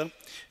vesprada.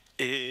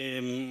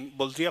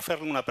 Voldria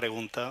fer-li una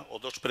pregunta, o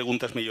dues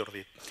preguntes millor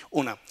dit.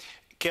 Una,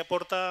 què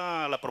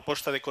aporta la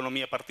proposta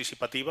d'economia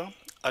participativa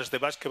als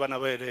debats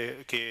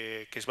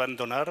que es van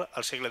donar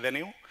al segle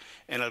XIX,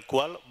 en el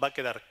qual va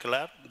quedar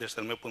clar, des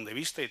del meu punt de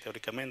vista i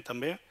teòricament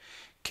també,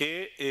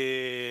 que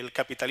el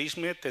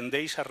capitalisme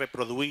tendeix a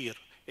reproduir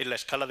en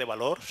l'escala de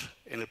valors,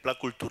 en el pla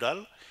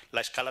cultural,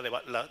 la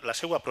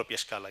seva pròpia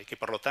escala i que,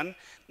 per tant,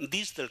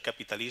 dins del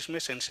capitalisme,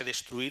 sense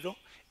destruir-ho,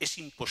 és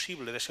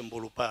impossible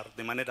desenvolupar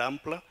de manera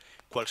ampla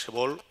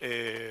qualsevol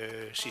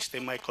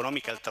sistema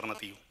econòmic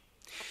alternatiu.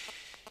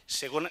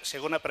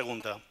 Segona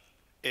pregunta.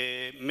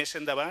 Més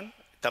endavant,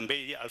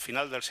 també al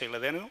final del segle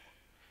XIX,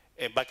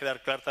 va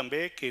quedar clar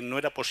també que no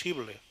era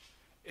possible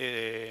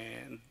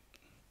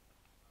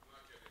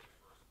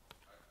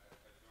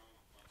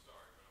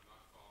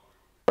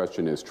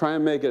question is. Try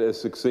and make it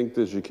as succinct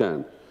as you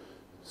can,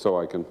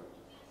 so I can,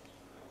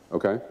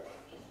 okay?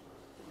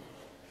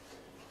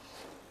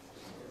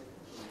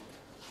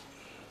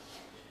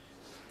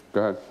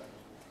 Go ahead.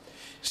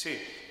 Sí,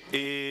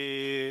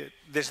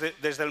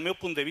 des del meu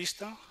punt de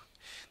vista,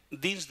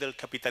 dins del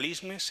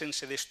capitalisme,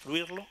 sense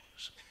destruir-lo,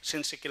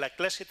 sense que la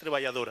classe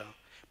treballadora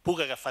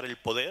pugui agafar el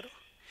poder,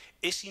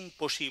 és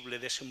impossible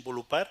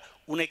desenvolupar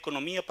una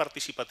economia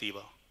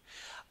participativa.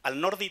 Al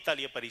nord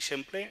d'Itàlia, per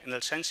exemple, en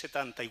els anys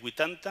 70 i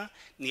 80,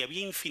 n'hi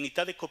havia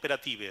infinitat de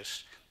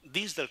cooperatives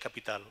dins del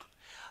capital.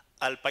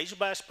 Al País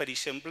Basc, per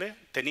exemple,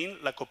 tenim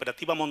la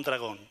cooperativa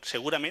Mondragón,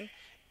 segurament,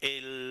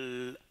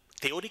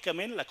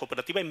 teòricament, la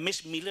cooperativa amb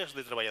més milers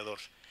de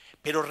treballadors,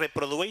 però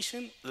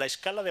reprodueixen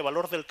l'escala de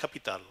valor del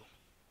capital.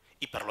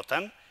 I, per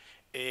tant,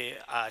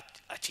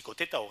 a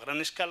xicoteta o gran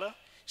escala,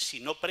 si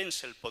no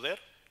prens el poder,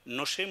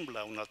 no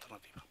sembla una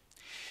alternativa.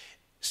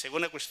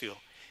 Segona qüestió.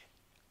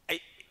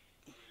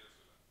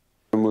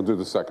 And we'll do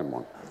the second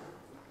one.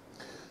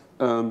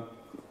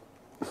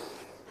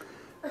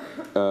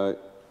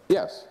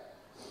 Yes.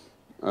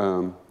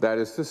 That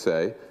is to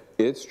say,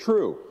 it's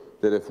true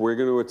that if we're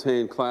going to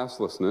attain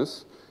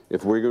classlessness,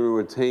 if we're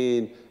going to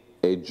attain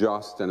a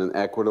just and an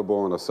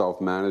equitable and a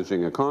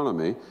self-managing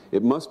economy,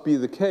 it must be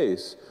the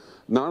case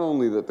not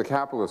only that the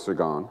capitalists are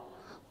gone,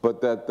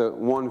 but that the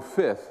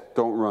 1/5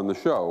 don't run the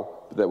show,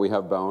 that we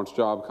have balanced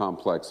job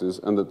complexes,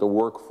 and that the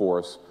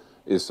workforce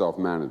is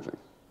self-managing.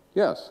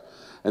 Yes.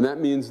 And that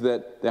means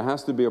that there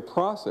has to be a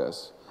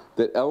process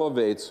that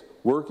elevates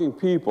working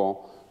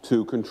people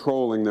to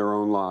controlling their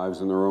own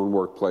lives and their own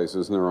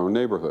workplaces and their own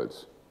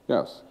neighborhoods.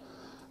 Yes.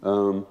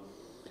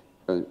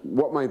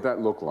 What might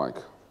that look like?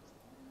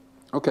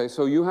 Okay,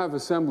 so you have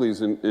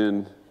assemblies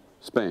in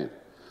Spain.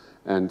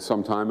 And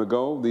some time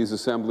ago, these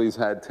assemblies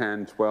had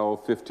 10,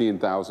 12,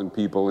 15,000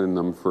 people in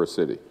them for a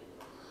city.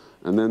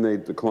 And then they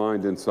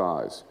declined in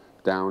size,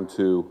 down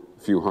to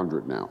a few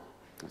hundred now,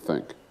 I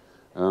think.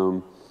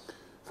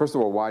 First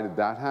of all, why did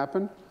that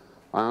happen?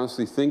 I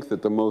honestly think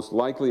that the most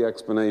likely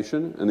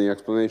explanation, and the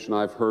explanation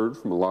I've heard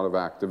from a lot of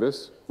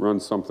activists,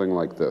 runs something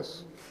like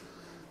this.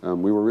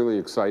 We were really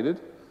excited,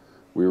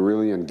 we were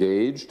really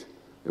engaged,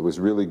 it was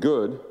really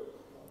good,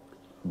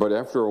 but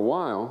after a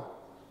while,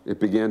 it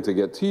began to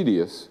get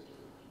tedious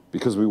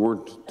because we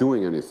weren't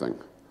doing anything.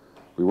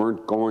 We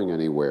weren't going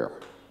anywhere.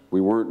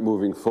 We weren't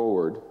moving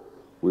forward.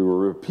 We were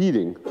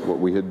repeating what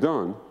we had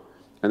done,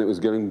 and it was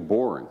getting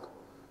boring.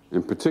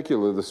 In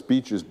particular, the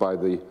speeches by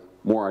the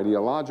more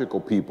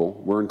ideological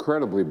people were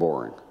incredibly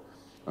boring.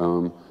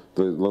 The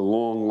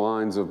long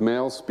lines of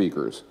male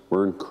speakers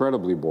were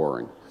incredibly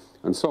boring,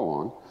 and so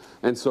on.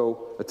 And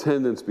so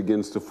attendance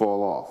begins to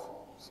fall off.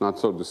 It's not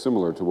so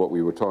dissimilar to what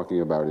we were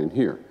talking about in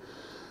here.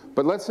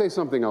 But let's say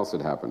something else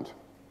had happened.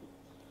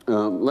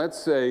 Let's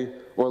say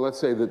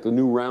that the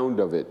new round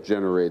of it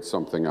generates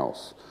something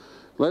else.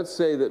 Let's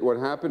say that what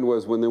happened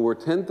was when there were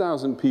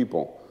 10,000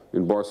 people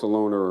in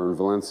Barcelona or in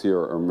Valencia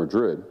or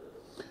Madrid,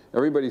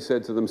 everybody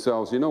said to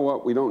themselves, you know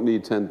what, we don't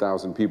need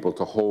 10,000 people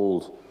to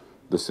hold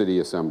the city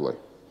assembly.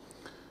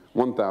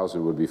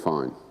 1,000 would be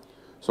fine.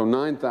 So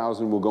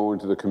 9,000 will go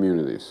into the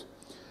communities,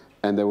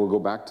 and they will go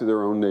back to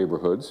their own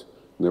neighborhoods,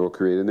 and they will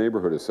create a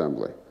neighborhood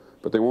assembly.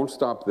 But they won't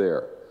stop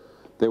there.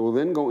 They will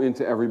then go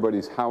into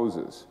everybody's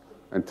houses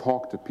and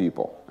talk to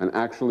people and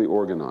actually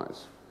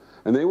organize.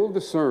 And they will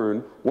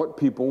discern what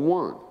people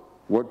want,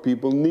 what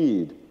people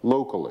need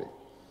locally.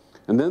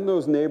 And then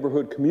those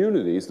neighborhood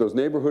communities, those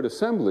neighborhood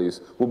assemblies,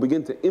 will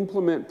begin to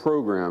implement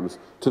programs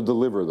to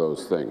deliver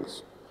those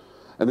things.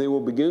 And they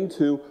will begin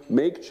to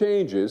make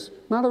changes,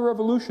 not a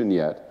revolution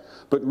yet,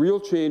 but real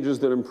changes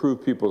that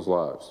improve people's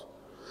lives.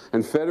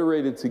 And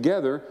federated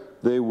together,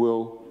 they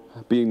will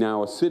be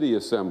now a city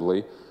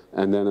assembly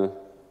and then a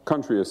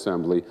country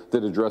assembly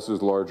that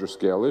addresses larger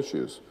scale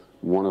issues.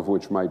 One of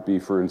which might be,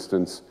 for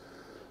instance,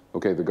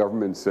 okay, the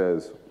government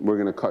says we're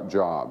going to cut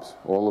jobs.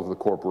 All of the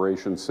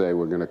corporations say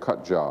we're going to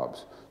cut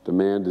jobs.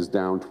 Demand is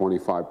down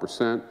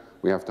 25%.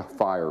 We have to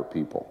fire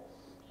people.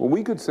 Well,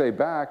 we could say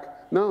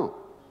back, no,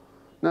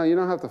 you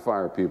don't have to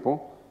fire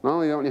people. Not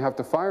only don't you have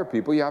to fire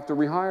people, you have to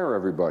rehire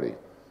everybody.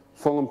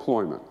 Full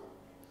employment.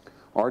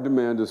 Our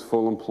demand is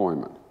full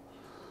employment.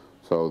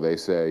 So they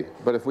say,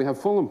 but if we have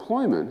full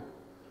employment,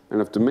 and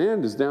if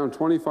demand is down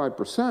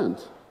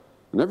 25%,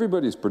 and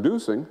everybody's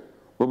producing,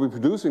 we'll be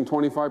producing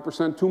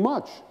 25% too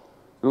much,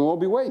 and it'll all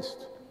be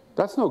waste.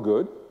 That's no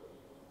good.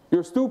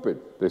 You're stupid,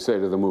 they say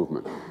to the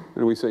movement.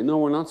 And we say, no,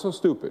 we're not so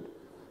stupid.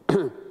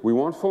 We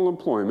want full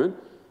employment,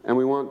 and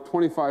we want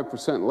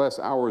 25% less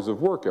hours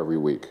of work every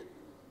week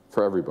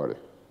for everybody.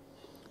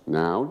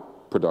 Now,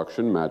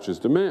 production matches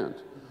demand.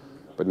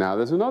 But now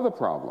there's another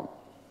problem.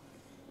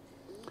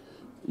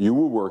 You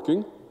were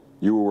working,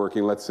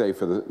 let's say,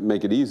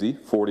 make it easy,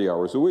 40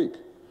 hours a week.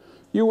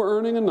 You were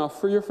earning enough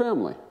for your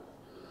family.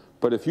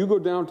 But if you go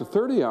down to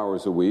 30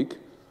 hours a week,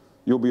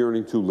 you'll be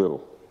earning too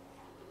little.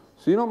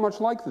 So you don't much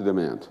like the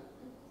demand,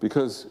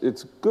 because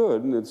it's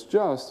good and it's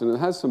just and it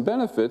has some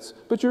benefits,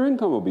 but your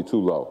income will be too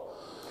low.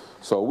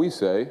 So we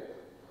say,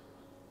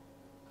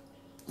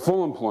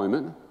 full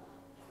employment,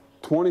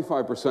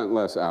 25%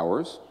 less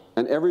hours,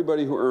 and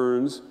everybody who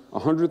earns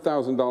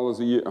 $100,000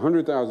 a year,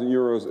 100,000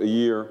 euros a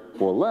year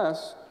or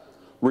less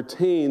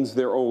retains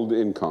their old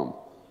income.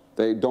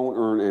 They don't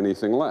earn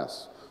anything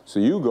less. So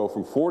you go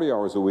from 40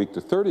 hours a week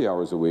to 30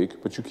 hours a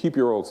week, but you keep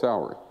your old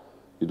salary.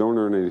 You don't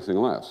earn anything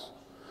less.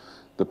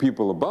 The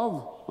people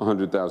above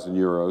 100,000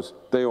 euros,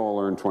 they all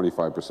earn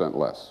 25%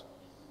 less.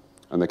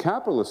 And the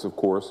capitalists, of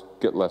course,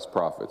 get less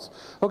profits.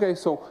 Okay,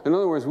 so in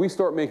other words, we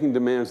start making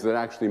demands that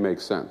actually make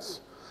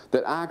sense,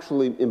 that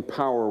actually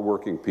empower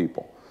working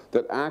people,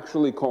 that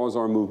actually cause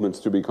our movements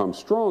to become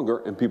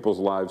stronger and people's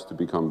lives to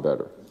become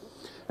better.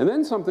 And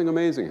then something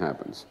amazing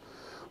happens.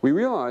 We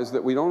realize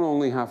that we don't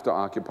only have to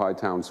occupy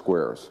town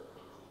squares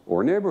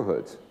or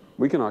neighborhoods.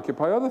 We can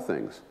occupy other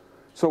things.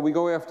 So we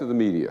go after the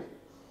media,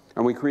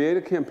 and we create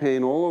a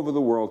campaign all over the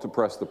world to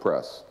press the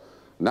press.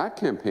 And that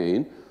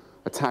campaign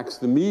attacks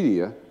the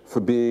media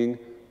for being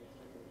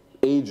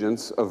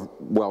agents of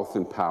wealth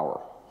and power.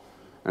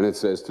 And it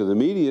says to the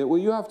media, well,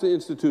 you have to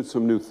institute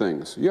some new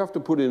things. You have to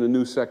put in a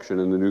new section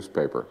in the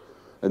newspaper.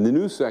 And the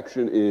new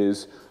section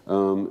is,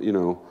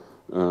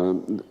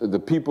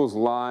 the people's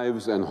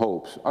lives and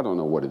hopes. I don't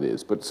know what it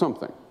is, but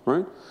something,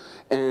 right?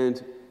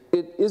 And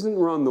it isn't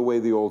run the way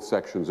the old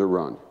sections are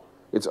run.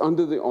 It's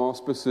under the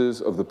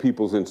auspices of the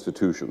people's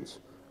institutions,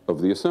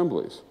 of the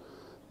assemblies.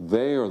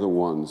 They are the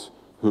ones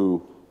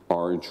who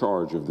are in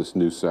charge of this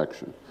new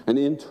section. And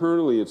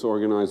internally, it's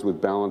organized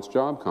with balanced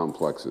job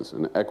complexes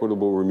and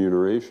equitable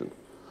remuneration.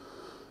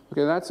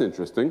 Okay, that's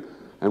interesting.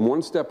 And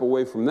one step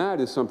away from that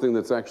is something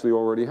that's actually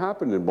already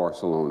happened in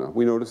Barcelona.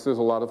 We notice there's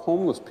a lot of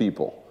homeless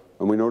people,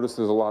 and we notice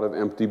there's a lot of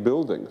empty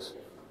buildings.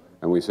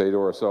 And we say to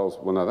ourselves,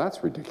 well, now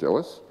that's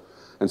ridiculous.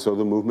 And so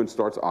the movement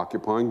starts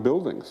occupying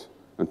buildings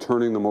and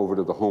turning them over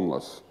to the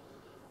homeless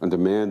and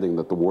demanding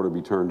that the water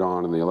be turned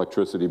on and the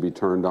electricity be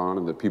turned on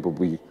and that people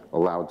be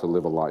allowed to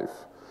live a life.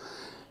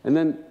 And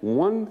then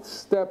one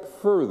step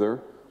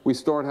further, we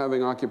start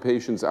having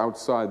occupations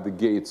outside the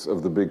gates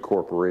of the big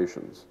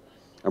corporations.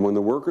 And when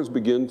the workers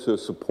begin to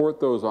support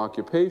those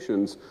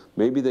occupations,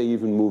 maybe they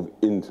even move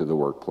into the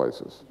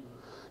workplaces.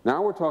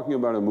 Now we're talking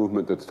about a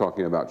movement that's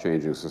talking about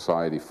changing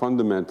society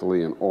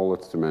fundamentally in all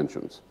its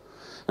dimensions.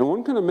 And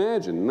one can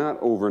imagine, not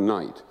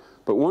overnight,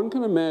 but one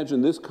can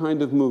imagine this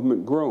kind of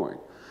movement growing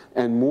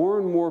and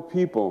more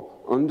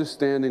people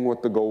understanding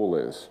what the goal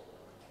is,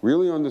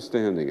 really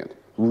understanding it,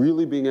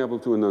 really being able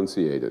to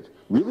enunciate it,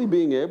 really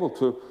being able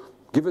to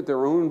give it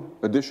their own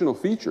additional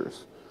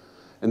features.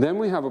 And then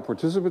we have a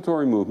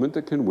participatory movement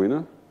that can win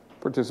a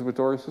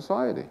participatory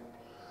society.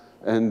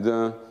 And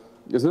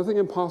there's nothing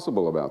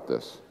impossible about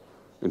this.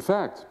 In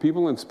fact,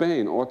 people in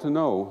Spain ought to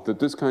know that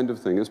this kind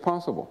of thing is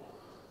possible.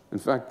 In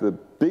fact, the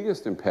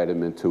biggest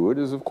impediment to it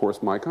is, of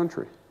course, my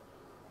country.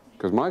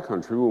 Because my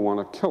country will want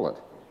to kill it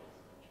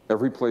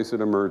every place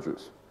it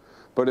emerges.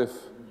 But if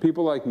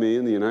people like me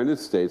in the United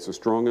States are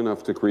strong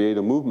enough to create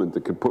a movement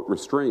that could put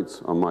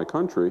restraints on my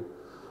country,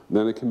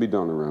 then it can be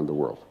done around the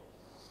world.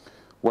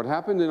 What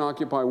happened in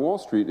Occupy Wall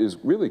Street is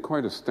really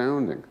quite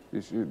astounding.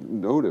 You should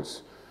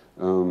notice,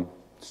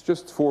 it's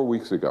just 4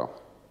 weeks ago,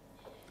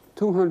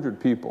 200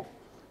 people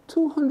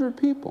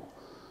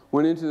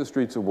went into the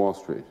streets of Wall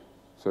Street.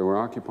 So we're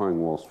occupying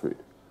Wall Street.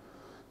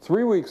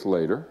 3 weeks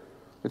later,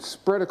 it's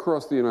spread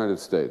across the United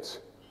States.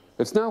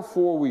 It's now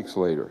 4 weeks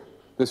later.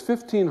 There's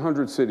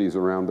 1,500 cities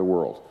around the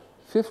world,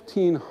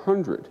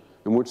 1,500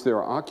 in which there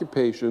are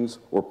occupations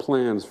or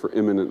plans for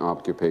imminent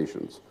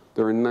occupations.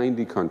 They're in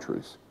 90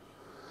 countries.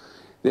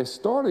 They're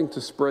starting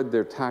to spread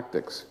their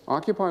tactics.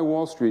 Occupy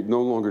Wall Street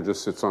no longer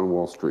just sits on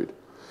Wall Street.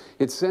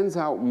 It sends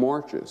out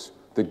marches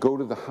that go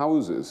to the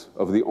houses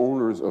of the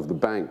owners of the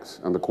banks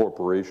and the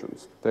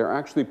corporations. They're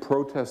actually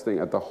protesting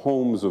at the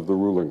homes of the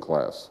ruling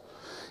class.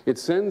 It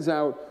sends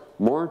out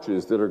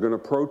marches that are going to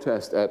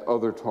protest at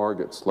other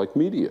targets, like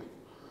media.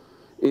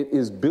 It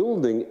is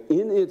building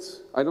in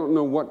its, I don't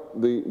know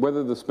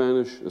whether the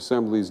Spanish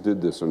assemblies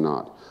did this or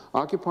not.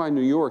 Occupy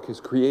New York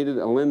has created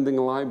a lending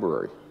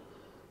library,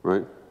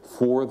 right,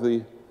 for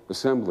the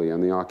assembly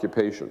and the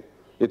occupation.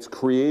 It's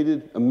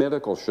created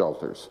medical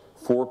shelters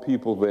for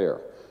people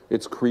there.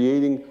 It's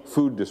creating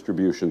food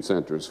distribution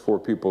centers for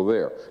people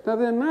there. Now,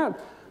 they're not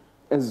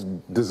as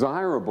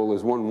desirable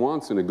as one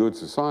wants in a good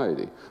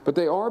society, but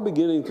they are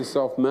beginning to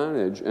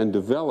self-manage and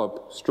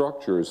develop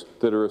structures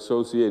that are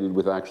associated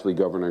with actually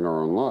governing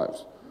our own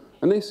lives.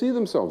 And they see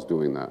themselves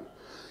doing that.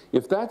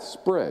 If that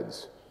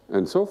spreads,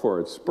 and so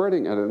far it's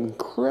spreading at an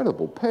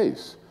incredible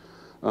pace,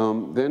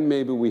 then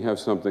maybe we have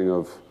something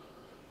of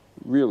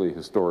really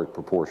historic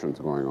proportions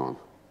going on.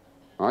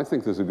 I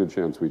think there's a good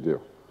chance we do.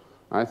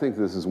 I think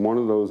this is one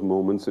of those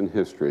moments in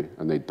history,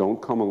 and they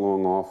don't come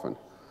along often,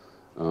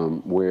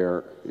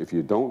 where if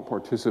you don't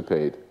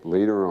participate,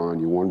 later on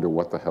you wonder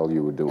what the hell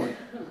you were doing.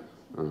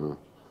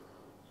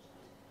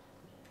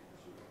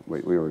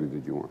 Wait, we already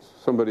did you once.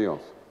 Somebody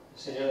else.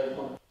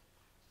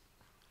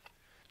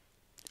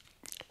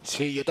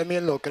 Sí, yo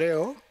también lo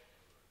creo.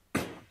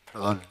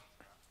 Perdón.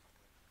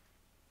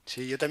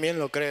 Sí, yo también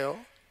lo creo.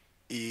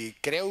 ¿Y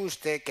cree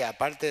usted que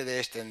aparte de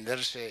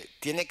extenderse,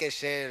 tiene que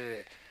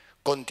ser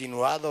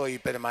continuado y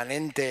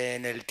permanente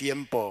en el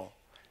tiempo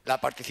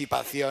la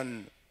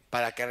participación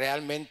para que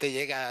realmente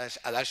llegue a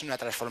darse una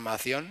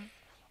transformación?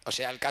 O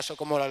sea, el caso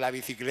como la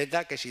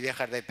bicicleta, que si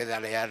dejas de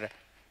pedalear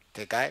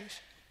te caes.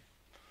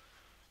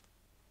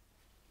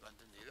 ¿Lo ha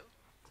entendido?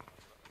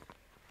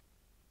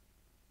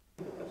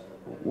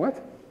 What?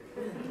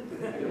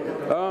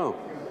 Oh.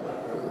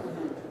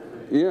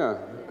 Yeah,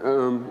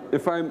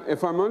 if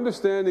I'm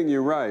understanding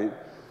you right,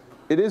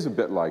 it is a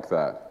bit like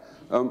that.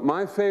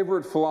 My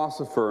favorite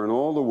philosopher in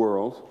all the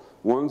world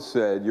once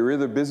said, you're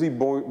either busy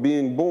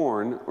being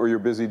born or you're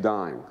busy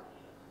dying.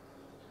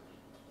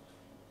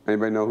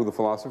 Anybody know who the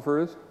philosopher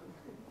is?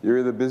 You're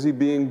either busy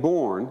being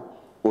born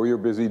or you're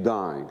busy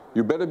dying.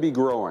 You better be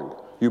growing.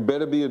 You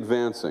better be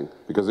advancing,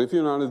 because if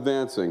you're not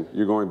advancing,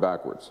 you're going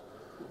backwards.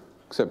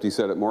 Except he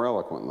said it more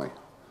eloquently.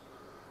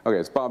 Okay,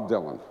 it's Bob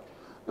Dylan.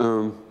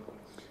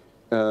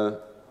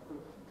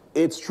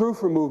 It's true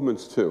for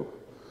movements too,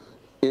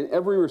 in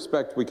every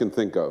respect we can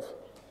think of.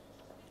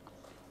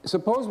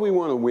 Suppose we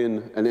want to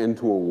win an end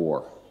to a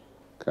war,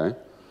 okay?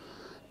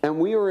 And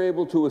we are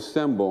able to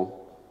assemble,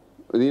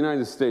 the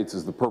United States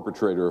is the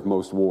perpetrator of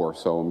most war,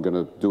 so I'm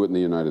going to do it in the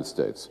United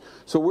States.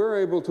 So we're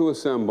able to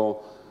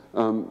assemble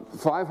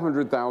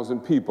 500,000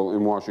 people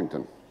in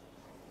Washington.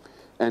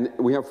 And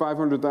we have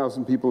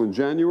 500,000 people in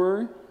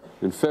January,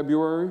 in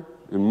February,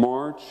 in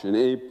March, in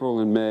April,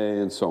 in May,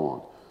 and so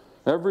on.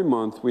 Every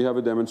month we have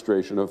a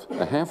demonstration of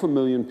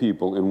 500,000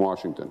 people in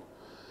Washington.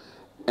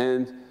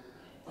 And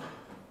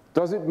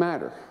does it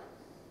matter?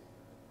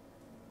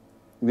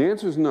 The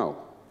answer is no.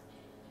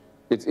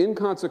 It's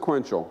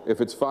inconsequential if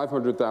it's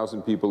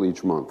 500,000 people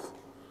each month.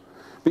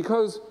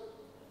 Because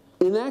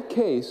in that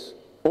case,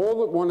 all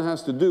that one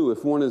has to do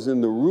if one is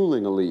in the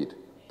ruling elite,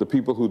 the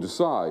people who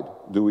decide,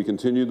 do we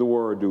continue the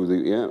war or do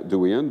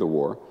we end the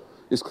war,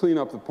 is clean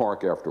up the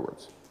park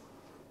afterwards.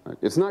 Right?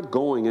 It's not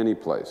going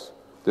anyplace.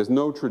 There's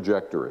no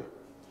trajectory.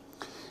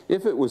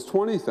 If it was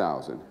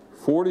 20,000,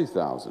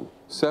 40,000,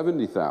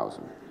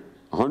 70,000,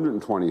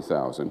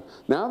 120,000,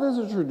 now there's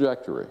a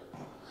trajectory.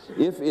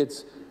 If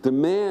its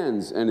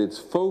demands and its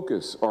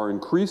focus are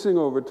increasing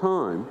over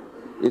time,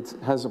 it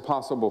has a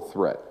possible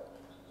threat.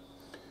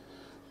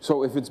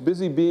 So if it's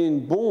busy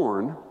being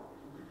born,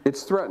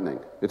 it's threatening,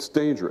 it's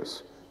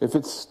dangerous. If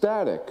it's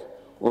static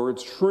or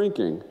it's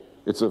shrinking,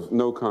 it's of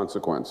no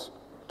consequence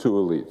to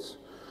elites.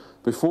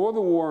 Before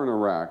the war in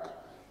Iraq,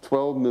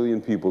 12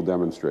 million people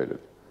demonstrated.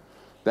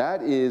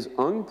 That is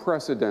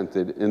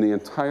unprecedented in the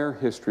entire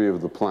history of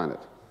the planet.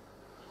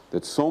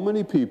 That so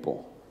many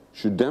people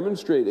should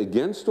demonstrate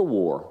against a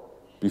war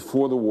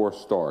before the war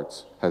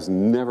starts has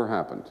never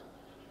happened.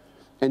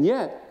 And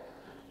yet,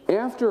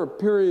 after a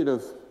period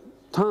of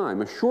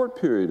time, a short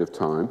period of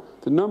time,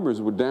 the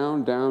numbers were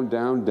down, down,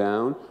 down,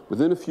 down.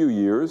 Within a few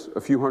years,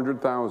 a few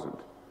 100,000.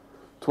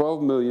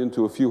 12 million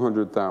to a few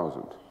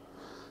 100,000.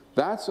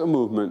 That's a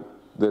movement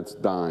that's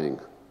dying.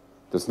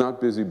 That's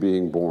not busy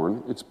being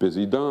born, it's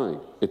busy dying.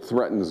 It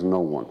threatens no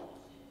one,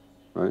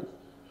 right?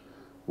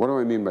 What do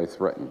I mean by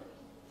threaten?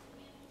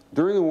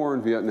 During the war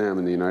in Vietnam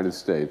in the United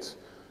States,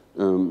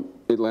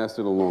 it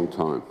lasted a long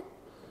time.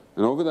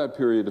 And over that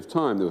period of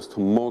time, there was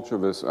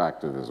tumultuous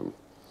activism.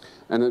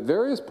 And at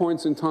various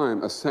points in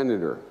time, a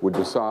senator would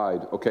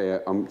decide, okay,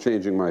 I'm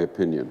changing my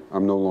opinion.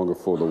 I'm no longer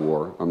for the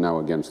war, I'm now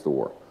against the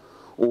war.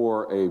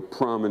 Or a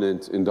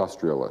prominent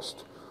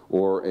industrialist,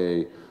 or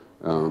a,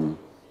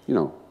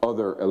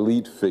 other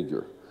elite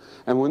figure.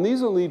 And when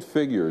these elite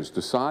figures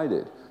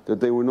decided that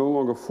they were no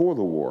longer for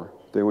the war,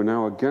 they were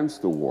now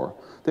against the war,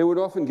 they would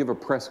often give a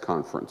press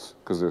conference,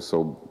 because they're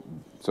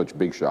such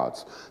big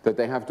shots, that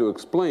they have to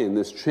explain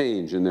this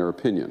change in their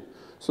opinion.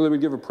 So they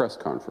would give a press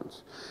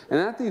conference. And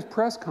at these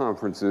press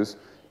conferences,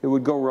 it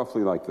would go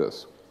roughly like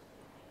this.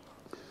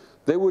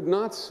 They would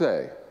not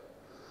say,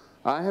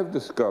 I have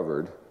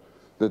discovered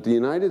that the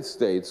United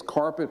States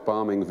carpet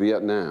bombing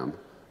Vietnam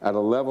at a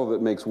level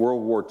that makes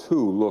World War II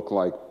look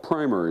like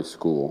primary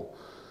school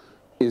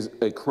is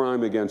a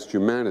crime against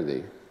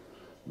humanity.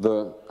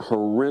 The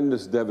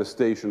horrendous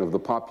devastation of the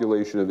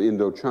population of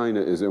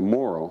Indochina is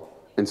immoral,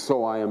 and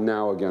so I am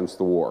now against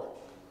the war.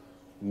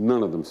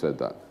 None of them said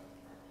that.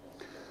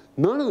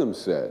 None of them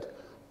said,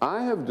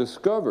 I have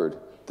discovered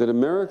that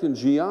American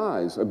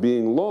GIs are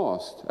being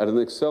lost at an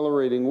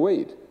accelerating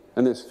rate,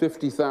 and there's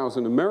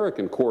 50,000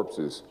 American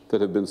corpses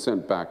that have been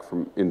sent back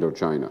from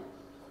Indochina.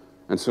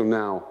 And so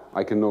now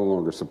I can no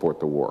longer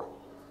support the war.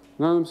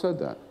 None of them said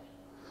that.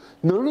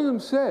 None of them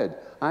said,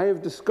 I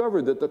have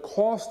discovered that the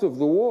cost of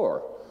the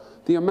war,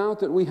 the amount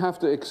that we have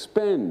to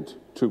expend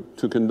to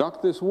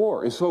conduct this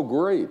war is so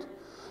great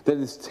that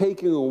it's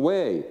taking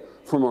away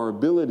from our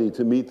ability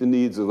to meet the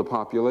needs of the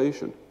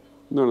population.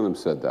 None of them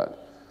said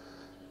that.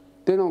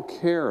 They don't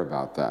care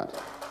about that.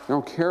 They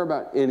don't care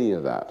about any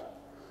of that.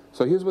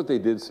 So here's what they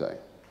did say.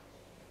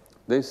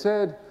 They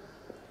said,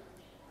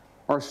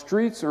 our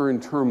streets are in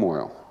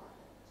turmoil.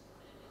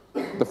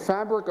 The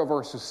fabric of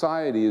our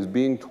society is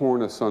being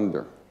torn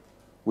asunder.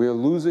 We are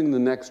losing the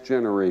next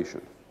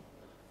generation.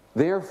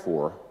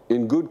 Therefore,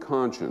 in good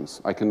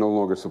conscience, I can no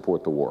longer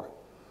support the war.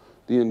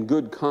 The in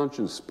good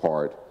conscience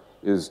part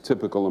is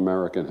typical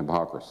American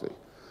hypocrisy.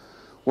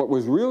 What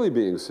was really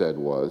being said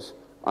was,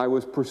 I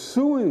was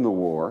pursuing the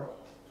war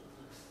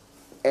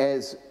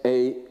as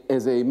a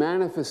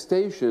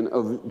manifestation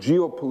of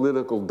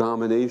geopolitical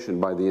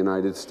domination by the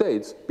United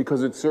States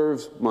because it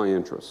serves my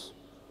interests.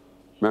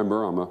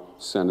 Remember, I'm a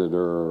senator,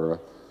 or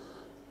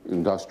an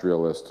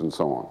industrialist, and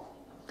so on.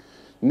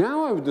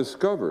 Now I've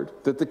discovered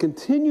that the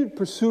continued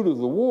pursuit of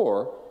the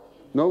war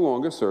no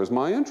longer serves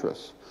my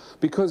interests,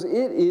 because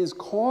it is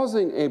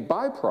causing a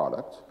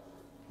byproduct,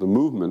 the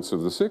movements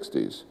of the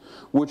 60s,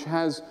 which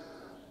has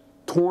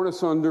torn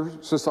asunder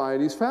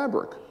society's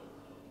fabric,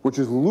 which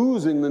is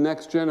losing the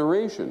next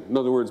generation. In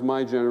other words,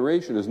 my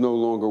generation is no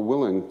longer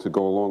willing to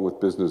go along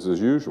with business as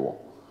usual.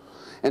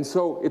 And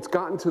so it's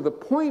gotten to the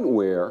point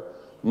where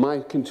my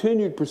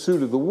continued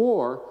pursuit of the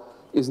war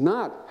is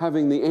not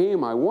having the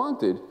aim I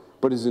wanted,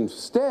 but is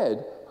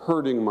instead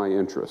hurting my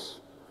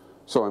interests.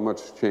 So I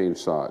must change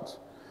sides.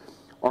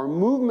 Our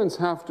movements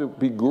have to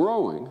be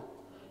growing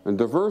and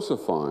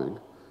diversifying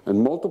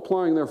and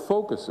multiplying their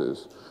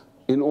focuses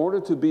in order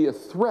to be a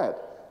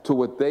threat to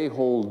what they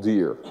hold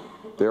dear,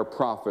 their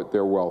profit,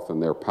 their wealth,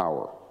 and their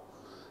power.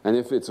 And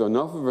if it's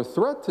enough of a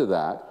threat to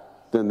that,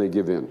 then they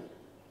give in.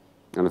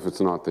 And if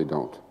it's not, they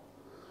don't.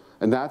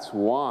 And that's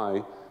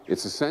why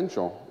it's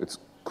essential, it's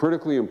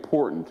critically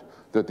important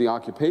that the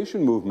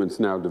occupation movements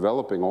now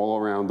developing all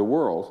around the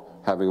world,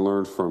 having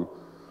learned from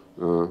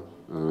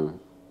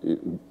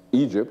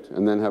Egypt,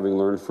 and then having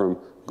learned from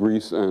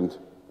Greece and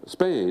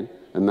Spain,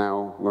 and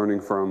now learning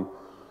from,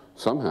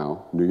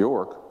 somehow, New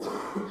York.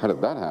 How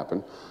did that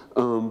happen?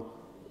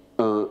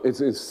 It's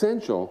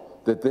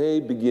essential that they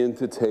begin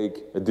to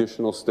take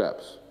additional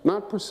steps,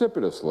 not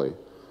precipitously,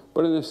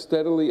 but in a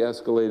steadily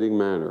escalating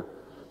manner,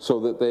 so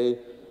that they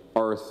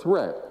are a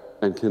threat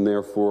and can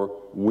therefore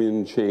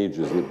win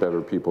changes that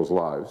better people's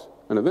lives,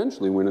 and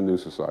eventually win a new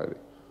society.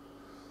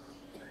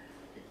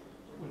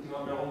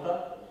 Última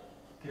pregunta.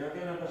 Creo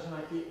que hay una persona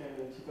aquí,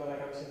 el chico de la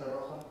camiseta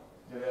roja.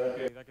 Le voy a dar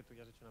prioridad, que tú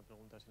ya has hecho una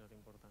pregunta, si no te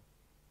importa.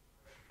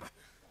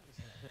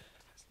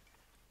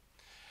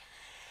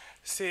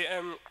 Sí,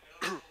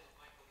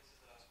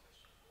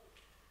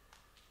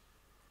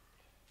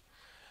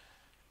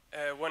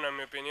 bueno, en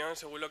mi opinión,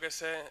 según lo que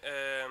sé,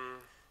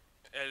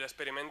 el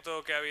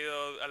experimento que ha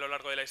habido a lo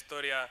largo de la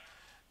historia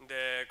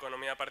de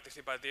economía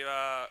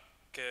participativa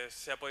que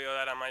se ha podido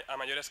dar a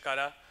mayor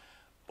escala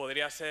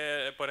podría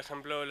ser, por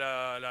ejemplo,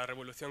 la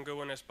revolución que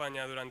hubo en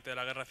España durante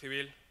la Guerra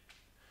Civil.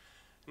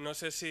 No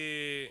sé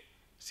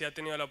si ha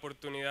tenido la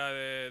oportunidad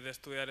de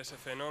estudiar ese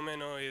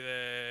fenómeno y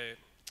de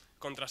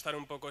contrastar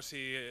un poco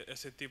si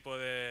ese tipo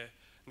de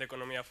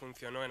economía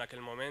funcionó en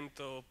aquel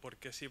momento, por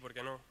qué sí, por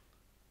qué no.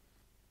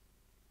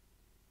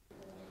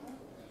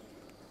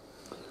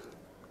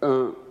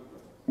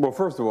 Well,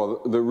 first of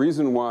all, the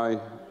reason why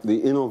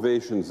the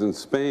innovations in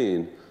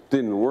Spain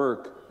didn't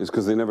work is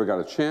because they never got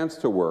a chance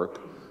to work,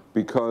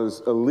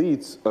 because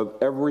elites of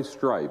every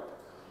stripe,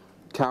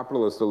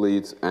 capitalist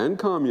elites and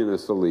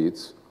communist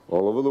elites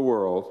all over the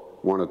world,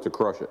 wanted to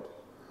crush it.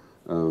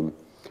 And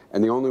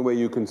the only way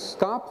you can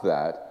stop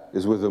that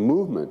is with a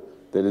movement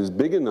that is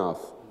big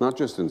enough, not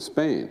just in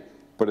Spain,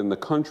 but in the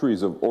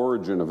countries of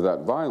origin of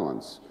that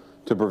violence,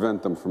 to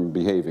prevent them from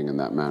behaving in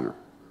that manner,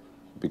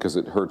 because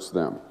it hurts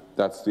them.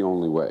 That's the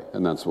only way,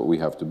 and that's what we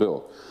have to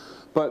build.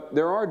 But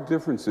there are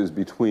differences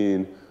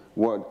between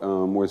what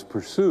was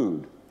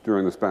pursued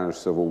during the Spanish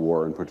Civil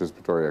War and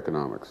participatory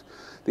economics.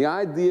 The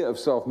idea of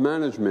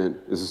self-management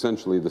is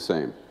essentially the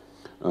same.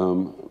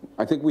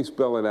 I think we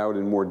spell it out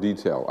in more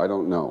detail. I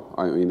don't know.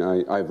 I mean,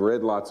 I've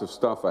read lots of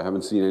stuff. I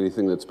haven't seen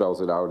anything that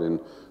spells it out in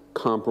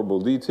comparable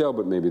detail,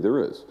 but maybe there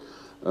is.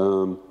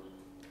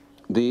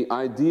 The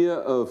idea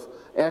of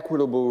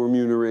equitable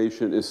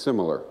remuneration is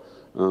similar,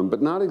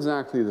 but not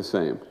exactly the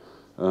same.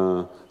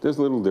 There's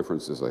little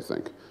differences, I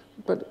think,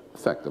 but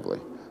effectively.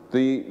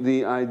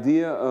 The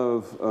idea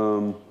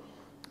of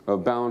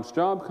balanced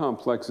job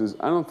complexes,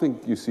 I don't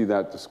think you see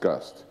that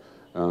discussed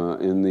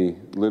in the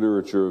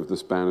literature of the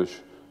Spanish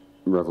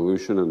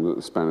Revolution and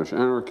the Spanish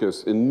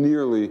anarchists in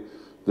nearly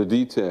the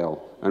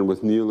detail and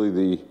with nearly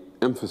the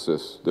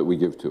emphasis that we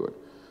give to it.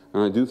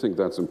 And I do think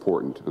that's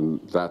important, and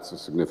that's a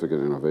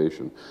significant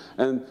innovation.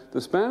 And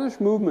the Spanish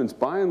movements,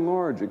 by and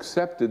large,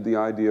 accepted the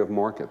idea of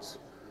markets.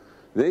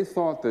 They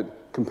thought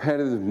that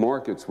competitive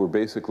markets were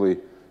basically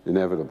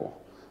inevitable.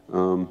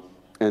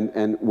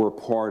 And were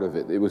part of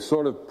it. It was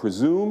sort of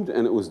presumed,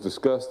 and it was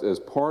discussed as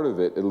part of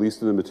it, at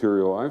least in the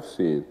material I've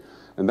seen.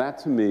 And that,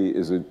 to me,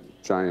 is a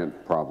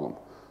giant problem.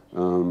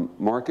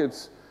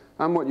 Markets,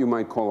 I'm what you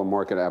might call a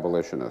market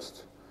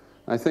abolitionist.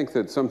 I think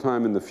that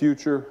sometime in the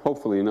future,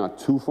 hopefully not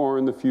too far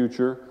in the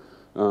future,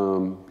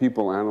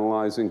 people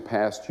analyzing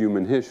past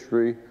human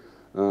history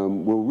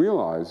will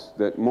realize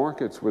that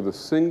markets were the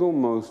single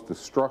most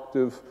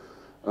destructive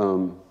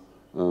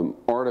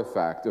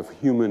artifact of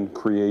human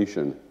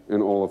creation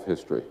in all of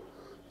history.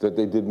 That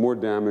they did more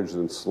damage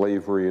than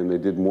slavery, and they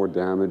did more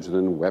damage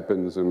than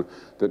weapons, and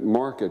that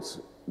markets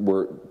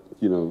were,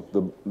 you know,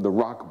 the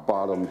rock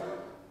bottom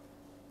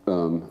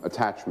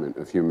attachment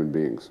of human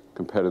beings,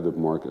 competitive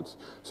markets.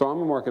 So I'm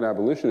a market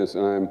abolitionist,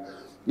 and I'm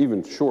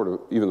even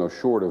though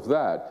short of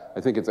that,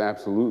 I think it's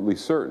absolutely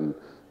certain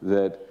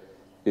that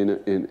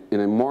in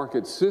a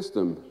market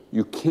system,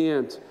 you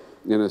can't,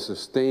 in a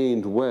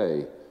sustained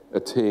way,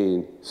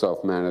 attain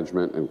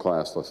self-management and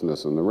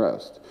classlessness and the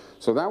rest.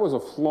 So that was a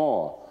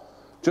flaw.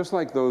 Just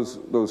like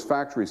those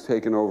factories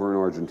taken over in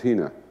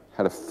Argentina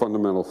had a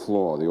fundamental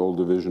flaw, the old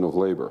division of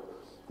labor,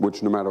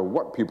 which no matter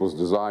what people's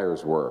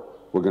desires were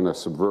going to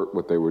subvert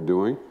what they were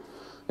doing.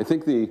 I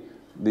think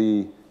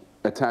the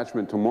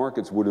attachment to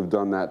markets would have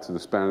done that to the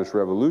Spanish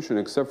Revolution,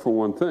 except for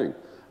one thing.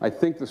 I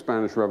think the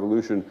Spanish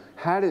Revolution,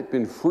 had it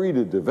been free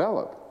to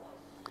develop,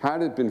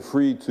 had it been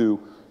free to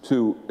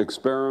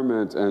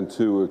experiment and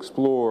to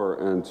explore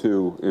and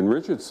to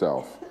enrich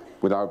itself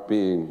without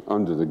being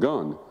under the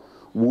gun,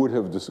 would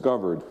have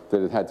discovered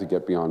that it had to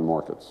get beyond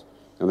markets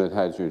and that it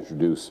had to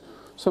introduce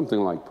something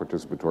like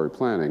participatory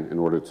planning in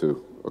order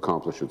to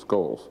accomplish its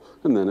goals.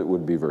 And then it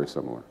would be very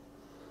similar.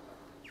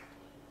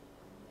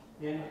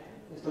 Bien,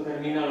 esto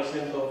termina, lo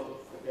siento,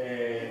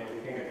 nos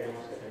dicen que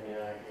tenemos que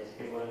terminar aquí, así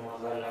que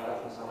podemos darle las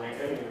gracias a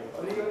Michael.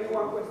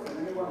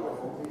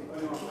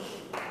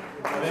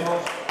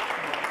 Podemos